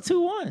and Lux Lux.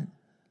 2-1.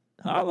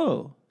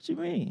 Hollow. What you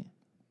mean?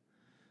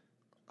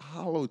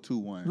 Hollow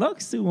 2-1.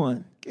 Lux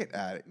 2-1. Get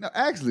at it. No,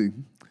 actually,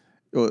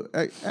 it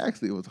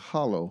was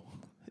Hollow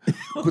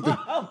with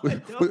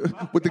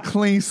the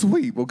clean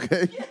sweep.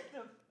 Okay.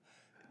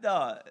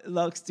 No,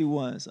 Lux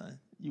 2-1, son.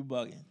 You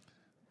bugging.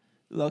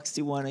 Lux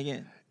 2-1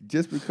 again.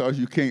 Just because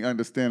you can't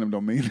understand him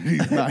don't mean that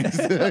he's nice.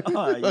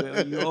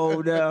 You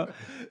old now.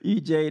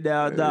 You J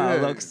down. Nah,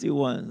 Yeah. Lux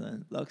 2-1,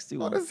 son. Lux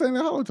 2-1. Oh, that's the same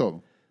thing Hollow told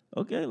him.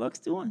 Okay, Lux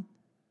 2-1.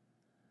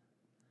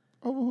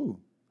 Over who?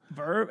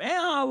 Verb and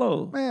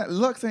Hollow. Man,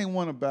 Lux ain't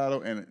won a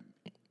battle and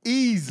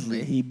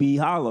easily. He beat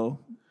Hollow.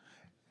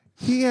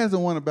 He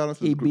hasn't won a battle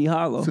since He beat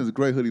Hollow. since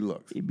Gray Hoodie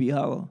Lux. He beat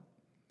Hollow.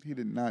 He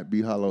did not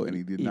beat Hollow, and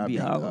he did not beat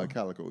beat Hollow.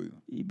 Calico either.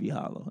 He beat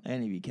Hollow.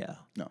 And he beat Cal.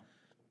 No.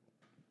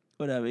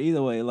 Whatever.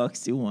 Either way, Lux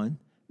 2-1.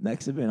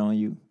 Next event on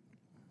you.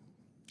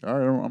 All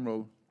right, I'm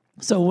rolling.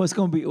 So what's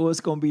gonna be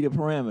the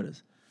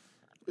parameters?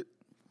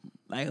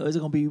 Like, is it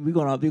gonna be we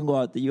can go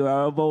out the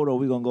URL vote or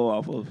we gonna go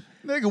off of?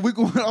 Nigga, we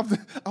going off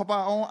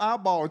our own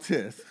eyeball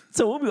test.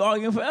 So we'll be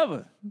arguing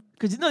forever.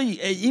 Cause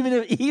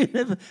even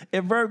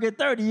if Verb get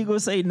 30, you gonna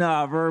say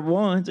nah, Verb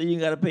won, so you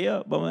gotta pay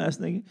up, bum ass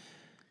nigga.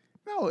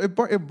 No, if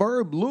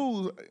Bird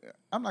lose,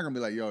 I'm not gonna be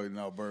like, yo,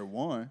 no, Bird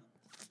won.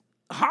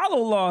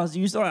 Hollow lost.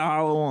 You started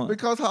Hollow won.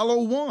 Because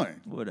Hollow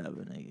won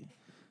Whatever, nigga.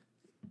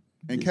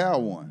 and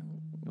Cal won.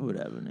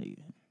 Whatever, nigga.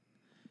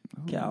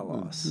 Cal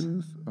lost.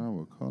 I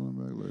will call him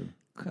back later.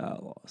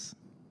 Cal lost.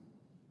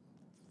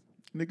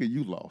 Nigga,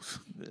 you lost.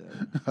 Yeah.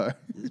 All right.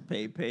 Just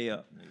pay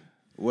up, nigga.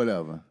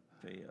 Whatever.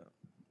 Pay up.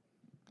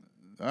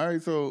 All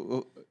right,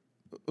 so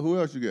who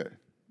else you got?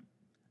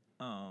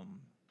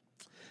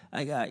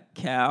 I got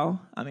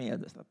Cal. I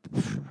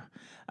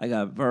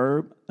got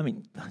Verb.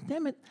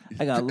 Damn it.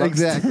 I got Lux.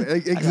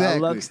 Exactly. I got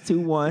Lux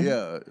 2-1.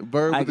 Yeah,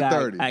 Bird with the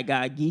 30. I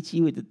got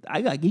Geechee with the. I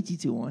got Geechee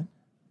 2-1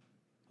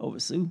 over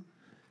Sue.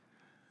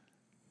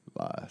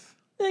 Lies.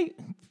 Geechee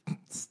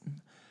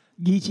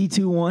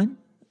 2-1.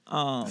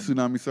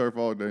 Tsunami Surf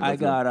all day. I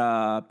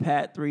got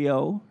Pat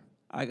 3-0.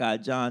 I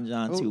got John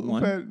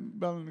 2-1. Pat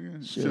Ballin again?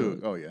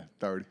 Suge. Oh, yeah,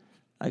 30.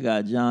 I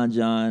got John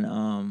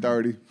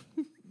 30.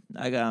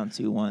 I got him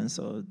 2-1,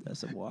 so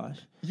that's a wash.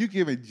 You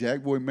giving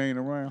Jack Boy Maine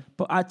around?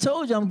 But I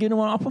told you I'm getting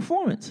one off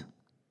performance.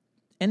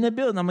 In the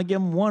building, I'm going to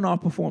give him one off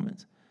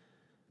performance.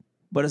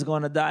 But it's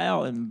going to die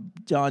out, and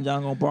John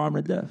going to bar him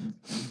to death.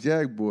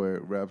 Jack Boy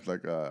raps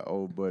like an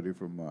old buddy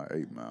from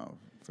 8 Mile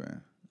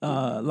fan.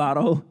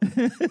 Lotto.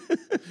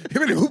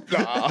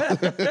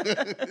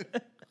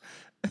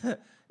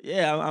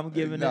 Yeah, I'm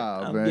giving it.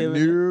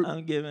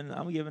 I'm giving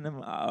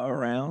him a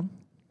round.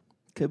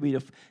 Could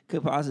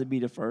possibly be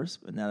the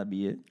first, but that'll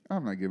be it.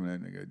 I'm not giving that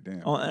nigga a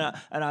damn.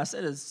 And I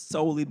said it's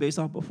solely based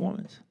off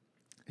performance.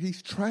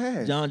 He's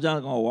trash. John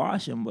gonna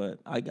wash him, but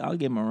I'll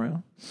give him a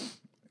round.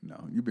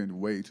 No, you've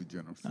been way too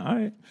generous. All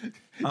right.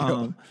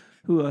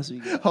 Who else we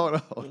got? Hold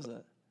on. What's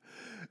that?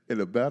 In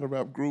a battle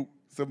rap group,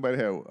 somebody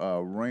had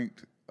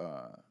ranked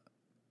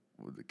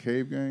was it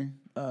Cave Gang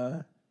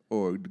or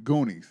the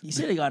Goonies? You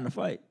said they got in a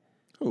fight.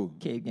 Who?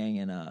 Cave Gang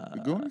and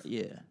the Goonies?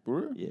 Yeah.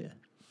 For real? Yeah.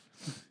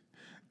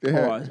 They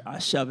had,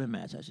 a shoving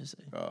match, I should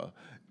say.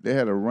 they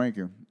had a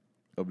ranking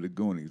of the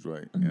Goonies,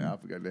 right? And I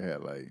forgot they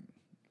had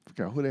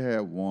forgot who they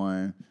had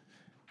one.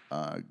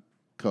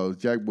 Cause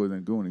Jack Boy's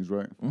in Goonies,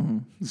 right?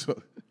 Mm-hmm.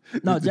 So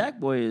no, Jack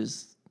Boy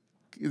is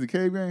it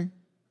Cave Gang?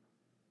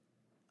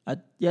 I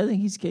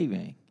think he's Cave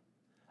Gang.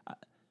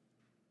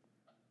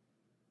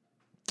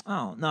 I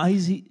don't know. I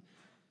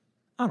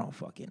don't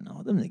fucking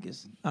know. Them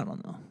niggas, I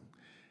don't know.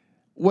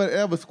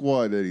 Whatever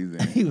squad that he's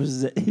in. he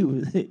was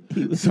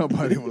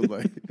Somebody was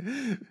like,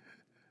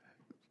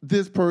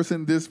 this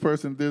person,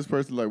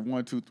 like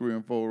 1, 2, 3,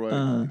 and 4, right?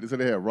 Uh-huh. So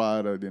they had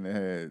Ryder, then they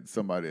had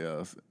somebody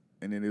else,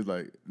 and then it was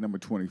like number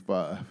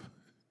 25,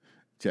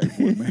 Jack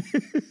Boy, man.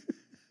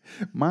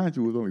 Mind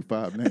you, it was only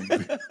 5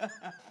 names.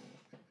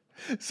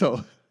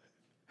 So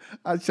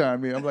I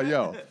chimed in. I'm like,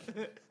 yo,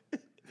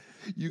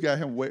 you got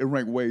him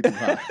ranked way too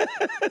high.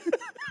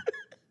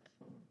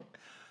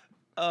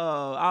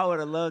 Oh, I would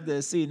have loved to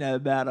have seen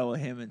that battle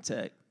with him and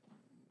Tech.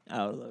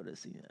 I would have loved to have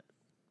seen that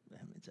with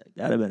him and Tech.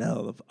 That would have been a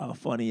hell of a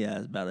funny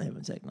ass battle with him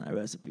and Tech. Night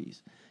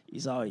recipes. You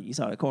saw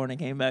the corner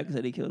came back and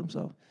said he killed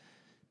himself.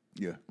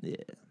 Yeah. Yeah.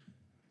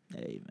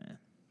 Hey man.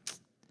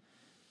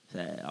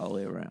 Sad all the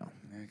way around.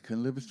 Man,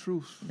 couldn't live his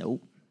truth.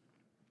 Nope.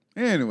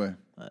 Anyway.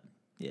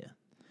 Yeah.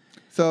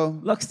 So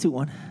Lux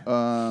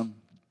 2-1.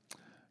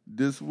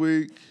 This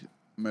week,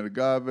 met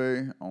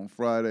Agave on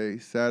Friday.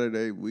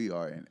 Saturday, we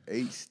are in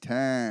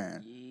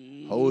H-Town.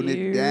 Holding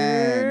it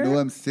down. Know what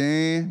I'm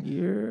saying?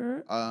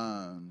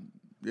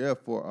 Yeah.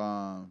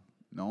 For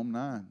Gnome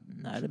 9.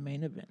 Not the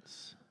main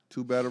events.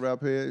 2 battle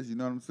rap heads, you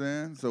know what I'm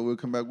saying? So we'll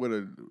come back with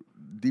a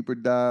deeper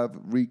dive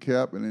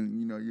recap, and then,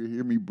 you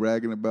hear me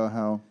bragging about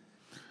how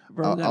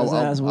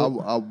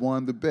I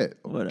won the bet.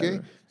 Okay?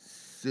 Whatever.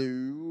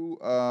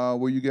 So,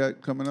 what you got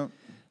coming up?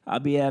 I'll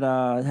be at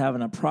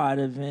having a Pride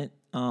event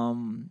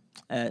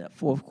at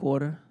 4th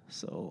quarter.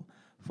 So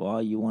for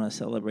all you want to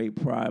celebrate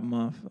Pride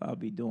Month, I'll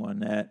be doing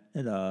that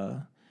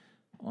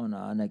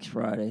on next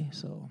Friday.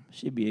 So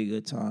should be a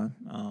good time.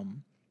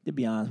 To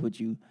be honest with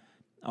you,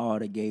 all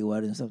the gay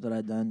wedding stuff that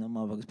I've done, the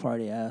motherfuckers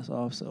party ass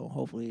off. So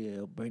hopefully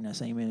it'll bring that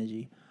same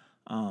energy.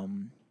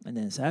 And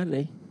then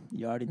Saturday,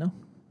 you already know.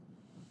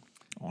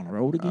 On the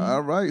road again.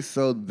 All right,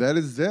 so that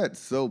is that.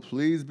 So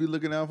please be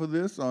looking out for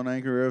this on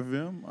Anchor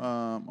FM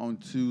on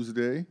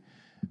Tuesday.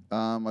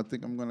 I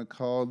think I'm going to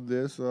call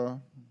this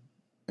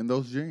In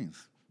Those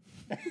Jeans.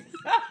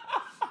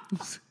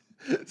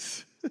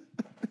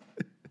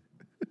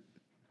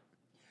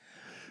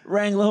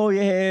 Wrangler, hold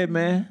your head,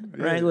 man.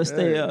 Wrangler,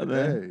 stay up,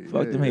 man.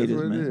 Fuck them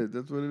haters, man.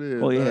 That's what it is.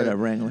 Hold your head up,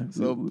 Wrangler.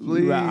 So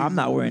please. I'm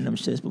not wearing them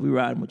shits, but we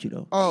riding with you,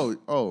 though.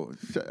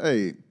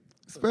 Hey,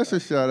 special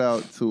shout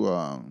out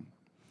to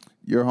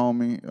your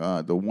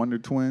homie, the Wonder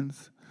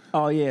Twins.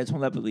 Oh, yeah,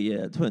 Twin Leopardly,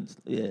 yeah, twins.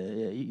 Yeah,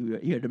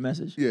 you heard the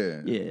message?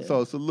 Yeah. Yeah.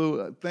 So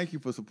salute. Thank you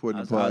for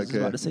supporting the podcast. I was just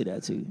about to say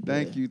that, too.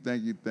 Thank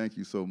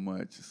you so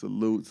much.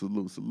 Salute.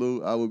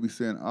 I will be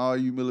seeing all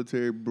you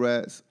military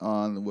brats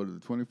on, the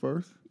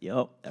 21st?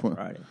 Yep, that's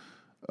Friday.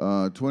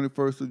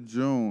 21st of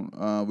June.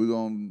 We're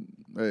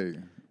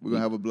gonna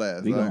have a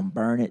blast. We're going to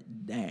burn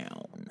it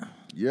down.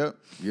 Yep.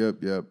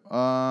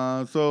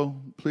 So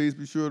please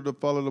be sure to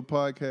follow the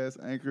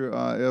podcast, Anchor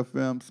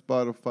FM,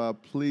 Spotify.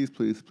 Please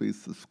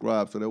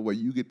subscribe so that way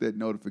you get that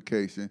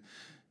notification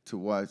to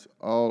watch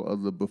all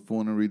of the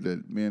buffoonery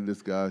that me and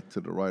this guy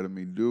to the right of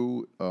me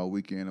do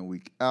week in and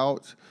week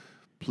out.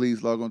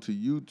 Please log on to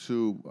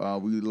YouTube.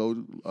 We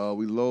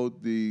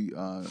load the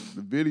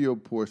video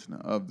portion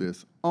of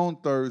this on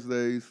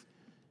Thursdays.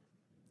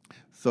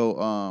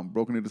 So,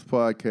 Broken Needles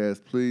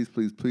Podcast, please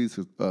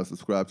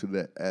subscribe to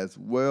that as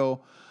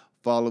well.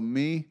 Follow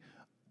me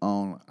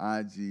on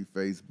IG,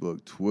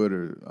 Facebook,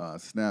 Twitter,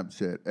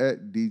 Snapchat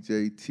at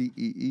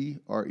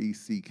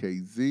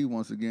DJTEERECKZ.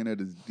 Once again, that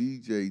is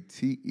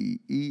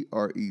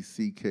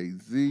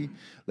DJTEERECKZ.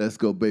 Let's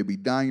go, baby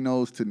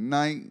dinos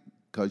tonight,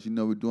 because you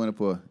know we're doing it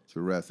for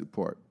Jurassic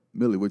Park.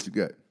 Millie, what you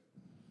got?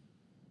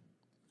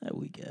 That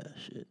weak ass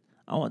shit.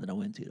 I wanted to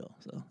win too, though,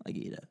 so I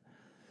give you that.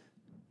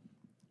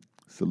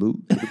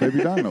 Salute to the baby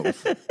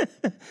dinos.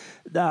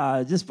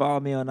 Nah, just follow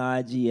me on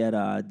IG at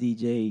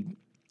DJ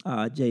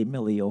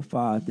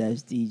JMillie05.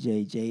 That's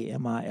DJ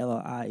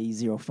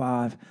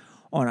JMILLIE05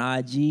 on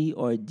IG,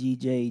 or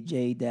DJ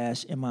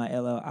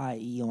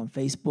J-MILLIE on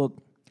Facebook.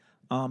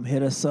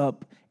 Hit us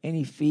up.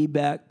 Any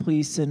feedback,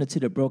 please send it to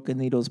the Broken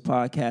Needles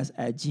Podcast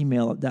at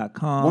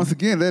gmail.com. Once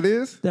again, that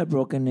is? That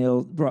Broken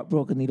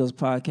Needles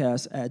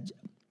Podcast at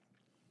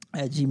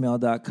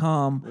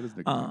gmail.com. What is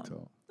the talk?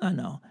 I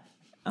know.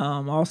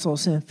 Also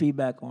send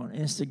feedback on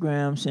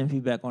Instagram, send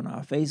feedback on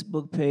our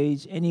Facebook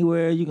page.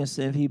 Anywhere you can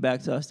send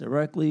feedback to us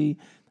directly.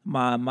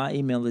 My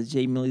email is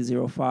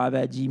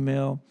jmillie05 at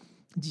gmail,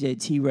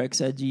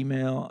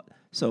 djtrex@gmail.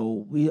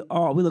 So we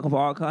looking for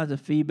all kinds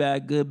of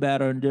feedback, good,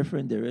 bad, or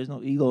indifferent. There is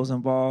no egos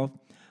involved.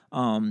 You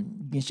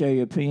can share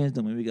your opinions.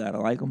 Don't mean we gotta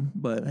like them,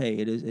 but hey,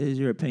 it is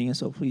your opinion.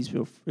 So please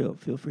feel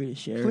free to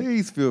share.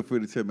 Please feel free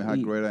to tell me how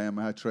great I am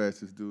and how trash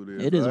this dude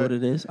is. It is what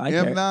it is. I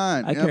carry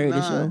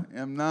the show.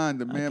 M9,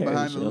 the man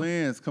behind the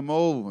lens. Come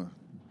over.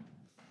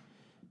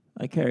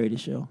 I carry the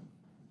show.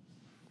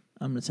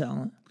 I'm the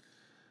talent.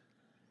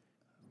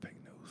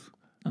 Fake news.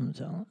 I'm the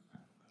talent.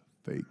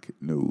 Fake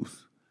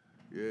news.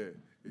 Yeah,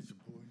 it's your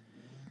boy.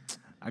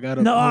 I got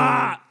a No.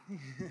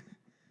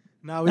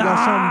 Nah, we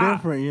got something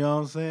different, you know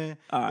what I'm saying?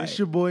 All right. It's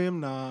your boy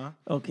M9.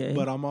 Okay.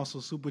 But I'm also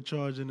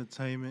Supercharged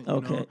Entertainment. You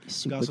Okay, know? Got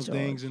some Supercharged.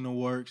 things in the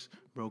works.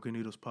 Broken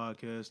Needles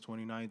Podcast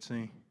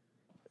 2019.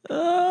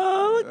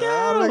 Oh,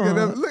 look at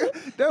him. Look,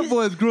 that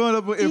boy's growing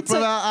up in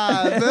front of our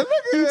eyes. Man, look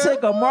at You him.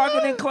 take a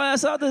marketing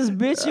class out this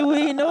bitch you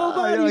ain't know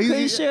about. yo, You he-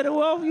 couldn't share the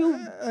wealth. You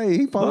Hey,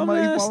 he follow my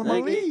bum-ass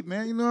nigga. lead,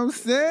 man. You know what I'm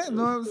saying?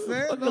 what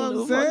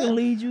fucking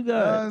lead you You know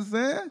what got? I'm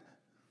saying?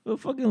 What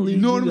fucking lead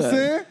You know what I'm got?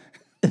 saying?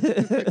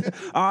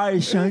 All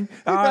right, son.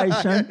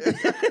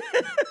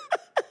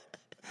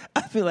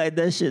 I feel like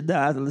that shit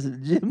died to listen to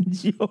Jim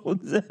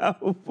Jones'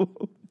 album.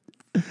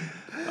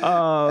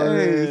 Oh,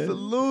 Hey, man.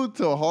 salute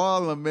to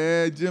Harlem,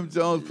 man. Jim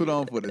Jones put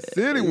on for the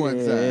city one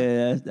time.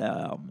 Yeah, that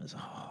album is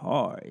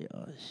hard,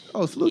 yo.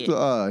 Oh, salute to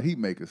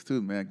Heatmakers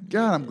too, man.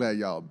 God, I'm glad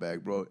y'all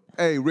back, bro.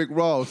 Hey, Rick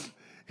Ross,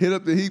 hit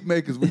up the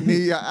Heatmakers. We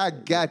need. I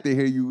got to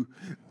hear you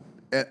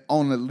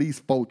on at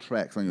least 4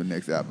 tracks on your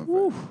next album.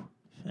 Whew,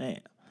 man.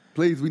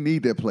 Please, we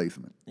need that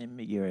placement. And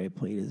Mickey already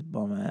played his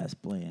bum ass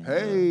playing.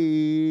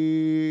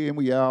 Hey, and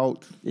we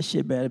out. This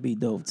shit better be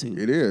dope too.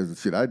 It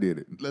is. Shit, I did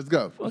it. Let's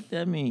go. Fuck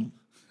that mean?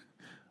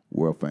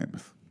 World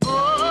famous.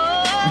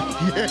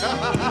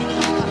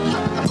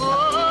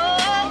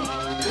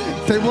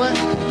 Say what?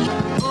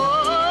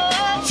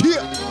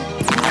 Yeah.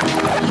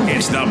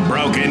 It's the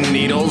Broken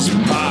Needles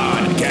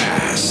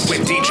Podcast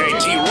with DJ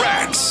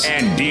T-Rex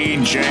and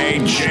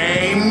DJ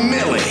J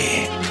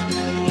Millie.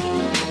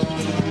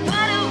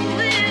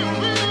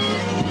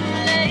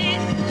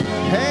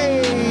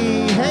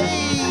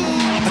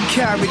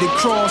 Carried the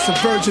cross, a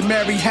Virgin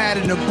Mary had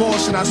an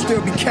abortion. I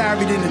still be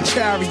carried in a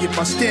chariot.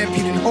 My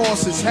stampeding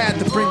horses had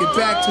to bring it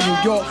back to New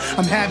York.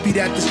 I'm happy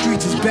that the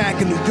streets is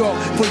back in New York.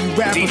 For you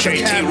rappers, DJ I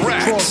carry the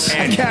T-Rex cross.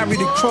 I carry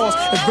the cross.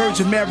 A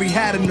Virgin Mary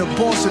had an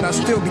abortion. I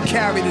still be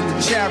carried in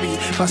a chariot.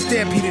 My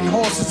stampeding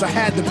horses, I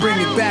had to bring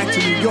it back to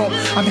New York.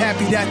 I'm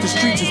happy that the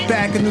streets is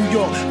back in New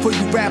York. For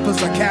you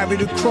rappers, I carry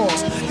the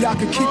cross. Y'all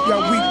can keep your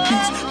weak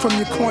beats from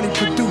your corny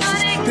producers.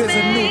 There's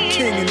a new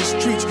king in the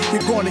streets.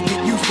 You're gonna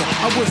get used to.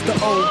 I was the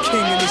old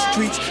king in the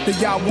streets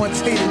that y'all once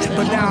hated,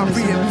 but now I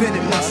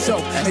reinvented myself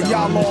and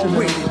y'all all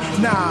waited.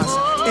 Nas,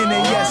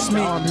 NAS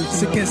me,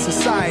 it's against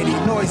society.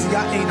 Noisy,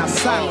 I ain't out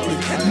silently.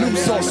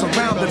 Noose all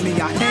surrounding me.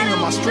 I hang on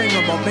my string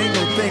of a ain't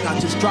no thing. I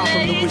just drop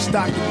them to which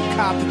stock to be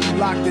copped if you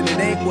locked it. It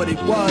ain't what it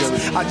was.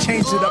 I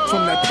changed it up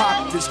from that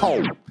pop to this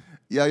whole.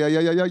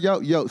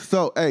 Yo.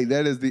 So, hey,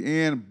 that is the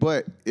end.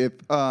 But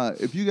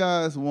if you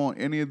guys want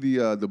any of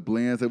the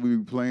blends that we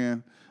be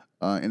playing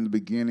in the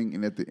beginning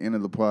and at the end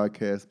of the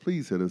podcast,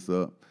 please hit us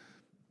up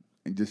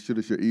and just shoot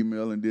us your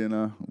email, and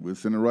then we'll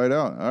send it right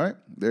out. All right,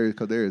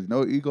 because there is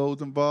no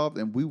egos involved,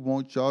 and we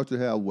want y'all to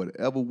have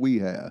whatever we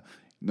have.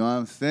 You know what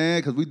I'm saying?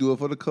 Because we do it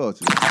for the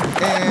culture.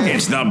 And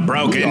It's the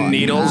Broken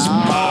Needles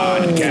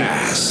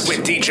Podcast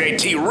with DJ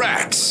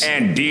T-Rex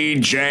and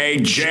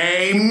DJ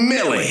J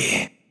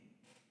Millie.